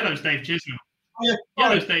 What's that? Yellow's Dave Chisholm. Oh, yeah.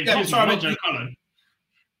 Yellow's Dave Chisholm, not Joe Cullen.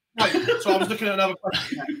 No, so I was looking at another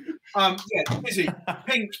question. Busy.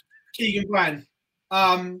 Pink, Keegan Bland.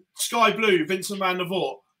 Sky blue, Vincent van der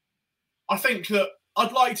Voort. I think that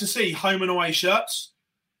I'd like to see home and away shirts.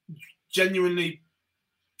 Genuinely.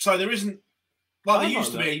 So there isn't, like they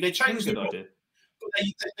used to be. They changed it.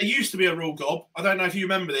 They used to be a rule gob. I don't know if you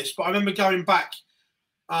remember this, but I remember going back.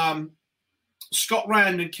 Scott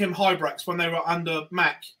Rand and Kim Hybrex, when they were under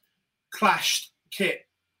Mac, clashed kit,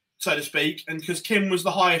 so to speak. And because Kim was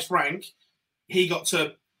the highest rank, he got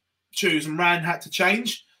to choose and Rand had to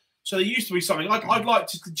change. So there used to be something. I'd like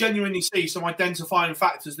to genuinely see some identifying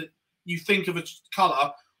factors that you think of a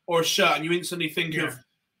colour or a shirt and you instantly think of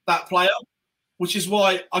that player, which is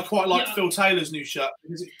why I quite like Phil Taylor's new shirt,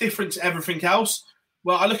 because it's different to everything else.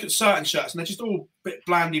 Well, I look at certain shirts and they're just all a bit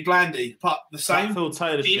blandy, but the same. That Phil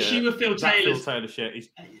Taylor the issue with Phil Taylor shirt is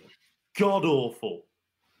god awful.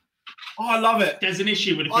 Oh, I love it. There's an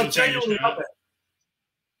issue with the Phil Taylor shirt. Love it.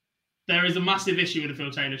 There is a massive issue with the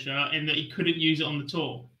Phil Taylor shirt in that he couldn't use it on the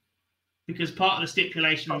tour, because part of the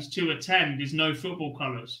stipulations to attend is no football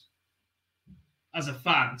colours as a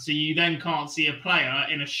fan. So you then can't see a player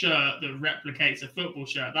in a shirt that replicates a football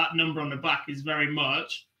shirt. That number on the back is very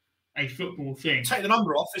much a football thing. Take the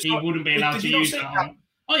number off. He wouldn't be allowed to use that on.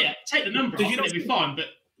 Oh, yeah, take the number off and it'd be fine. But,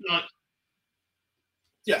 like...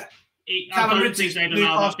 Yeah. I don't think they'd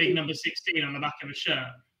allow that big number 16 on the back of a shirt.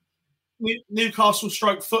 Newcastle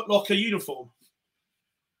 / Foot Locker uniform.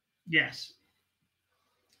 Yes.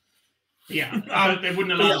 Yeah, they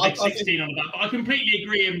wouldn't allow a big 16 on the back. But I completely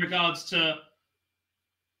agree in regards to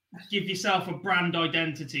give yourself a brand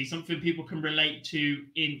identity, something people can relate to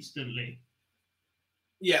instantly.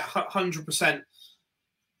 Yeah, 100%.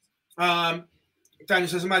 Daniel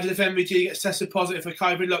says, imagine if MVG gets tested positive for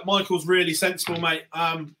COVID. Look, Michael's really sensible, mate.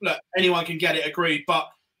 Look, anyone can get it, agreed, but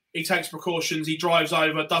he takes precautions. He drives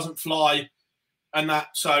over, doesn't fly. and that.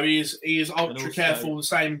 So he is ultra careful. The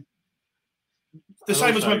same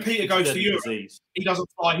as when Peter goes to Europe. He doesn't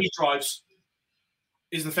fly; he drives.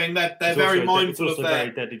 Is the thing they're very mindful of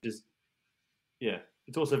their. Yeah,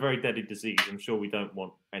 it's also a very deadly disease. I'm sure we don't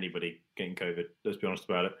want anybody getting COVID. Let's be honest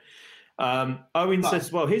about it. Owen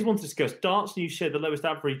says, well, here's one to discuss. Darts News shared the lowest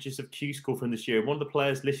averages of Q score from this year. One of the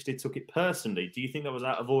players listed took it personally. Do you think that was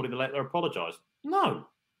out of order to let them apologise? No. Of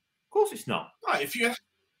course it's not. No, if you're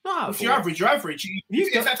average, you're average.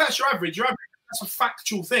 If that's your average, you're average. That's a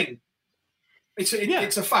factual thing. It's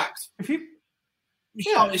a fact.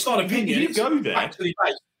 It's not opinion. If you go there, factually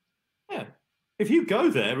based. Yeah. If you go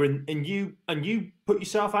there and you put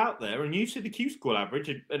yourself out there and you see the Q score average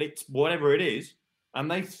and it's whatever it is, and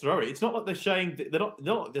they throw it, it's not like they're saying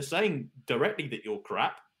they're saying directly that you're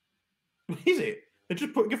crap, is it? They're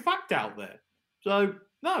just putting a fact out there. So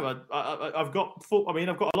no, I've got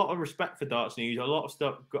a lot of respect for Darts News. A lot of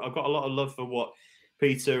stuff. I've got a lot of love for what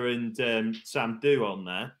Peter and Sam do on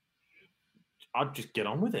there. I'd just get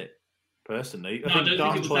on with it personally. I don't think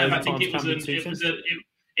it was them. I think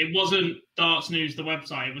it wasn't Darts News, the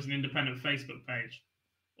website. It was an independent Facebook page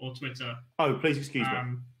or Twitter. Oh, please excuse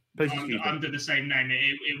me. Under the same name.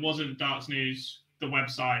 It wasn't Darts News, the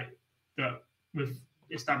website that with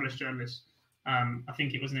established journalists. I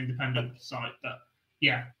think it was an independent site. But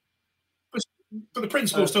yeah. But the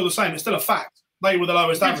principle is still the same. It's still a fact. They were the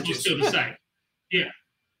lowest averages. Still the same. Yeah.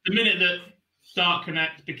 The minute that Dart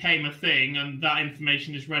Connect became a thing and that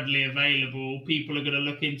information is readily available, people are going to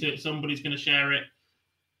look into it. Somebody's going to share it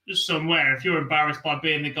just somewhere. If you're embarrassed by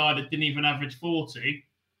being the guy that didn't even average 40,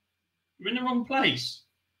 you're in the wrong place.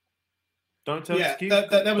 Don't tell excuses.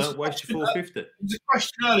 Don't waste your 450. There was a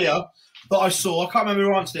question earlier that I saw. I can't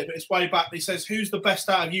remember who answered it, but it's way back. He says, "Who's the best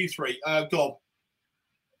out of you three?" Gob.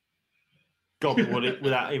 Gob,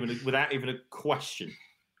 without even a question.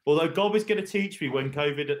 Although Gob is going to teach me when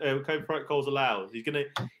COVID protocols allow. I'm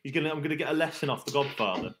going to get a lesson off the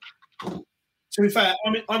Godfather. To be fair,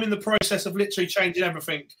 I'm in the process of literally changing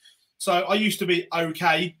everything. So I used to be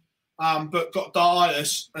okay, but got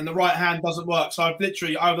dartitis and the right hand doesn't work. So I've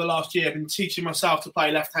literally, over the last year, been teaching myself to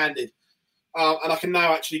play left-handed. And I can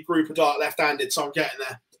now actually group a dart left-handed, so I'm getting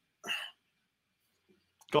there.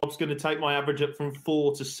 Gob's going to take my average up from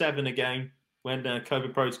 4 to 7 again when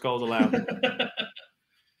COVID protocols allow.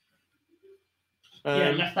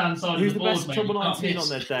 Left-hand side who's of the the board, best Trouble 19 on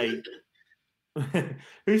their day?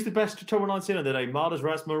 Who's the best Trouble 19 on their day? Marders,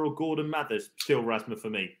 Razma, or Gordon Mathers? Still Razma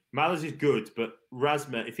for me. Mathers is good, but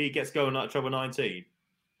Razma, if he gets going like Trouble 19,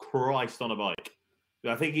 Christ on a bike.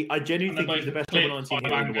 I genuinely think he's the best Trouble 19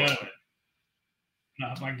 here in the world.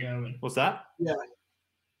 No, Van Gerwen. What's that? Yeah.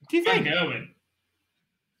 Do you think? Van Gerwen.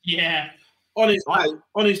 Yeah. On his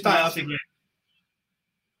day, I think.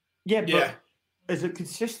 Yeah, but as a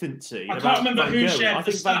consistency. I can't remember who shared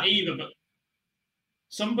the stat either, but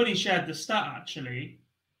somebody shared the stat actually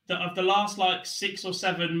that of the last 6 or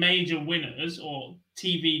 7 major winners or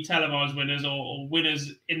TV televised winners or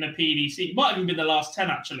winners in the PDC, it might even be the last 10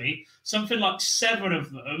 actually, something like 7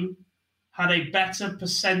 of them had a better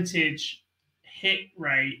percentage hit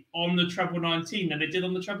rate on the treble 19 than they did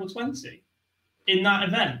on the treble 20 in that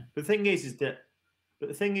event. The thing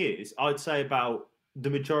is, I'd say about the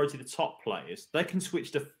majority of the top players, they can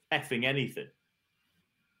switch to effing anything.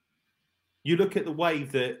 You look at the way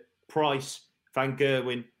that Price, Van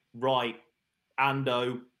Gerwen, Wright,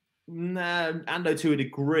 Ando to a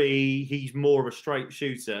degree, he's more of a straight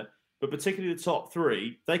shooter, but particularly the top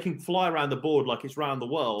 3, they can fly around the board like it's around the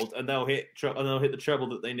world, and they'll hit the treble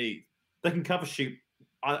that they need. They can cover shoot.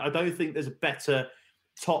 I don't think there's a better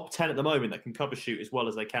top 10 at the moment that can cover shoot as well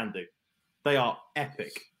as they can do. They are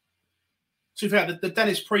epic. To be fair, the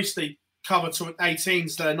Dennis Priestley cover to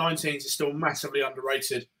 18s to 19s is still massively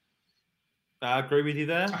underrated. I agree with you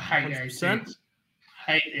there. I hate 100%.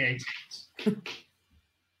 Hate the 18s.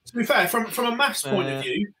 To be fair, from a maths point of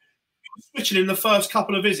view, switching in the first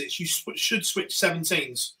couple of visits, you should switch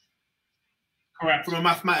 17s. Correct. From a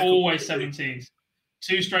mathematical always 17s.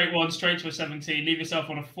 2 straight ones, straight to a 17. Leave yourself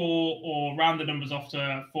on a 4 or round the numbers off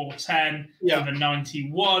to 410 with a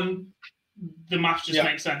 91. The maths just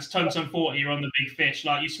makes sense. Ton 40, you're on the big fish.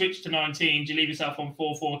 You switch to 19s, you leave yourself on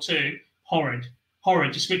 442. Horrid.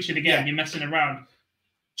 Just switch it again. You're messing around.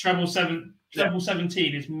 Treble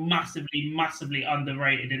 17 is massively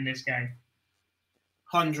underrated in this game.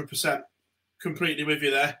 100%. Completely with you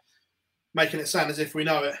there. Making it sound as if we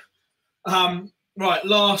know it. Right,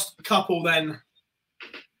 last couple then.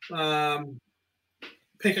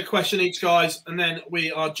 Pick a question each, guys, and then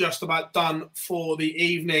we are just about done for the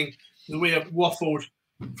evening. We have waffled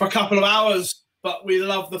for a couple of hours, but we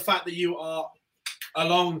love the fact that you are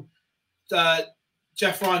along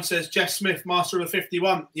Jeff Ryan says, Jeff Smith, master of the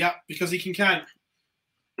 51. Yeah, because he can count.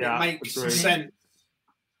 Yeah, it makes agree. sense.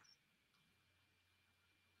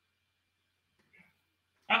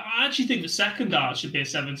 I actually think the second dart should be a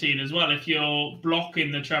 17 as well if you're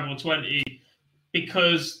blocking the treble 20,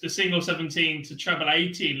 because the single 17 to treble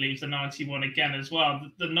 18 leaves the 91 again as well.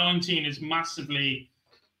 The 19 is massively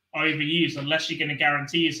overused unless you're going to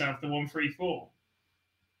guarantee yourself the 134.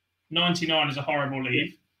 99 is a horrible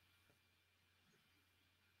leave.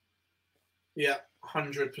 Yeah,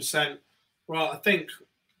 100%. Right, I think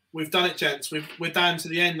we've done it, gents. We're down to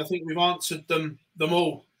the end. I think we've answered them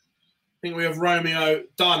all. I think we have Romeo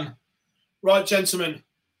done. Right, gentlemen,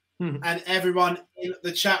 and everyone in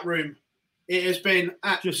the chat room. It has been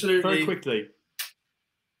absolutely... Just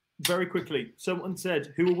very quickly, someone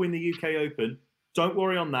said, who will win the UK Open? Don't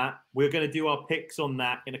worry on that. We're going to do our picks on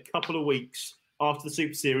that in a couple of weeks after the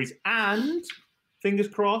Super Series. And, fingers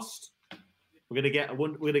crossed, we're going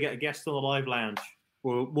to get a guest on the live lounge.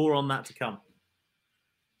 More on that to come.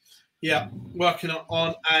 Yeah, working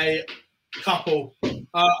on a couple.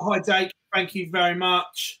 Hi, Jake. Thank you very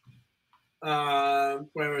much.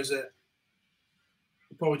 Where is it?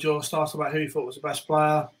 Probably Joel starts about who you thought was the best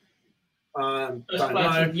player. Best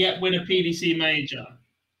player to yet win a PDC major.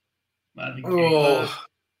 Oh.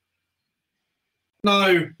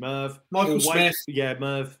 No. Merv. Michael Smith. Yeah,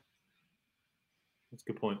 Merv. That's a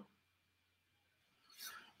good point.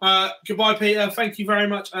 Goodbye, Peter. Thank you very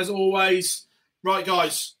much, as always. Right,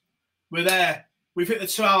 guys, we're there. We've hit the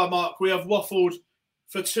 2-hour mark. We have waffled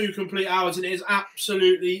for 2 complete hours, and it is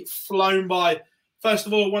absolutely flown by. First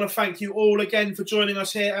of all, I want to thank you all again for joining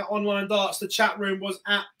us here at Online Darts. The chat room was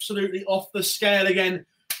absolutely off the scale again.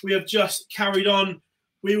 We have just carried on.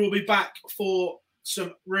 We will be back for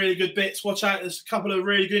some really good bits. Watch out, there's a couple of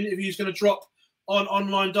really good interviews going to drop on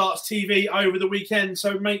Online Darts TV over the weekend,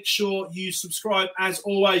 so make sure you subscribe as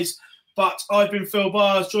always. But I've been Phil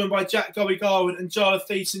Bars, joined by Jack Gobby Garwood and Jarlath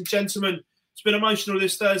Thiessen. Gentlemen, it's been emotional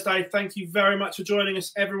this Thursday. Thank you very much for joining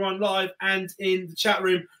us, everyone live and in the chat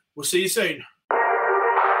room. We'll see you soon.